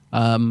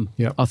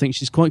 I think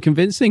she's quite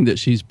convincing that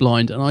she's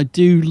blind. And I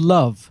do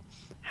love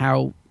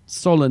how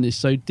Solon is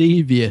so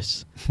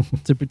devious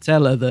to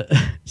Patella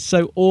that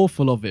so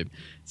awful of him,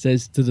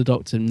 says to the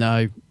Doctor,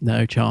 no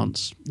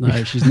chance.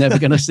 No, she's never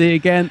going to see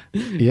again,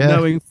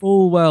 knowing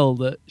full well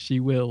that she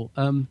will.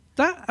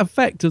 That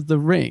effect of the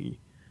ring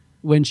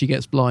when she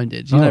gets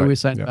blinded, we were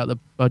saying about the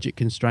budget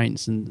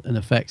constraints and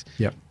effects.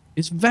 Yeah.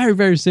 It's very,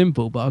 very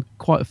simple, but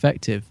quite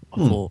effective,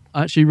 I thought.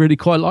 I actually really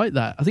quite like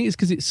that. I think it's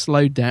because it's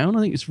slowed down. I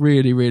think it's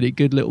really, really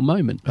good little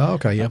moment. Oh,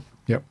 okay, yeah.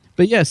 Yep.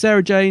 But yeah,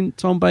 Sarah Jane,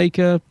 Tom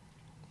Baker,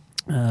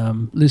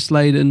 Liz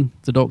Sladen,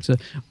 the Doctor,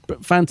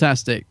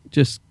 fantastic.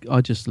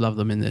 I just love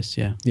them in this.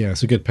 Yeah,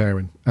 it's a good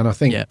pairing, and I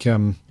think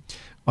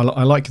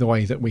I like the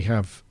way that we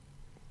have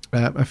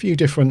a few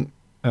different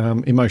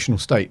emotional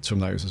states from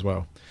those as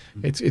well.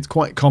 It's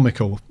quite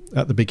comical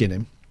at the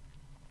beginning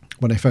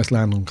when they first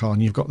land on Khan.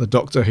 You've got the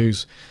Doctor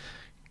who's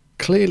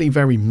clearly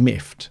very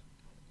miffed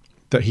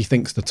that he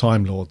thinks the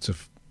Time Lords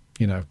have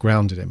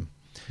grounded him.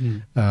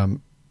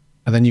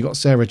 And then you've got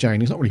Sarah Jane,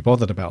 who's not really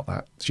bothered about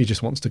that. She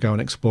just wants to go and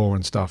explore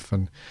and stuff.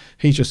 And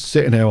he's just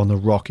sitting there on the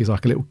rock. He's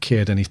like a little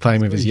kid and he's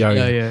playing with his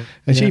yo-yo.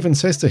 And she even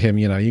says to him,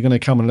 you're going to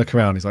come and look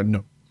around. He's like,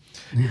 no.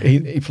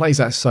 He plays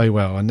that so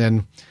well. And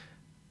then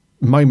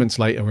moments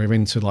later, we're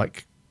into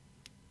like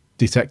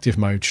detective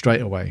mode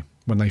straight away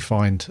when they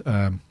find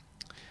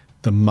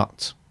the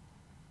Mutt.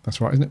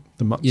 That's right, isn't it?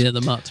 The Mutt. Yeah, the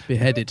Mutt,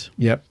 beheaded.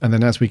 Yep. And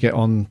then as we get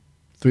on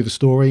through the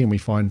story and we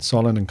find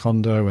Solon and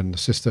Kondo and the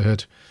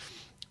Sisterhood,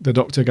 the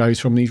Doctor goes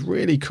from these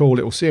really cool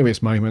little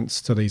serious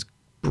moments to these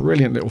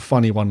brilliant little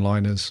funny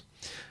one-liners.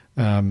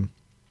 And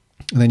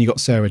then you got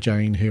Sarah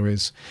Jane, who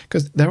is...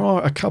 Because there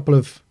are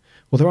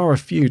a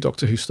few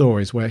Doctor Who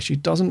stories where she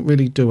doesn't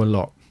really do a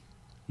lot.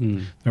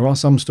 There are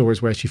some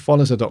stories where she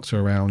follows the Doctor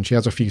around, she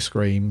has a few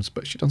screams,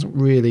 but she doesn't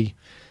really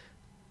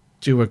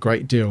do a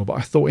great deal. But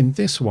I thought in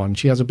this one,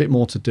 she has a bit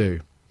more to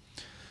do.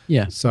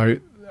 Yeah. So,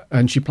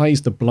 and she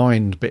plays the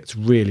blind bits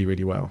really,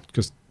 really well,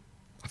 because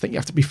I think you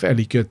have to be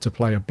fairly good to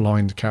play a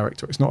blind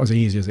character. It's not as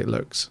easy as it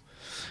looks.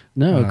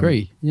 No, I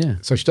agree. Yeah.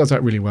 So she does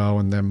that really well,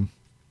 and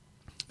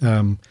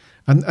then,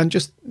 and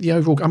just the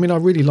overall. I mean, I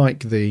really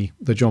like the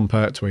John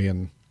Pertwee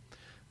and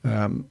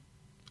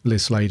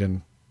Liz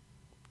Sladen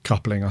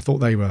coupling. I thought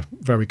they were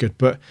very good.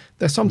 But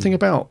there's something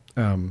about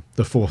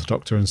the Fourth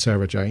Doctor and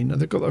Sarah Jane.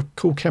 They've got a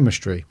cool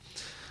chemistry.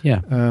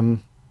 Yeah.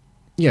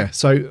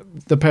 So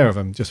the pair of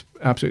them just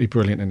absolutely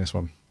brilliant in this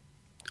one.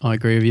 I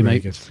agree with you, really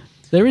mate. Good.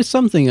 There is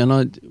something,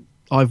 and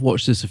I've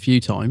watched this a few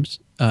times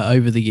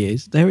over the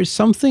years. There is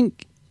something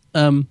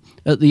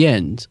at the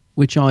end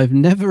which I've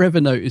never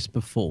ever noticed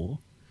before,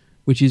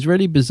 which is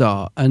really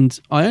bizarre. And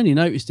I only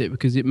noticed it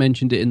because it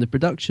mentioned it in the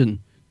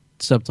production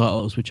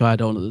subtitles, which I had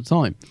on at the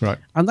time. Right.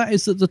 And that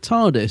is that the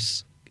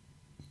TARDIS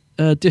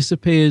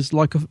disappears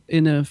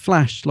in a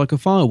flash, like a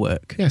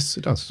firework. Yes,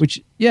 it does.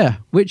 Which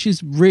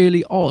is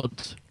really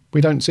odd.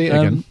 We don't see it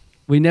again.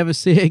 We never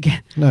see it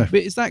again. No.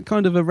 But it's that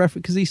kind of a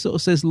reference, because he sort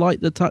of says,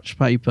 light the touch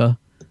paper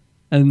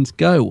and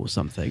go or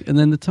something, and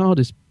then the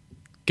TARDIS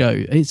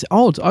go. It's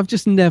odd. I've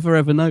just never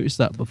ever noticed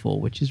that before,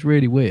 which is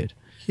really weird.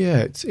 Yeah,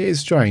 it is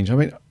strange. I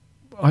mean,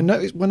 I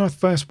noticed when I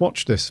first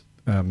watched this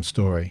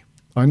story,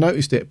 I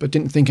noticed it but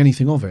didn't think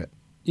anything of it.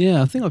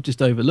 Yeah, I think I've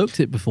just overlooked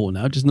it before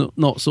now, just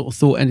not sort of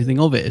thought anything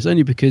of it. It's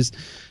only because,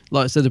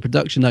 like I said, the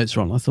production notes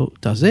are on. I thought,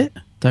 does it?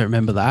 Don't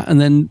remember that. And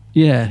then,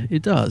 yeah,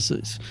 it does.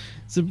 It's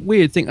a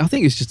weird thing. I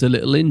think it's just a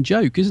little in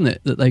joke, isn't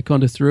it? That they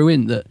kind of threw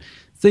in that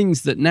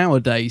things that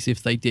nowadays,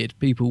 if they did,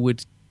 people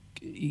would,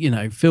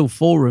 fill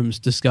forums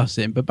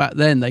discussing. But back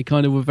then, they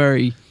kind of were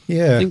very...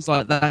 Yeah. Things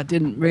like that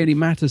didn't really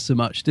matter so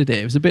much, did it?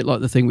 It was a bit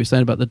like the thing we were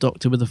saying about the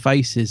Doctor with the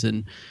faces,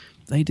 and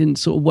they didn't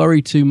sort of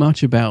worry too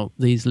much about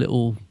these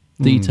little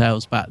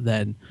details back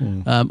then,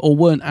 or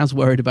weren't as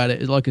worried about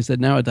it. Like I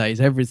said,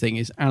 nowadays everything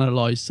is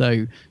analysed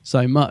so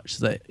much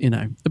that,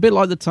 a bit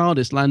like the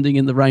TARDIS landing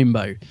in the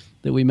rainbow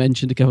that we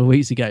mentioned a couple of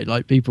weeks ago.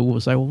 Like, people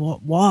will say, well,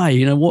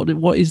 why?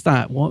 What is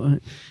that?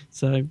 What?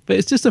 So, but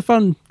it's just a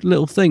fun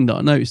little thing that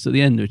I noticed at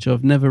the end, which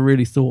I've never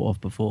really thought of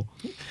before.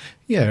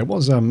 Yeah, it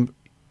was.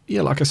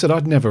 Like I said,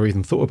 I'd never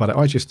even thought about it.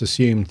 I just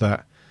assumed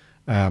that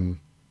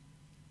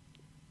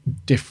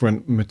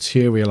different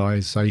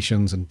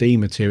materializations and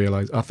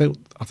dematerialize.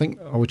 I think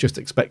I was just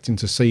expecting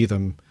to see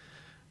them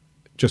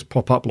just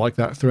pop up like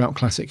that throughout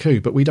Classic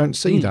Who, but we don't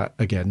see that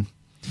again.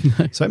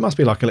 So it must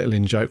be like a little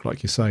in joke,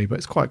 like you say. But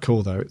it's quite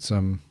cool, though.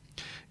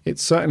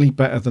 It's certainly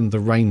better than the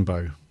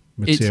rainbow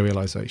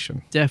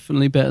materialization. It's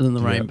definitely better than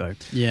the rainbow.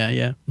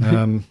 Yeah.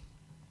 And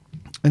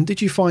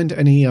did you find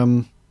any?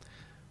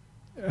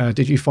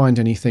 Did you find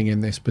anything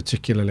in this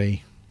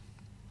particularly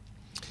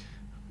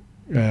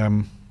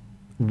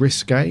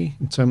risque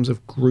in terms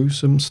of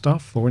gruesome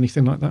stuff or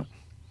anything like that?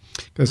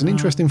 There's an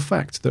interesting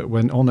fact that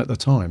went on at the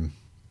time.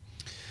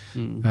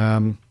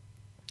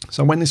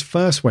 So when this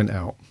first went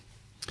out,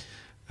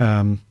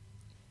 a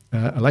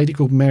lady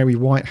called Mary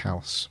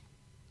Whitehouse.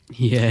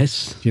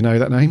 Yes. Do you know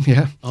that name?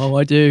 Yeah. Oh,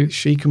 I do.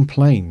 She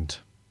complained,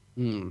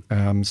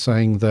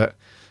 saying that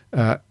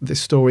this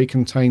story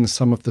contains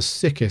some of the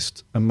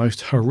sickest and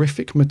most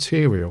horrific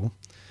material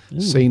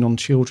seen on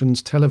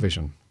children's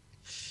television.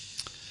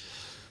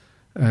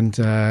 And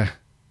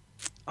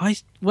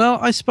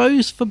I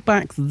suppose for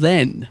back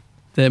then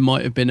there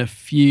might have been a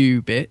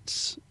few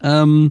bits.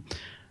 Mary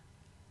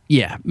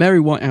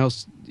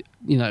Whitehouse,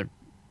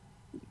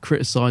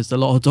 criticised a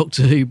lot of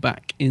Doctor Who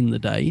back in the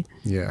day.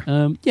 Yeah.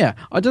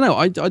 I don't know.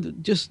 I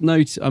just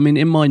note. I mean,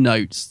 in my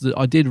notes that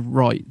I did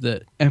write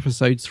that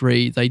episode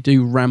 3 they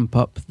do ramp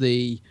up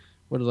the.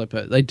 What did I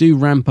put? They do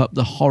ramp up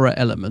the horror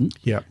element.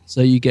 Yeah. So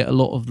you get a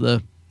lot of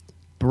the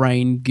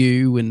brain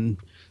goo and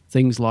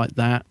things like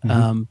that.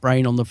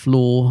 Brain on the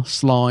floor,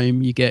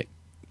 slime. You get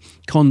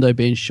Kondo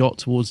being shot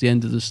towards the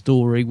end of the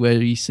story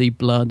where you see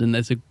blood and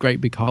there's a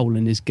great big hole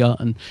in his gut.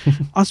 And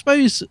I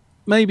suppose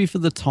maybe for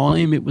the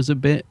time it was a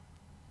bit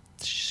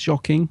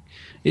shocking.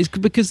 It's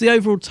because the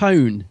overall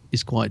tone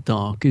is quite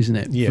dark, isn't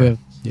it?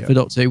 For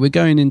Doctor Who. We're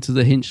going into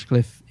the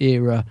Hinchcliffe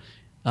era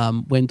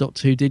when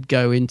Doctor Who did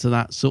go into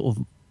that sort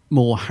of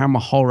more hammer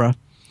horror.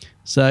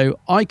 So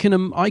I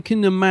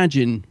can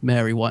imagine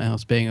Mary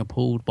Whitehouse being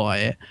appalled by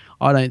it.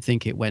 I don't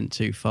think it went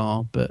too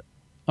far, but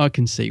I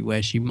can see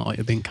where she might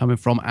have been coming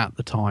from at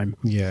the time.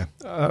 Yeah.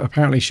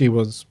 Apparently she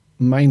was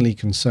mainly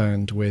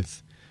concerned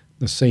with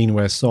the scene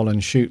where Solon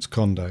shoots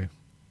Kondo,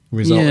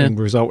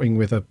 resulting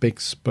with a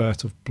big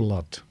spurt of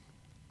blood.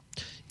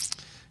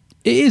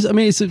 It is. I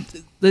mean,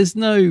 there's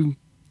no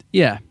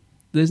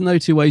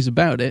two ways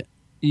about it.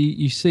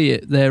 You see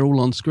it there all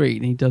on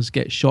screen. He does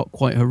get shot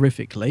quite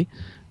horrifically.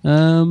 But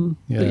I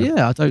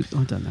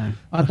don't know.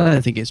 I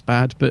don't think it's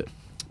bad, but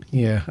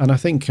yeah. And I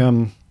think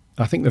the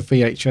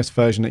VHS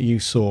version that you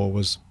saw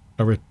was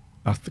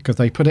because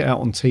they put it out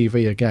on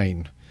TV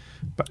again,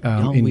 but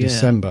in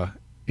December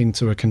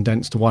into a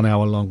condensed 1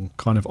 hour long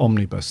kind of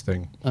omnibus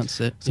thing.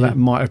 That's it. So that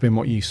might have been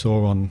what you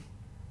saw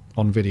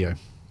on video.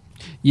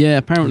 Yeah,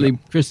 apparently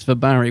Christopher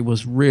Barry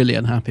was really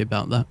unhappy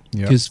about that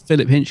because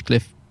Philip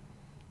Hinchcliffe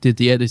did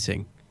the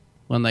editing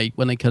when they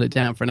cut it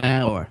down for an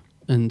hour,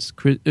 and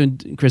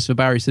Christopher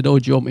Barry said, "Oh,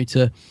 do you want me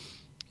to?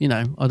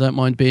 I don't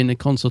mind being a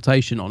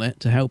consultation on it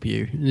to help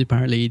you." And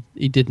apparently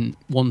he didn't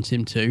want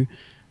him to,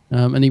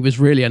 and he was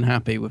really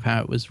unhappy with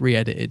how it was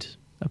re-edited.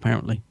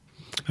 Apparently,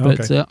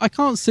 but I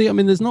can't see. I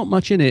mean, there's not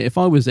much in it. If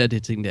I was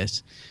editing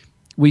this.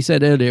 We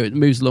said earlier it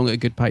moves along at a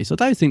good pace. I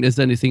don't think there's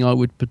anything I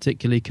would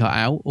particularly cut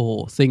out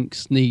or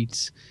thinks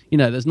needs.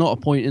 There's not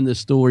a point in the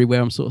story where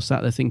I'm sort of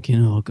sat there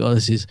thinking, "Oh God,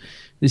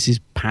 this is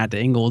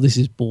padding" or "This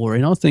is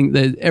boring." I think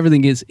that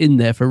everything is in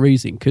there for a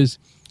reason because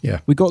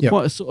we got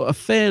quite a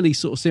fairly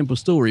sort of simple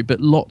story, but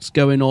lots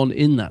going on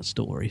in that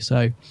story.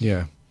 So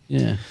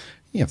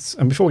yes.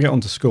 And before we get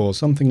on to scores,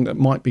 something that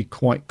might be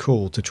quite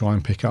cool to try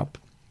and pick up,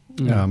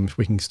 if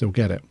we can still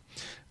get it,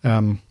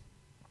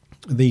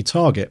 the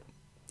Target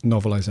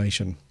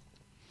novelisation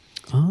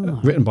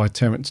written by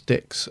Terence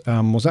Dicks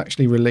was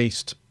actually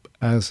released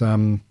as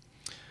an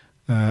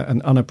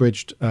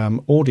unabridged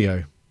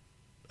audio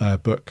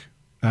book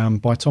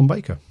by Tom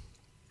Baker.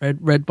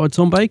 Read by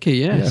Tom Baker,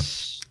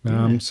 yes.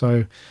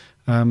 So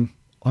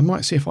I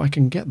might see if I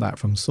can get that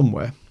from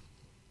somewhere.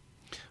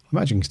 I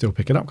imagine you can still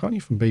pick it up, can't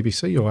you, from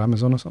BBC or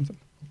Amazon or something?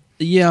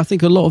 Yeah, I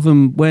think a lot of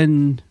them,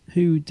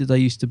 who did they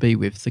used to be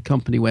with? The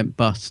company went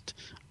bust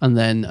and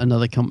then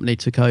another company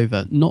took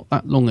over not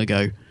that long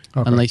ago.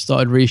 Okay. And they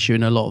started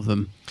reissuing a lot of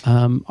them.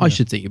 I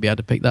should think you'll be able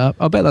to pick that up.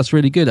 I bet that's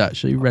really good,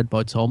 actually, read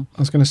by Tom.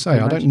 I was going to say,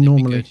 I don't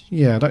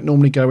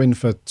normally go in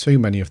for too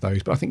many of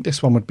those, but I think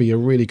this one would be a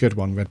really good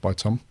one, read by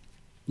Tom.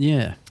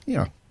 Yeah.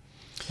 Yeah.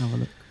 Have a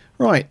look.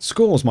 Right,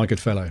 scores, my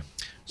good fellow.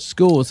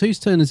 Scores. Whose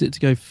turn is it to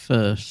go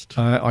first?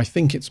 I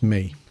think it's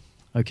me.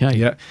 Okay.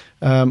 Yeah.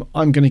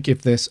 I'm going to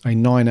give this a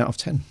 9 out of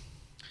 10.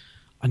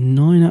 A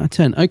 9 out of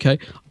 10. Okay.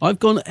 I've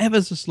gone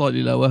ever so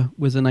slightly lower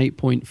with an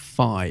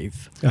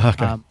 8.5.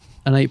 Okay.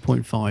 An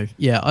 8.5.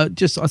 Yeah, I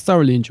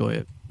thoroughly enjoy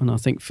it. And I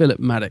think Philip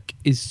Maddock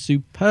is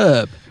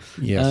superb.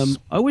 Yes.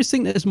 I always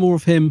think there's more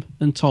of him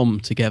and Tom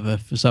together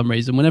for some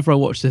reason. Whenever I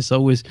watch this,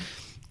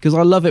 because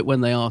I love it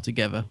when they are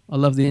together. I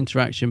love the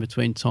interaction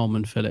between Tom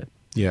and Philip.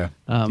 Yeah.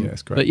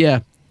 It's great. But yeah,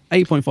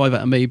 8.5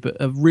 out of me, but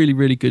a really,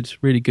 really good,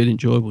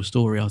 enjoyable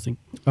story, I think.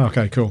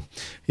 Okay, cool.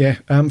 Yeah,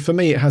 for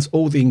me, it has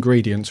all the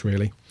ingredients,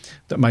 really,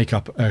 that make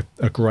up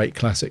a great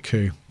classic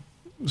Who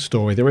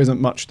story. There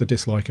isn't much to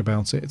dislike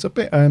about it.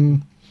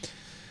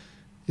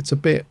 It's a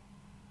bit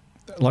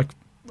like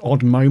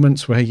odd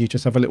moments where you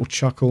just have a little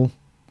chuckle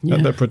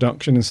at the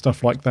production and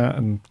stuff like that.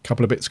 And a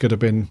couple of bits could have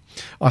been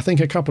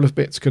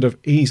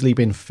easily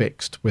been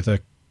fixed with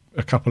a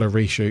couple of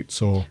reshoots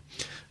or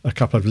a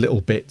couple of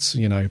little bits,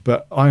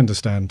 but I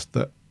understand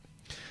that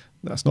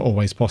that's not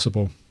always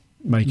possible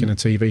making a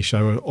TV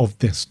show of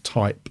this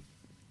type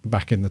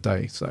back in the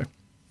day. So,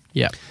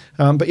 yeah.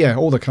 But yeah,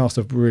 all the cast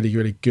are really,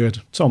 really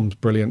good. Tom's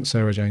brilliant.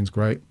 Sarah Jane's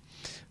great.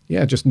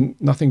 Yeah, just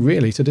nothing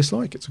really to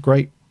dislike. It's a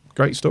great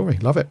story.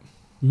 Love it.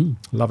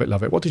 Love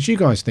it. What did you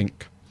guys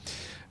think?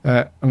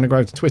 I'm going to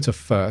go to Twitter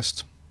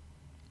first.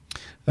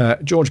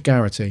 George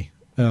Garrity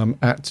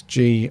at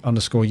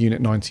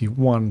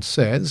G_Unit91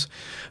 says,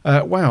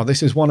 wow,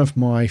 this is one of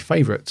my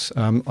favourites.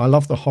 I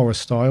love the horror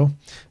style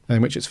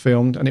in which it's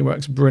filmed, and it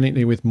works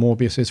brilliantly with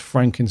Morbius's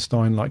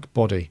Frankenstein-like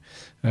body.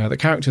 The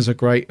characters are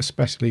great,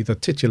 especially the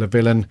titular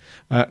villain.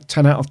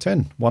 10 out of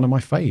 10, one of my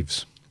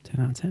faves.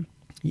 10 out of 10.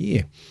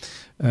 Yeah.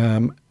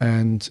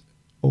 And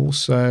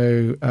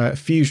also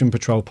Fusion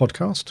Patrol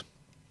podcast,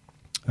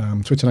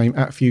 Twitter name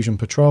at Fusion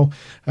Patrol.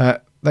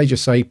 They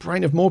just say,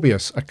 Brain of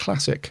Morbius, a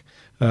classic.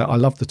 I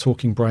love the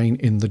talking brain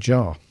in the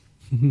jar.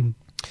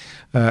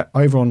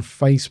 Over on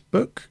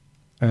Facebook,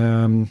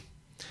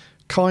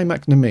 Kai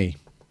McNamee.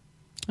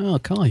 Oh,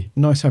 Kai.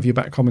 Nice to have you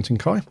back commenting,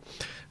 Kai.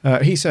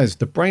 He says,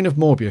 the Brain of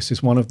Morbius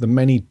is one of the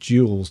many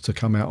jewels to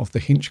come out of the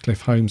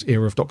Hinchcliffe Holmes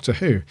era of Doctor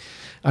Who.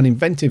 An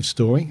inventive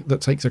story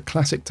that takes a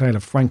classic tale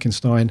of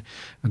Frankenstein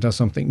and does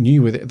something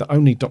new with it that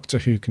only Doctor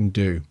Who can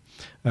do.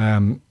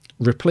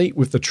 Replete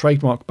with the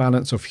trademark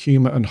balance of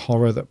humour and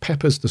horror that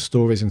peppers the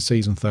stories in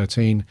Season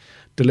 13,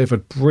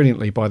 delivered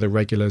brilliantly by the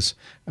regulars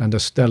and a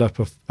stellar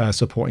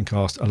supporting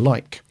cast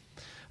alike.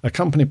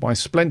 Accompanied by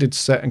splendid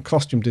set and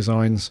costume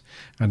designs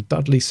and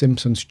Dudley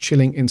Simpson's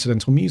chilling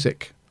incidental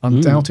music.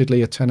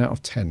 Undoubtedly a 10 out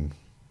of 10.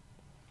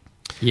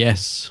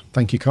 Yes.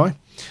 Thank you, Kai.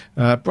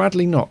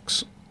 Bradley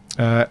Knox.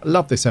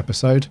 Love this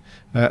episode.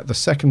 The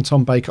second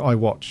Tom Baker I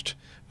watched.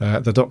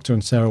 The Doctor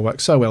and Sarah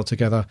work so well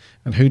together,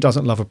 and who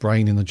doesn't love a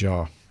brain in the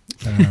jar?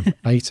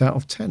 8 out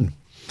of 10.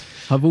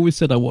 I've always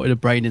said I wanted a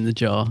brain in the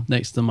jar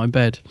next to my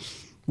bed.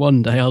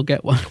 One day I'll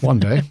get one. One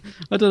day.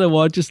 I don't know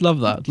why, I just love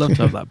that. I'd love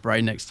to have that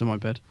brain next to my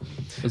bed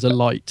as a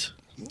light.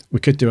 We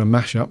could do a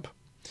mashup.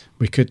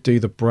 We could do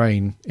the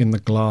brain in the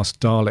glass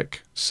Dalek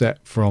set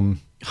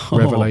from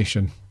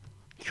Revelation.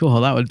 Sure,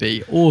 that would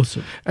be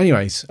awesome.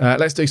 Anyways,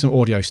 let's do some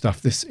audio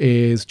stuff. This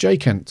is Jay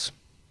Kent.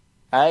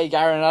 Hey,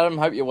 Gary and Adam,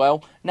 hope you're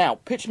well. Now,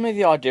 picture me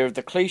the idea of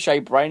the cliche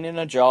brain in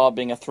a jar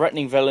being a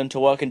threatening villain to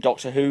work in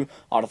Doctor Who.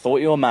 I'd have thought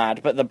you were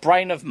mad, but the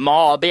brain of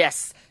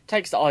Morbius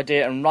takes the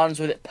idea and runs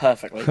with it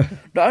perfectly.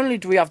 Not only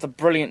do we have the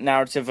brilliant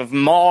narrative of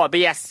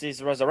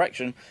Morbius'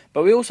 resurrection,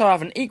 but we also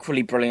have an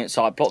equally brilliant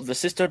side plot of the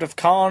sisterhood of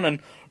Khan and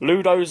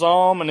Ludo's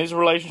arm and his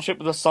relationship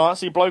with the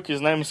sciencey bloke,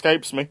 his name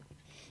escapes me.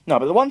 No,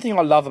 but the one thing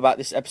I love about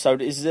this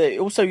episode is that it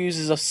also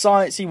uses a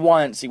sciencey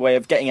way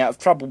of getting out of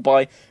trouble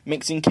by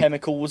mixing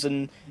chemicals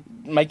and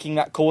making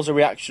that cause a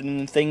reaction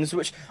and things,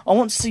 which I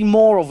want to see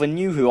more of in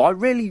New Who. I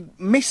really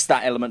miss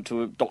that element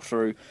to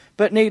Doctor Who.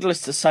 But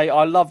needless to say,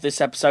 I love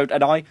this episode,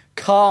 and I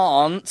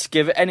can't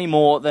give it any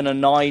more than a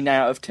 9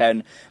 out of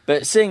 10.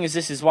 But seeing as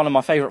this is one of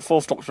my favourite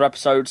Fourth Doctor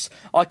episodes,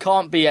 I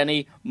can't be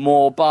any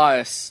more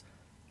biased.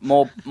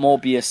 More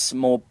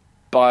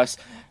biased.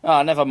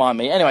 Never mind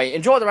me. Anyway,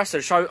 enjoy the rest of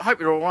the show. Hope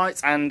you're all right.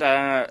 And,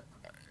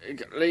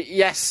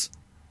 yes.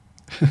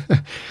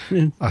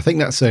 I think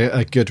that's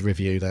a good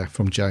review there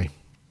from Jay.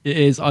 It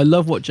is. I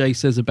love what Jay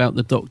says about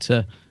the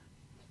Doctor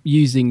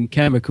using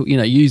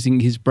using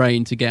his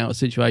brain to get out of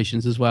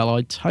situations as well.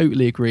 I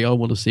totally agree. I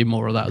want to see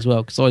more of that as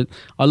well, because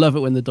I love it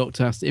when the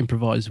Doctor has to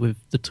improvise with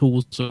the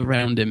tools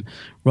around him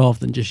rather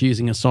than just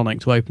using a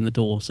sonic to open the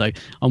door. So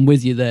I'm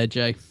with you there,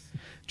 Jay.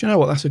 Do you know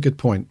what? That's a good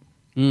point.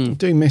 I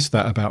do miss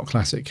that about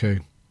Classic Who.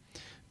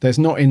 There's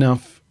not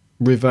enough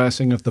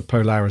reversing of the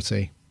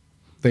polarity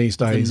these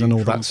days and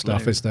all that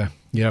stuff, is there?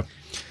 Yeah.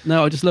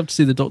 No, I just love to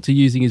see the Doctor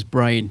using his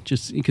brain,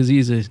 just because he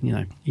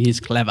is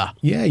clever.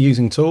 Yeah,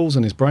 using tools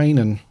and his brain,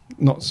 and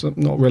not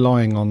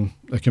relying on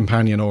a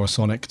companion or a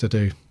sonic to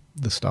do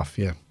the stuff.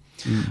 Yeah.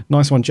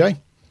 Nice one, Jay.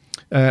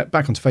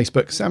 Back onto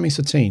Facebook, Sammy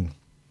Satine.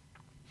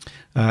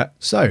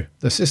 So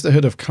the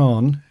Sisterhood of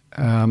Khan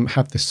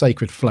have this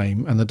sacred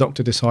flame, and the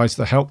Doctor decides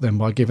to help them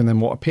by giving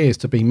them what appears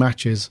to be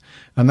matches,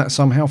 and that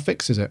somehow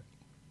fixes it.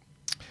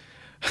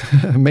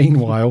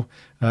 Meanwhile,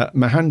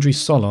 Mahandri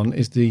Solon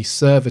is the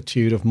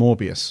servitude of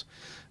Morbius,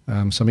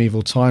 some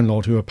evil Time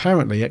Lord who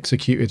apparently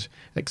executed,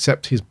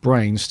 except his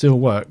brain still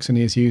works, and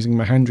he is using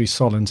Mahandri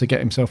Solon to get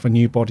himself a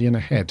new body and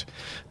a head.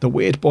 The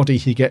weird body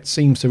he gets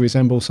seems to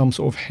resemble some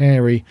sort of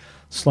hairy,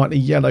 slightly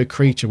yellow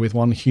creature with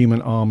one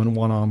human arm and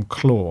one arm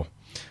claw.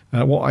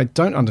 What I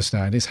don't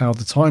understand is how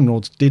the Time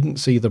Lords didn't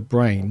see the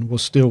brain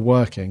was still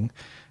working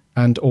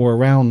or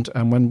around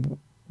and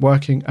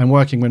working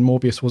when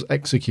Morbius was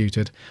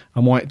executed,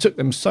 and why it took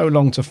them so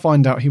long to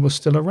find out he was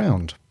still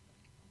around.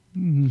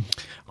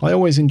 I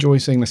always enjoy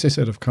seeing the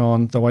Sisterhood of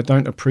Khan, though I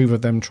don't approve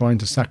of them trying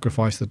to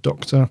sacrifice the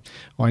Doctor.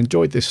 I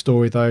enjoyed this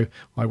story, though.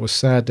 I was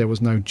sad there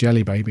was no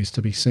jelly babies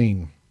to be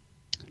seen.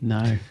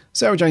 No.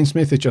 Sarah Jane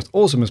Smith is just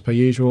awesome as per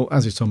usual,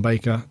 as is Tom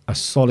Baker. A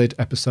solid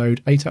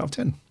episode, 8 out of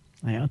 10.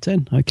 8 out of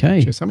 10,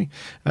 okay. Cheers, Sammy.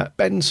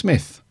 Ben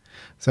Smith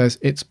says,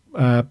 it's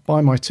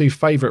by my two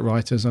favourite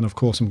writers, and of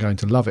course I'm going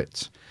to love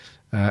it.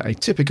 A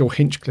typical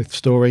Hinchcliffe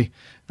story,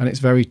 and it's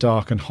very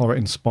dark and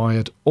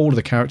horror-inspired. All of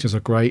the characters are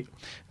great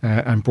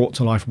and brought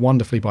to life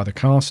wonderfully by the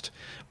cast.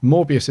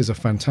 Morbius is a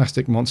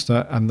fantastic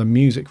monster, and the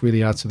music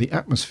really adds to the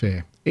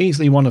atmosphere.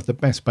 Easily one of the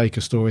best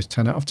Baker stories,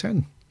 10 out of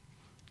 10.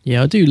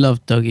 Yeah, I do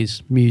love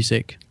Dougie's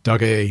music.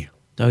 Dougie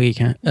no,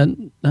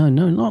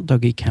 not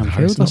Dougie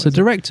Camfield. That's a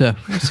director.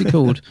 What's he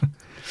called?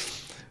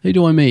 Who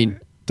do I mean?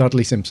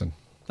 Dudley Simpson.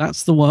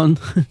 That's the one.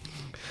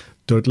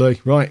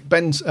 Dudley. Right.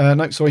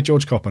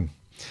 George Coppen.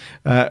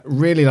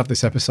 Really love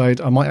this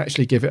episode. I might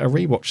actually give it a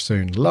rewatch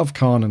soon. Love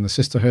Khan and the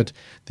Sisterhood.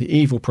 The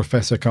evil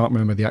professor, can't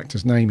remember the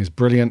actor's name, is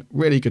brilliant.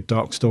 Really good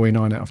dark story,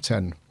 9 out of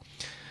 10.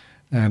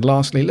 And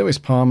lastly, Lewis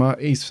Palmer,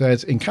 he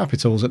says in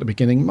capitals at the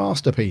beginning,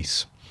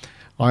 masterpiece.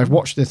 I've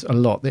watched this a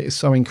lot. It is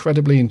so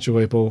incredibly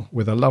enjoyable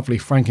with a lovely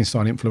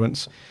Frankenstein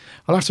influence.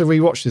 I'll have to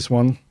rewatch this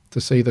one to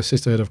see the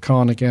Sisterhood of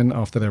Khan again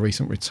after their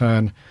recent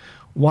return.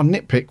 One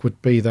nitpick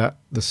would be that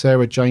the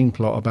Sarah Jane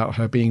plot about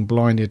her being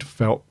blinded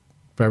felt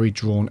very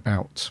drawn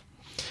out.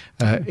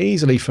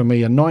 Easily for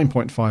me, a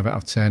 9.5 out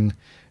of 10.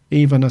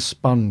 Even a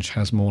sponge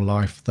has more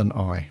life than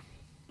I.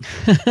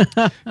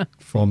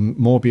 From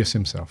Morbius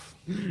himself.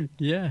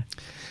 Yeah.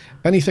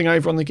 Anything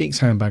over on the Geek's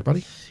Handbag,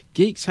 buddy?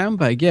 Geek's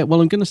Handbag, yeah.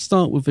 Well, I'm going to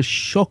start with a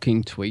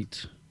shocking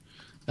tweet.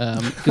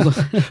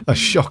 A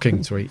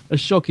shocking tweet. A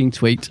shocking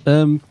tweet.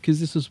 Because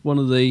this was one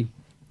of the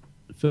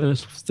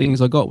first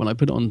things I got when I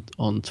put it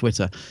on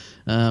Twitter.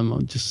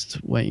 I'm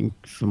just waiting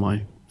for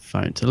my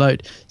phone to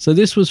load. So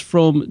this was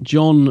from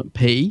John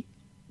P.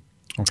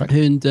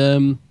 Okay.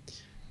 And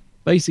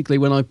basically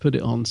when I put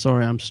it on,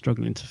 sorry, I'm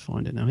struggling to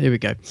find it now. Here we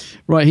go.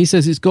 Right, he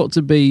says it's got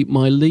to be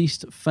my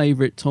least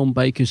favourite Tom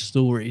Baker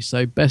story.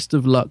 So best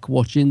of luck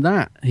watching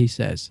that, he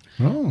says.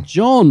 Oh.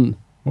 John,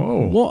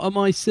 whoa. What am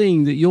I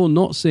seeing that you're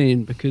not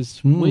seeing?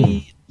 Because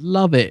we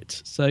love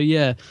it. So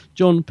yeah,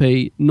 John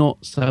P, not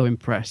so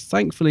impressed.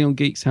 Thankfully on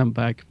Geek's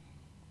Handbag,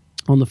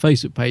 on the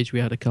Facebook page,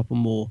 we had a couple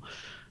more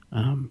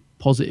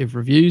positive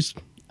reviews.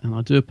 And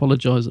I do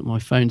apologise that my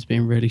phone's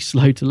being really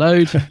slow to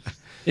load.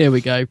 Here we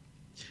go.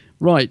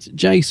 Right,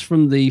 Jace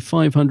from the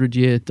 500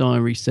 Year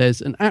Diary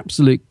says, an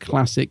absolute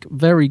classic,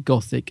 very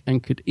gothic,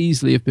 and could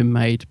easily have been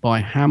made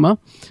by Hammer.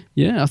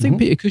 Yeah, I think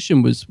Peter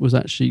Cushing was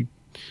actually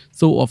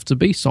thought of to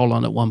be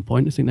Solon at one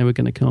point. I think they were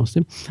going to cast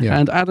him. Yeah.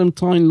 And Adam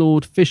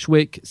Tyne-Lord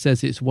Fishwick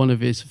says it's one of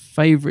his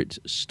favourite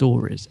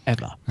stories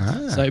ever.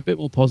 So a bit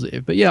more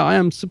positive. But yeah, I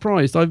am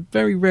surprised. I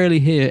very rarely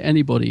hear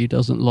anybody who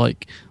doesn't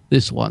like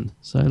this one.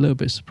 So a little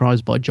bit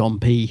surprised by John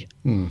P.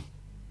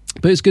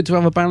 But it's good to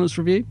have a balanced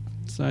review.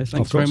 So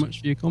thanks very much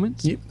for your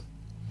comments. Yep.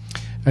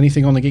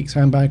 Anything on the Geeks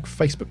Handbag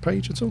Facebook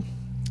page at all?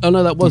 Oh,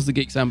 no, that was the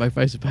Geeks Handbag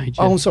Facebook page.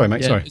 Yeah. Oh, I'm sorry,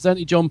 mate. Sorry. It's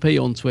only John P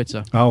on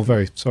Twitter. Oh,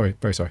 very sorry.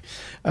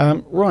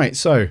 Right,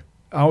 so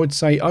I would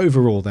say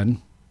overall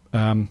then,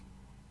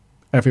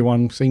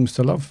 everyone seems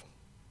to love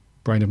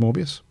Brain of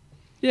Morbius.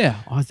 Yeah,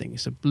 I think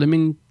it's a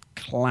blimmin'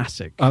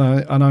 classic.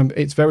 And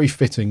it's very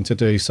fitting to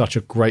do such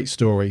a great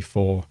story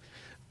for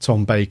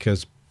Tom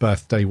Baker's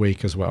birthday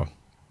week as well.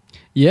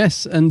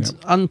 Yes, and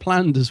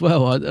unplanned as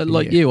well.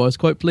 You, I was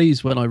quite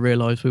pleased when I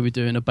realised we were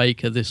doing a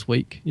Baker this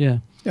week. Yeah.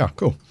 Yeah,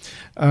 cool.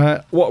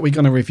 What are we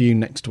going to review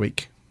next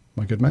week,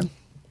 my good man?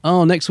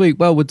 Oh, next week,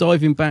 well, we're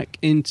diving back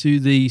into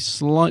the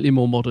slightly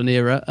more modern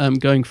era,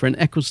 going for an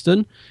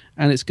Eccleston,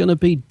 and it's going to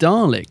be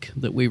Dalek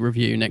that we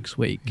review next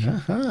week.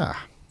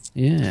 Aha.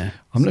 Yeah.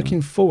 I'm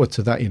looking forward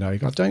to that, you know.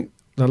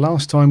 The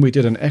last time we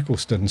did an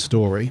Eccleston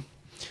story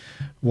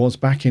was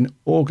back in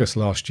August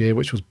last year,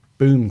 which was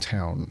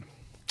Boomtown.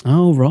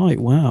 Oh, right.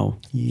 Wow.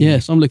 Yeah.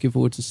 Yes, I'm looking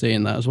forward to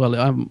seeing that as well.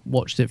 I haven't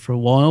watched it for a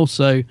while,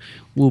 so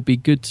will be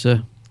good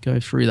to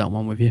go through that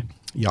one with you.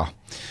 Yeah.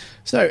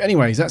 So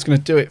anyways, that's going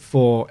to do it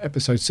for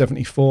episode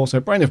 74. So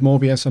Brain of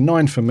Morbius, a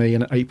 9 for me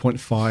and an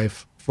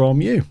 8.5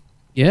 from you.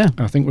 Yeah.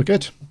 I think we're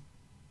good.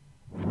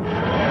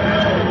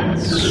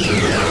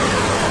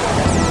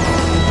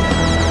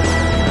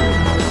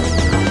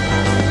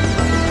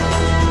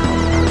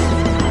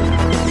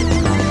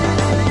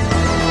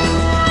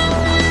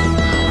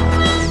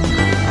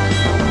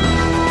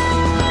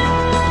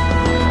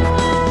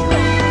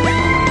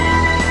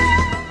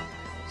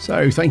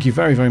 So thank you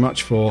very, very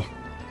much for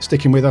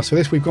sticking with us for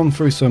this. We've gone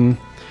through some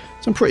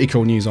pretty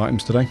cool news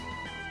items today.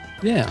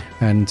 Yeah.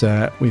 And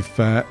we've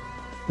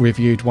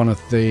reviewed one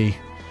of the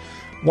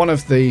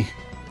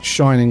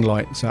shining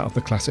lights out of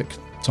the classic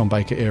Tom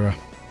Baker era.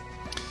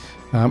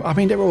 I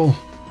mean, they're all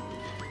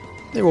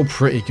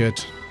pretty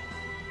good,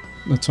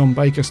 the Tom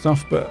Baker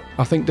stuff, but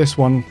I think this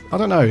one, I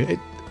don't know,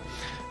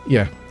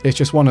 it's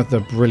just one of the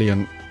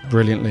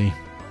brilliantly,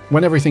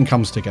 when everything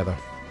comes together.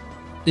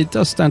 It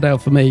does stand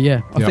out for me, yeah.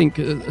 I think,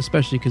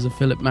 especially because of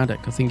Philip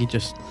Maddock, I think he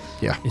just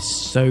is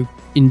so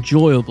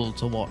enjoyable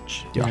to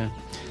watch. Yeah.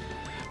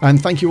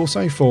 And thank you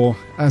also for,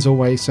 as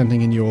always,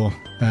 sending in your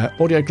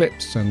audio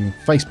clips and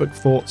Facebook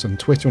thoughts and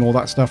Twitter and all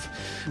that stuff.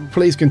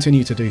 Please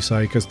continue to do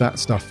so, because that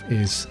stuff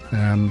is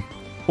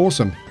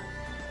awesome.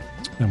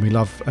 And we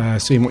love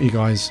seeing what you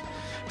guys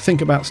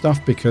think about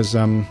stuff, because,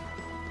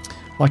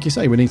 like you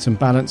say, we need some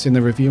balance in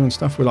the review and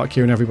stuff. We like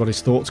hearing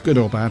everybody's thoughts, good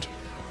or bad.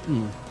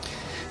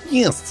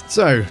 Yes,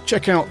 so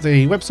check out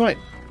the website,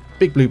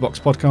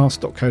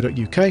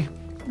 bigblueboxpodcast.co.uk.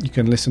 You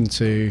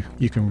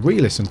can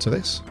re-listen to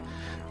this,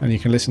 and you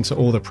can listen to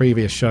all the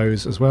previous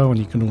shows as well, and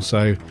you can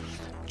also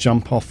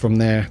jump off from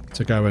there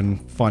to go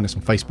and find us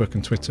on Facebook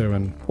and Twitter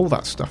and all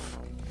that stuff.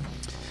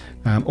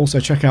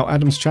 Also check out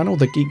Adam's channel,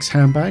 The Geek's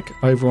Handbag,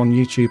 over on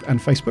YouTube and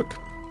Facebook.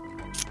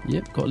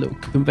 Yep, got a little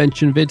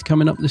convention vid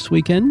coming up this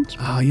weekend.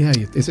 Oh, yeah.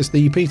 Is this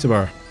the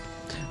Peterborough?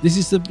 This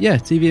is the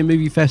TV and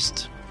Movie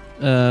Fest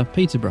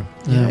Peterborough,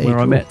 where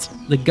I met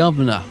the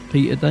governor,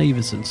 Peter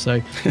Davison.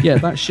 So, yeah,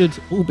 that should,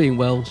 all being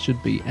well,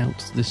 should be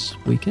out this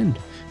weekend.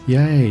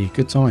 Yay,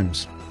 good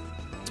times.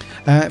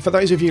 For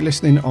those of you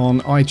listening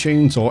on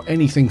iTunes or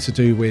anything to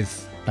do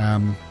with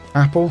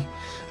Apple,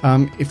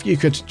 if you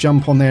could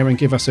jump on there and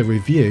give us a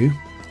review,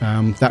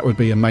 that would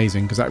be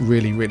amazing, because that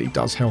really, really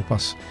does help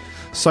us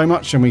so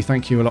much, and we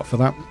thank you a lot for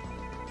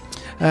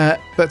that.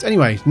 But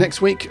anyway,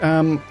 next week,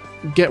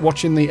 get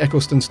watching the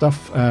Eccleston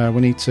stuff. We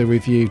need to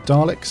review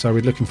Dalek, so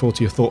we're looking forward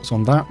to your thoughts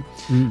on that.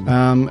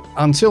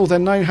 Until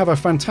then, have a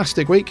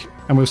fantastic week,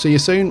 and we'll see you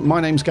soon.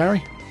 My name's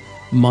Gary.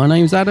 My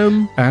name's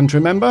Adam. And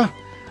remember...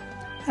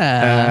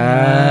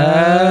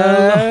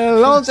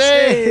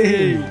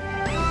 Lonzy!